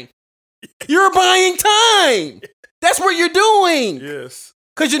time. You're buying time. That's what you're doing. Yes.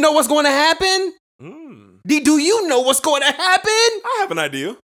 Because you know what's going to happen? Do you know what's going to happen? I have an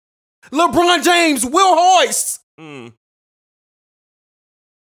idea. LeBron James will hoist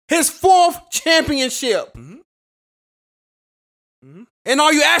his 4th championship. And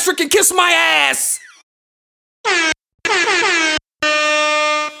all you asterisk can kiss my ass.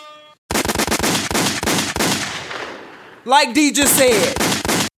 Like D just said,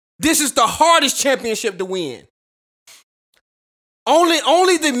 this is the hardest championship to win.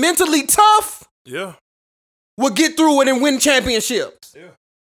 Only the mentally tough will get through it and win championships. Yeah.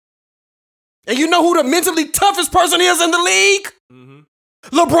 And you know who the mentally toughest person is in the league?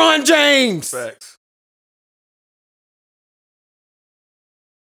 LeBron James. Facts.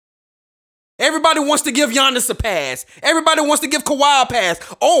 Everybody wants to give Giannis a pass. Everybody wants to give Kawhi a pass.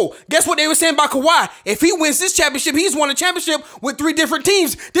 Oh, guess what they were saying about Kawhi? If he wins this championship, he's won a championship with 3 different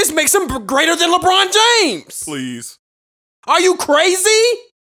teams. This makes him greater than LeBron James. Please. Are you crazy?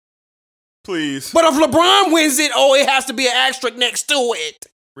 Please. But if LeBron wins it, it has to be an asterisk next to it.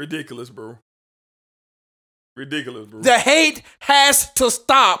 Ridiculous, bro. Ridiculous, bro. The hate has to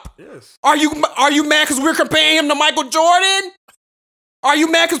stop. Yes. Are you mad because we're comparing him to Michael Jordan? Are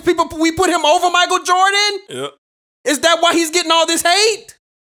you mad because we put him over Michael Jordan? Yep. Is that why he's getting all this hate?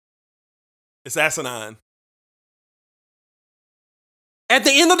 It's asinine. At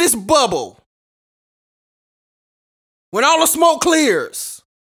the end of this bubble, when all the smoke clears,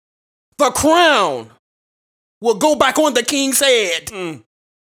 the crown will go back on the king's head.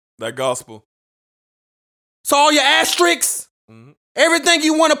 That gospel. So all your asterisks, everything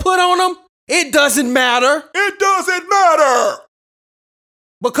you want to put on them, it doesn't matter. It doesn't matter.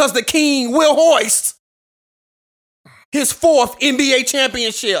 Because the king will hoist his 4th NBA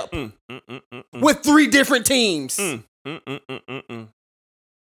championship with 3 different teams.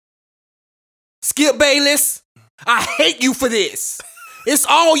 Skip Bayless, I hate you for this. It's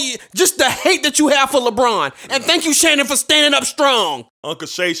all you, just the hate that you have for LeBron. And thank you, Shannon, for standing up strong. Uncle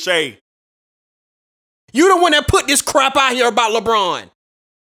Shay. You the one that put this crap out here about LeBron.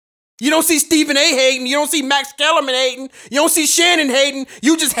 You don't see Stephen A. hating. You don't see Max Kellerman hating. You don't see Shannon hating.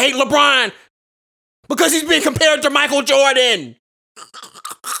 You just hate LeBron because he's been compared to Michael Jordan.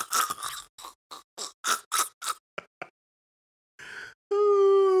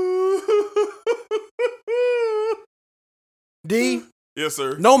 D? Yes,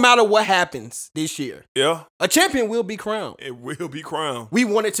 sir. No matter what happens this year, a champion will be crowned. It will be crowned. We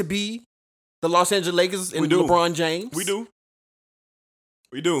want it to be the Los Angeles Lakers and LeBron James. We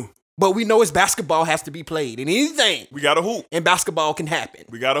do. But we know it's basketball has to be played. And anything. We got to hoop. And basketball can happen.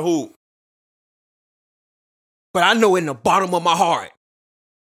 We got to hoop. But I know in the bottom of my heart.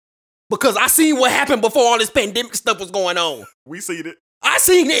 Because I seen what happened before all this pandemic stuff was going on. We seen it. I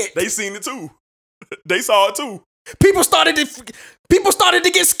seen it. They seen it too. They saw it too. People started to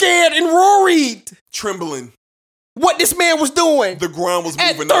get scared and worried. Trembling. What this man was doing. The ground was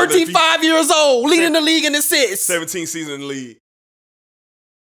moving. At 35 years old, leading the league in assists. 17 season in the league.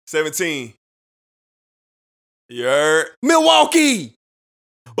 17. You heard? Milwaukee.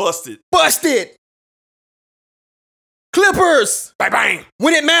 Busted. Clippers. Bang bang.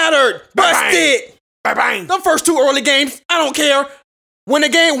 When it mattered. Busted. Bang bang. The first 2 early games, I don't care. When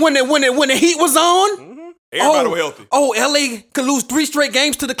the heat was on. Everybody was healthy. LA could lose 3 straight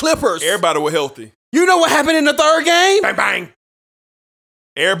games to the Clippers. Everybody was healthy. You know what happened in the 3rd game? Bang bang.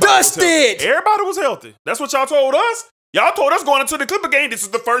 Everybody Dusted. was healthy. Everybody was healthy. That's what y'all told us. Y'all told us going into the Clipper game, this is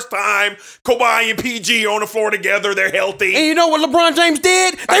the first time Kawhi and PG are on the floor together. They're healthy. And you know what LeBron James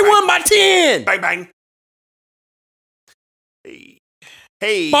did? They won by 10. Bang, bang.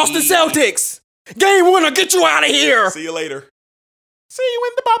 Hey. Boston Celtics. Game winner, get you out of here. See you later. See you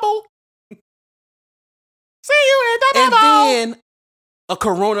in the bubble. See you in the bubble. And then a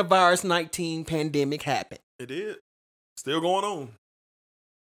coronavirus 19 pandemic happened. It did. Still going on.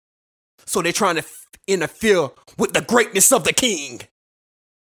 So they're trying to interfere with the greatness of the king.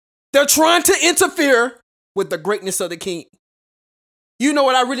 They're trying to interfere with the greatness of the king. You know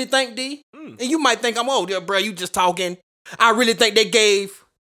what I really think, D? And you might think I'm old, bro. You just talking. I really think they gave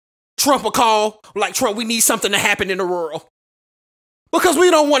Trump will call, like, Trump, we need something to happen in the world. Because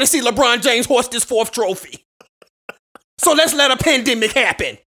we don't want to see LeBron James hoist his 4th trophy. So let's let a pandemic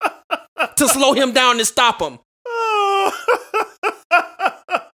happen to slow him down and stop him.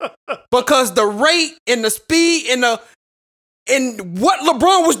 Because the rate and the speed and what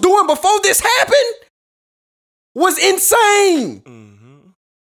LeBron was doing before this happened was insane.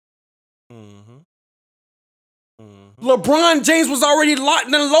 LeBron James was already locked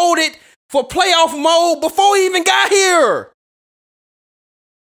and loaded for playoff mode before he even got here.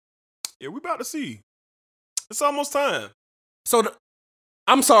 Yeah, we about to see. It's almost time. So,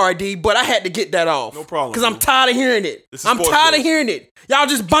 I'm sorry, D, but I had to get that off. No problem. Because I'm tired of hearing it. I'm tired of hearing it. Y'all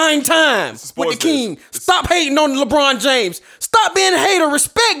just buying time with the king. Stop hating on LeBron James. Stop being a hater.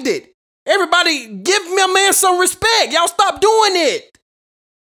 Respect it. Everybody, give my man some respect. Y'all stop doing it.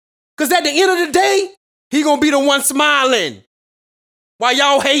 Because at the end of the day, he gonna be the one smiling while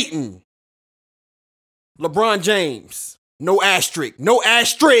y'all hating. LeBron James, no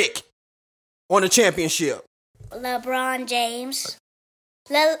asterisk on the championship. LeBron James.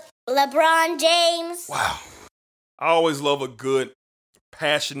 LeBron James. Wow. I always love a good,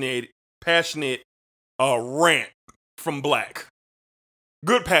 passionate rant from Black.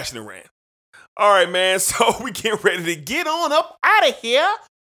 Good, passionate rant. All right, man. So we getting ready to get on up out of here.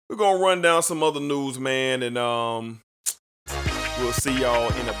 We're going to run down some other news, man, and we'll see y'all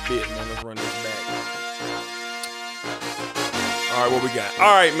in a bit, man. Let's run this back. All right, what we got?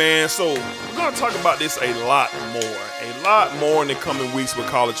 All right, man, so we're going to talk about this a lot more in the coming weeks with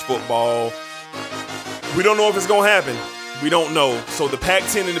college football. We don't know if it's going to happen. We don't know. So the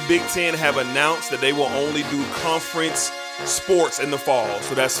Pac-10 and the Big Ten have announced that they will only do conference sports in the fall.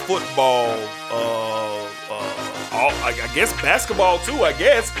 So that's football, I guess basketball too, I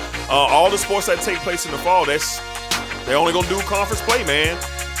guess. All the sports that take place in the fall, they're only going to do conference play, man.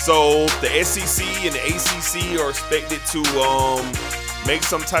 So the SEC and the ACC are expected to make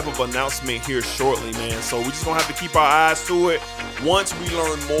some type of announcement here shortly, man. So we just going to have to keep our eyes to it. Once we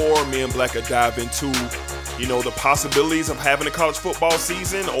learn more, me and Black will dive into, the possibilities of having a college football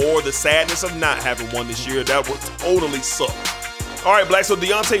season or the sadness of not having one this year. That would totally suck. All right, Black, so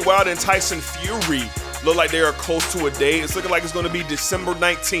Deontay Wilder and Tyson Fury look like they are close to a date. It's looking like it's going to be December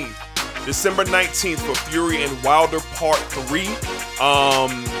 19th. December 19th for Fury and Wilder Part 3.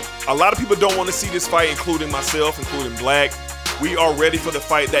 A lot of people don't want to see this fight, including myself, including Black. We are ready for the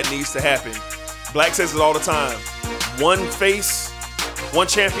fight that needs to happen. Black says it all the time. One face, one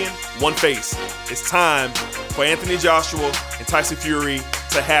champion, one face. It's time for Anthony Joshua and Tyson Fury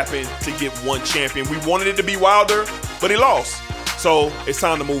to happen to get one champion. We wanted it to be Wilder, but he lost. So it's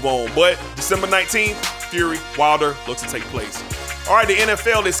time to move on. But December 19th, Fury, Wilder looks to take place. All right, the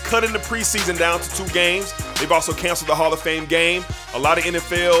NFL is cutting the preseason down to 2 games. They've also canceled the Hall of Fame game. A lot of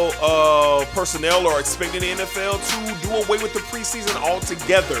NFL personnel are expecting the NFL to do away with the preseason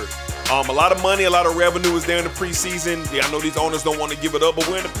altogether. A lot of money, a lot of revenue is there in the preseason. Yeah, I know these owners don't want to give it up, but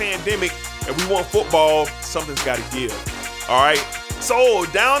we're in a pandemic and we want football. Something's got to give. All right. So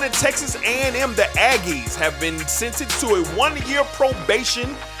down in Texas A&M, the Aggies have been sentenced to a 1-year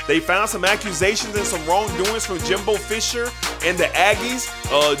probation. They found some accusations and some wrongdoings from Jimbo Fisher and the Aggies.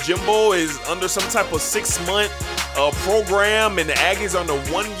 Jimbo is under some type of 6-month program, and the Aggies are on a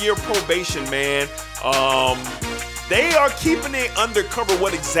 1-year probation, man. They are keeping it undercover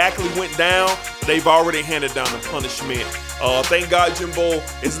what exactly went down. They've already handed down the punishment. Thank God Jimbo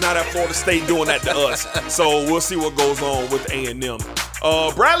is not at Florida State doing that to us. So we'll see what goes on with A&M.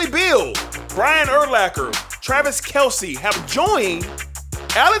 Bradley Beal, Brian Urlacher, Travis Kelce have joined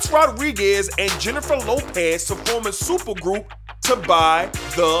Alex Rodriguez and Jennifer Lopez to form a supergroup to buy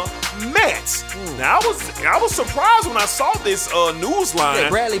the Mets. Now I was surprised when I saw this news line. Yeah,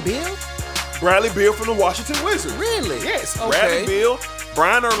 Bradley Beal? Bradley Beal from the Washington Wizards. Really? Yes. Okay. Bradley Beal,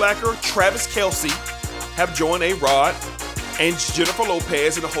 Brian Urlacher, Travis Kelce have joined A-Rod and Jennifer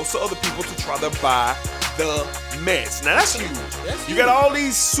Lopez and a host of other people to try to buy the Mets. Now that's huge. You got all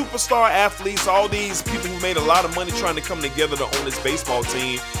these superstar athletes, all these people who made a lot of money trying to come together to own this baseball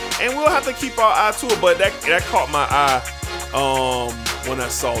team, and we'll have to keep our eye to it. But that caught my eye when I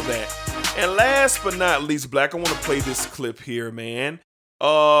saw that. And last but not least, Black, I want to play this clip here, man.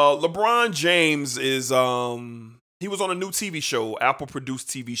 LeBron James is he was on a new TV show, Apple produced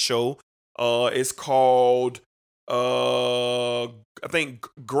TV show. It's called I think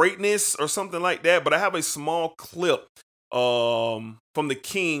Greatness or something like that. But I have a small clip from the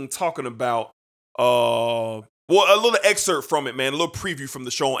King talking about a little excerpt from it, man. A little preview from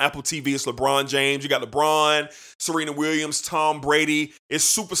the show on Apple TV. It's LeBron James. You got LeBron, Serena Williams, Tom Brady. It's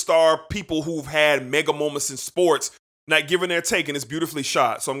superstar people who've had mega moments in sports not giving their take, and it's beautifully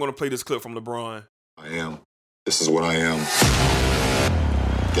shot. So I'm going to play this clip from LeBron. I am. This is what I am.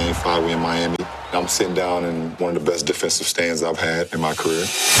 Game 5, we in Miami. I'm sitting down in one of the best defensive stands I've had in my career.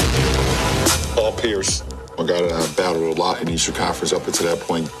 Paul Pierce, a guy that I've battled a lot in the Eastern Conference up until that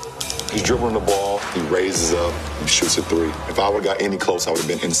point. He's dribbling the ball, he raises up, he shoots a 3. If I would have got any close, I would have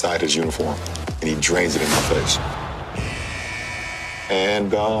been inside his uniform. And he drains it in my face.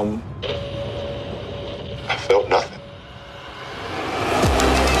 And I felt nothing.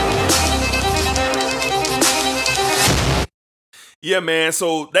 Yeah, man.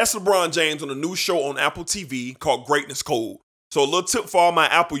 So that's LeBron James on a new show on Apple TV called Greatness Code. So a little tip for all my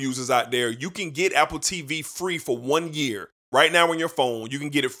Apple users out there. You can get Apple TV free for 1 year. Right now on your phone, you can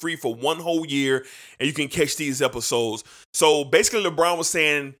get it free for 1 whole year, and you can catch these episodes. So basically, LeBron was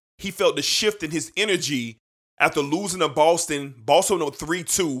saying he felt the shift in his energy after losing to Boston. Boston went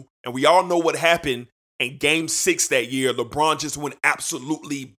 3-2, and we all know what happened in Game 6 that year. LeBron just went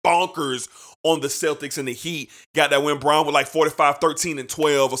absolutely bonkers on the Celtics and the Heat. Got that win. Brown with like 45, 13, and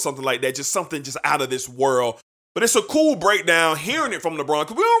 12 or something like that. Just something just out of this world. But it's a cool breakdown hearing it from LeBron,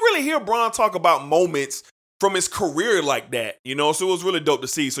 because we don't really hear Bron talk about moments from his career like that, you know? So it was really dope to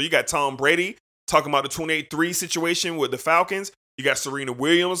see. So you got Tom Brady talking about the 28-3 situation with the Falcons. You got Serena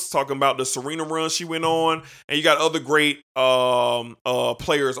Williams talking about the Serena run she went on. And you got other great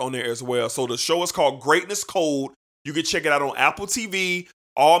players on there as well. So the show is called Greatness Code. You can check it out on Apple TV.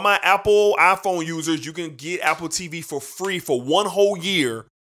 All my Apple iPhone users, you can get Apple TV for free for 1 whole year.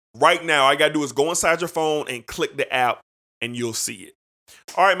 Right now, all you got to do is go inside your phone and click the app, and you'll see it.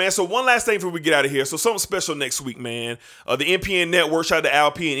 All right, man. So one last thing before we get out of here. So something special next week, man. The NPN Network, shout out to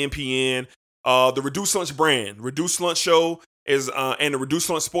LP and NPN. The Reduced Lunch brand, Reduced Lunch Show is and the Reduced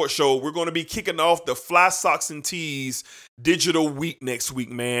Lunch Sports Show. We're going to be kicking off the Fly Socks and Tees Digital Week next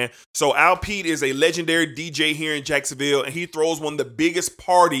week, man. So Al Pete is a legendary DJ here in Jacksonville, and he throws one of the biggest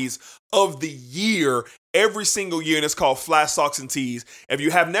parties of the year every single year, and it's called Fly Socks and Tees. If you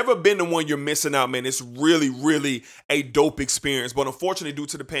have never been to one, you're missing out, man. It's really, really a dope experience. But unfortunately, due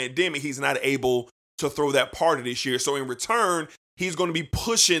to the pandemic, he's not able to throw that party this year. So in return, he's going to be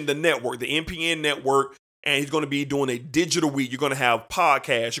pushing the network, the NPN network, and he's going to be doing a digital week. You're going to have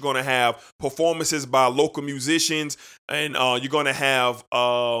podcasts. You're going to have performances by local musicians, and you're going to have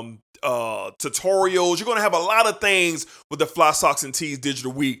tutorials. You're going to have a lot of things with the Fly Socks and Tees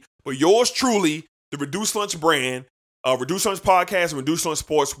Digital Week. But yours truly, the Reduced Lunch brand, Reduced Lunch Podcast, and Reduced Lunch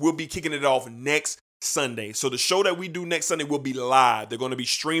Sports will be kicking it off next Sunday. So the show that we do next Sunday will be live. They're going to be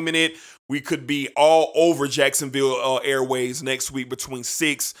streaming it. We could be all over Jacksonville airways next week between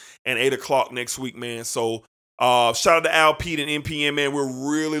 6 and 8 o'clock next week, man. So shout out to Al Pete and NPN, man.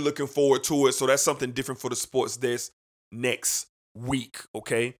 We're really looking forward to it. So that's something different for the sports desk next week,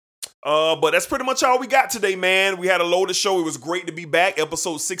 okay? But that's pretty much all we got today, man. We had a loaded show. It was great to be back.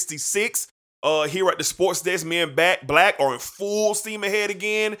 Episode 66. Here at the Sports Desk, me and Black are in full steam ahead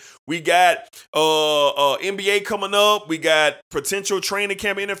again. We got NBA coming up. We got potential training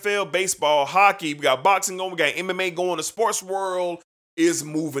camp, NFL, baseball, hockey. We got boxing going. We got MMA going. The sports world is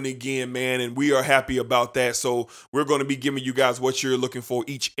moving again, man, and we are happy about that. So we're going to be giving you guys what you're looking for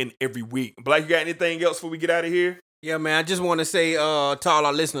each and every week. Black, you got anything else before we get out of here? Yeah, man, I just want to say to all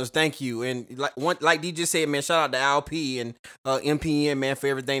our listeners, thank you. And like DJ said, man, shout out to LP and MPN, man, for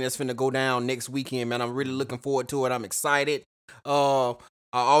everything that's finna go down next weekend, man. I'm really looking forward to it. I'm excited. I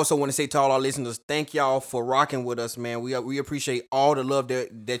also want to say to all our listeners, thank y'all for rocking with us, man. We appreciate all the love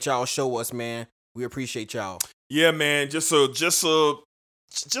that y'all show us, man. We appreciate y'all. Yeah, man, just a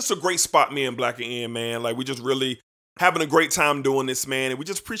great spot, me and Black and Ian, man. Like, we just really having a great time doing this, man. And we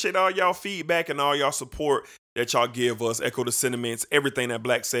just appreciate all y'all feedback and all y'all support that y'all give us. Echo the sentiments, everything that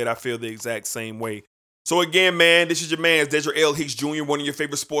Black said. I feel the exact same way. So again, man, this is your man, Dedrick L. Hicks Jr., one of your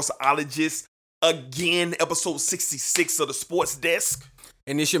favorite sportsologists. Again, episode 66 of the Sports Desk.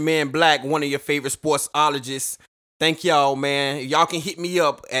 And it's your man, Black, one of your favorite sportsologists. Thank y'all, man. Y'all can hit me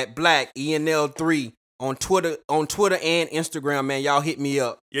up at Black ENL3 on Twitter and Instagram, man. Y'all hit me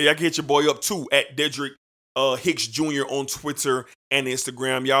up. Yeah, y'all can hit your boy up too at Dedrick Hicks Jr. on Twitter and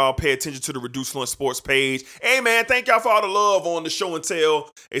Instagram. Y'all pay attention to the Reduced Lunch Sports page. Hey, man, thank y'all for all the love on the Show and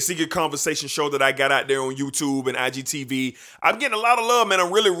Tell, a secret conversation show that I got out there on YouTube and IGTV. I'm getting a lot of love, man.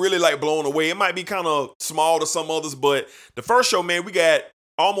 I'm really, really like blown away. It might be kind of small to some others, but the first show, man, we got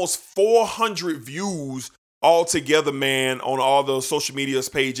almost 400 views all together, man, on all the social media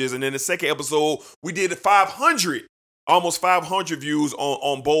pages. And then the second episode, we did 500. Almost 500 views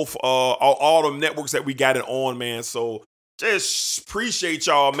on both all the networks that we got it on, man. So just appreciate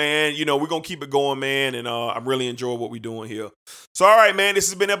y'all, man. You know, we're going to keep it going, man. And I'm really enjoying what we're doing here. So, all right, man, this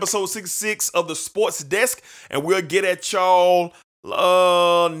has been episode 66 of the Sports Desk. And we'll get at y'all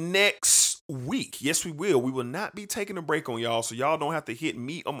next week. Yes, we will. We will not be taking a break on y'all. So y'all don't have to hit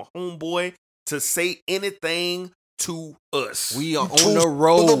me or my homeboy to say anything to us. We are on the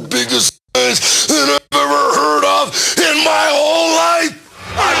road. The biggest guys that I've ever heard of in my whole life.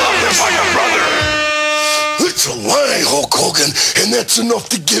 I love him like a brother. It's a lie, Hulk Hogan, and that's enough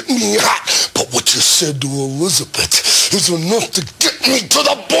to get me hot. But what you said to Elizabeth is enough to get me to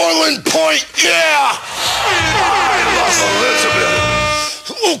the boiling point, yeah! I love Elizabeth.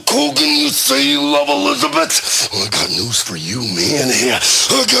 Hulk Hogan, you say you love Elizabeth? Well, I got news for you, man. Yeah,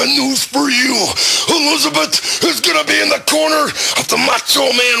 I got news for you. Elizabeth is gonna be in the corner of the Macho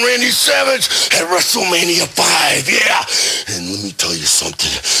Man Randy Savage at WrestleMania 5, yeah. And let me tell you something.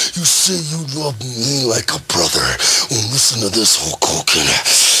 You say you love me like a brother. Well, listen to this, Hulk Hogan.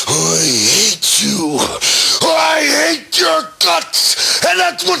 I hate you. I hate your guts. And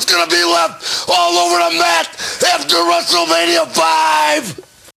that's what's gonna be left all over the mat after WrestleMania 5.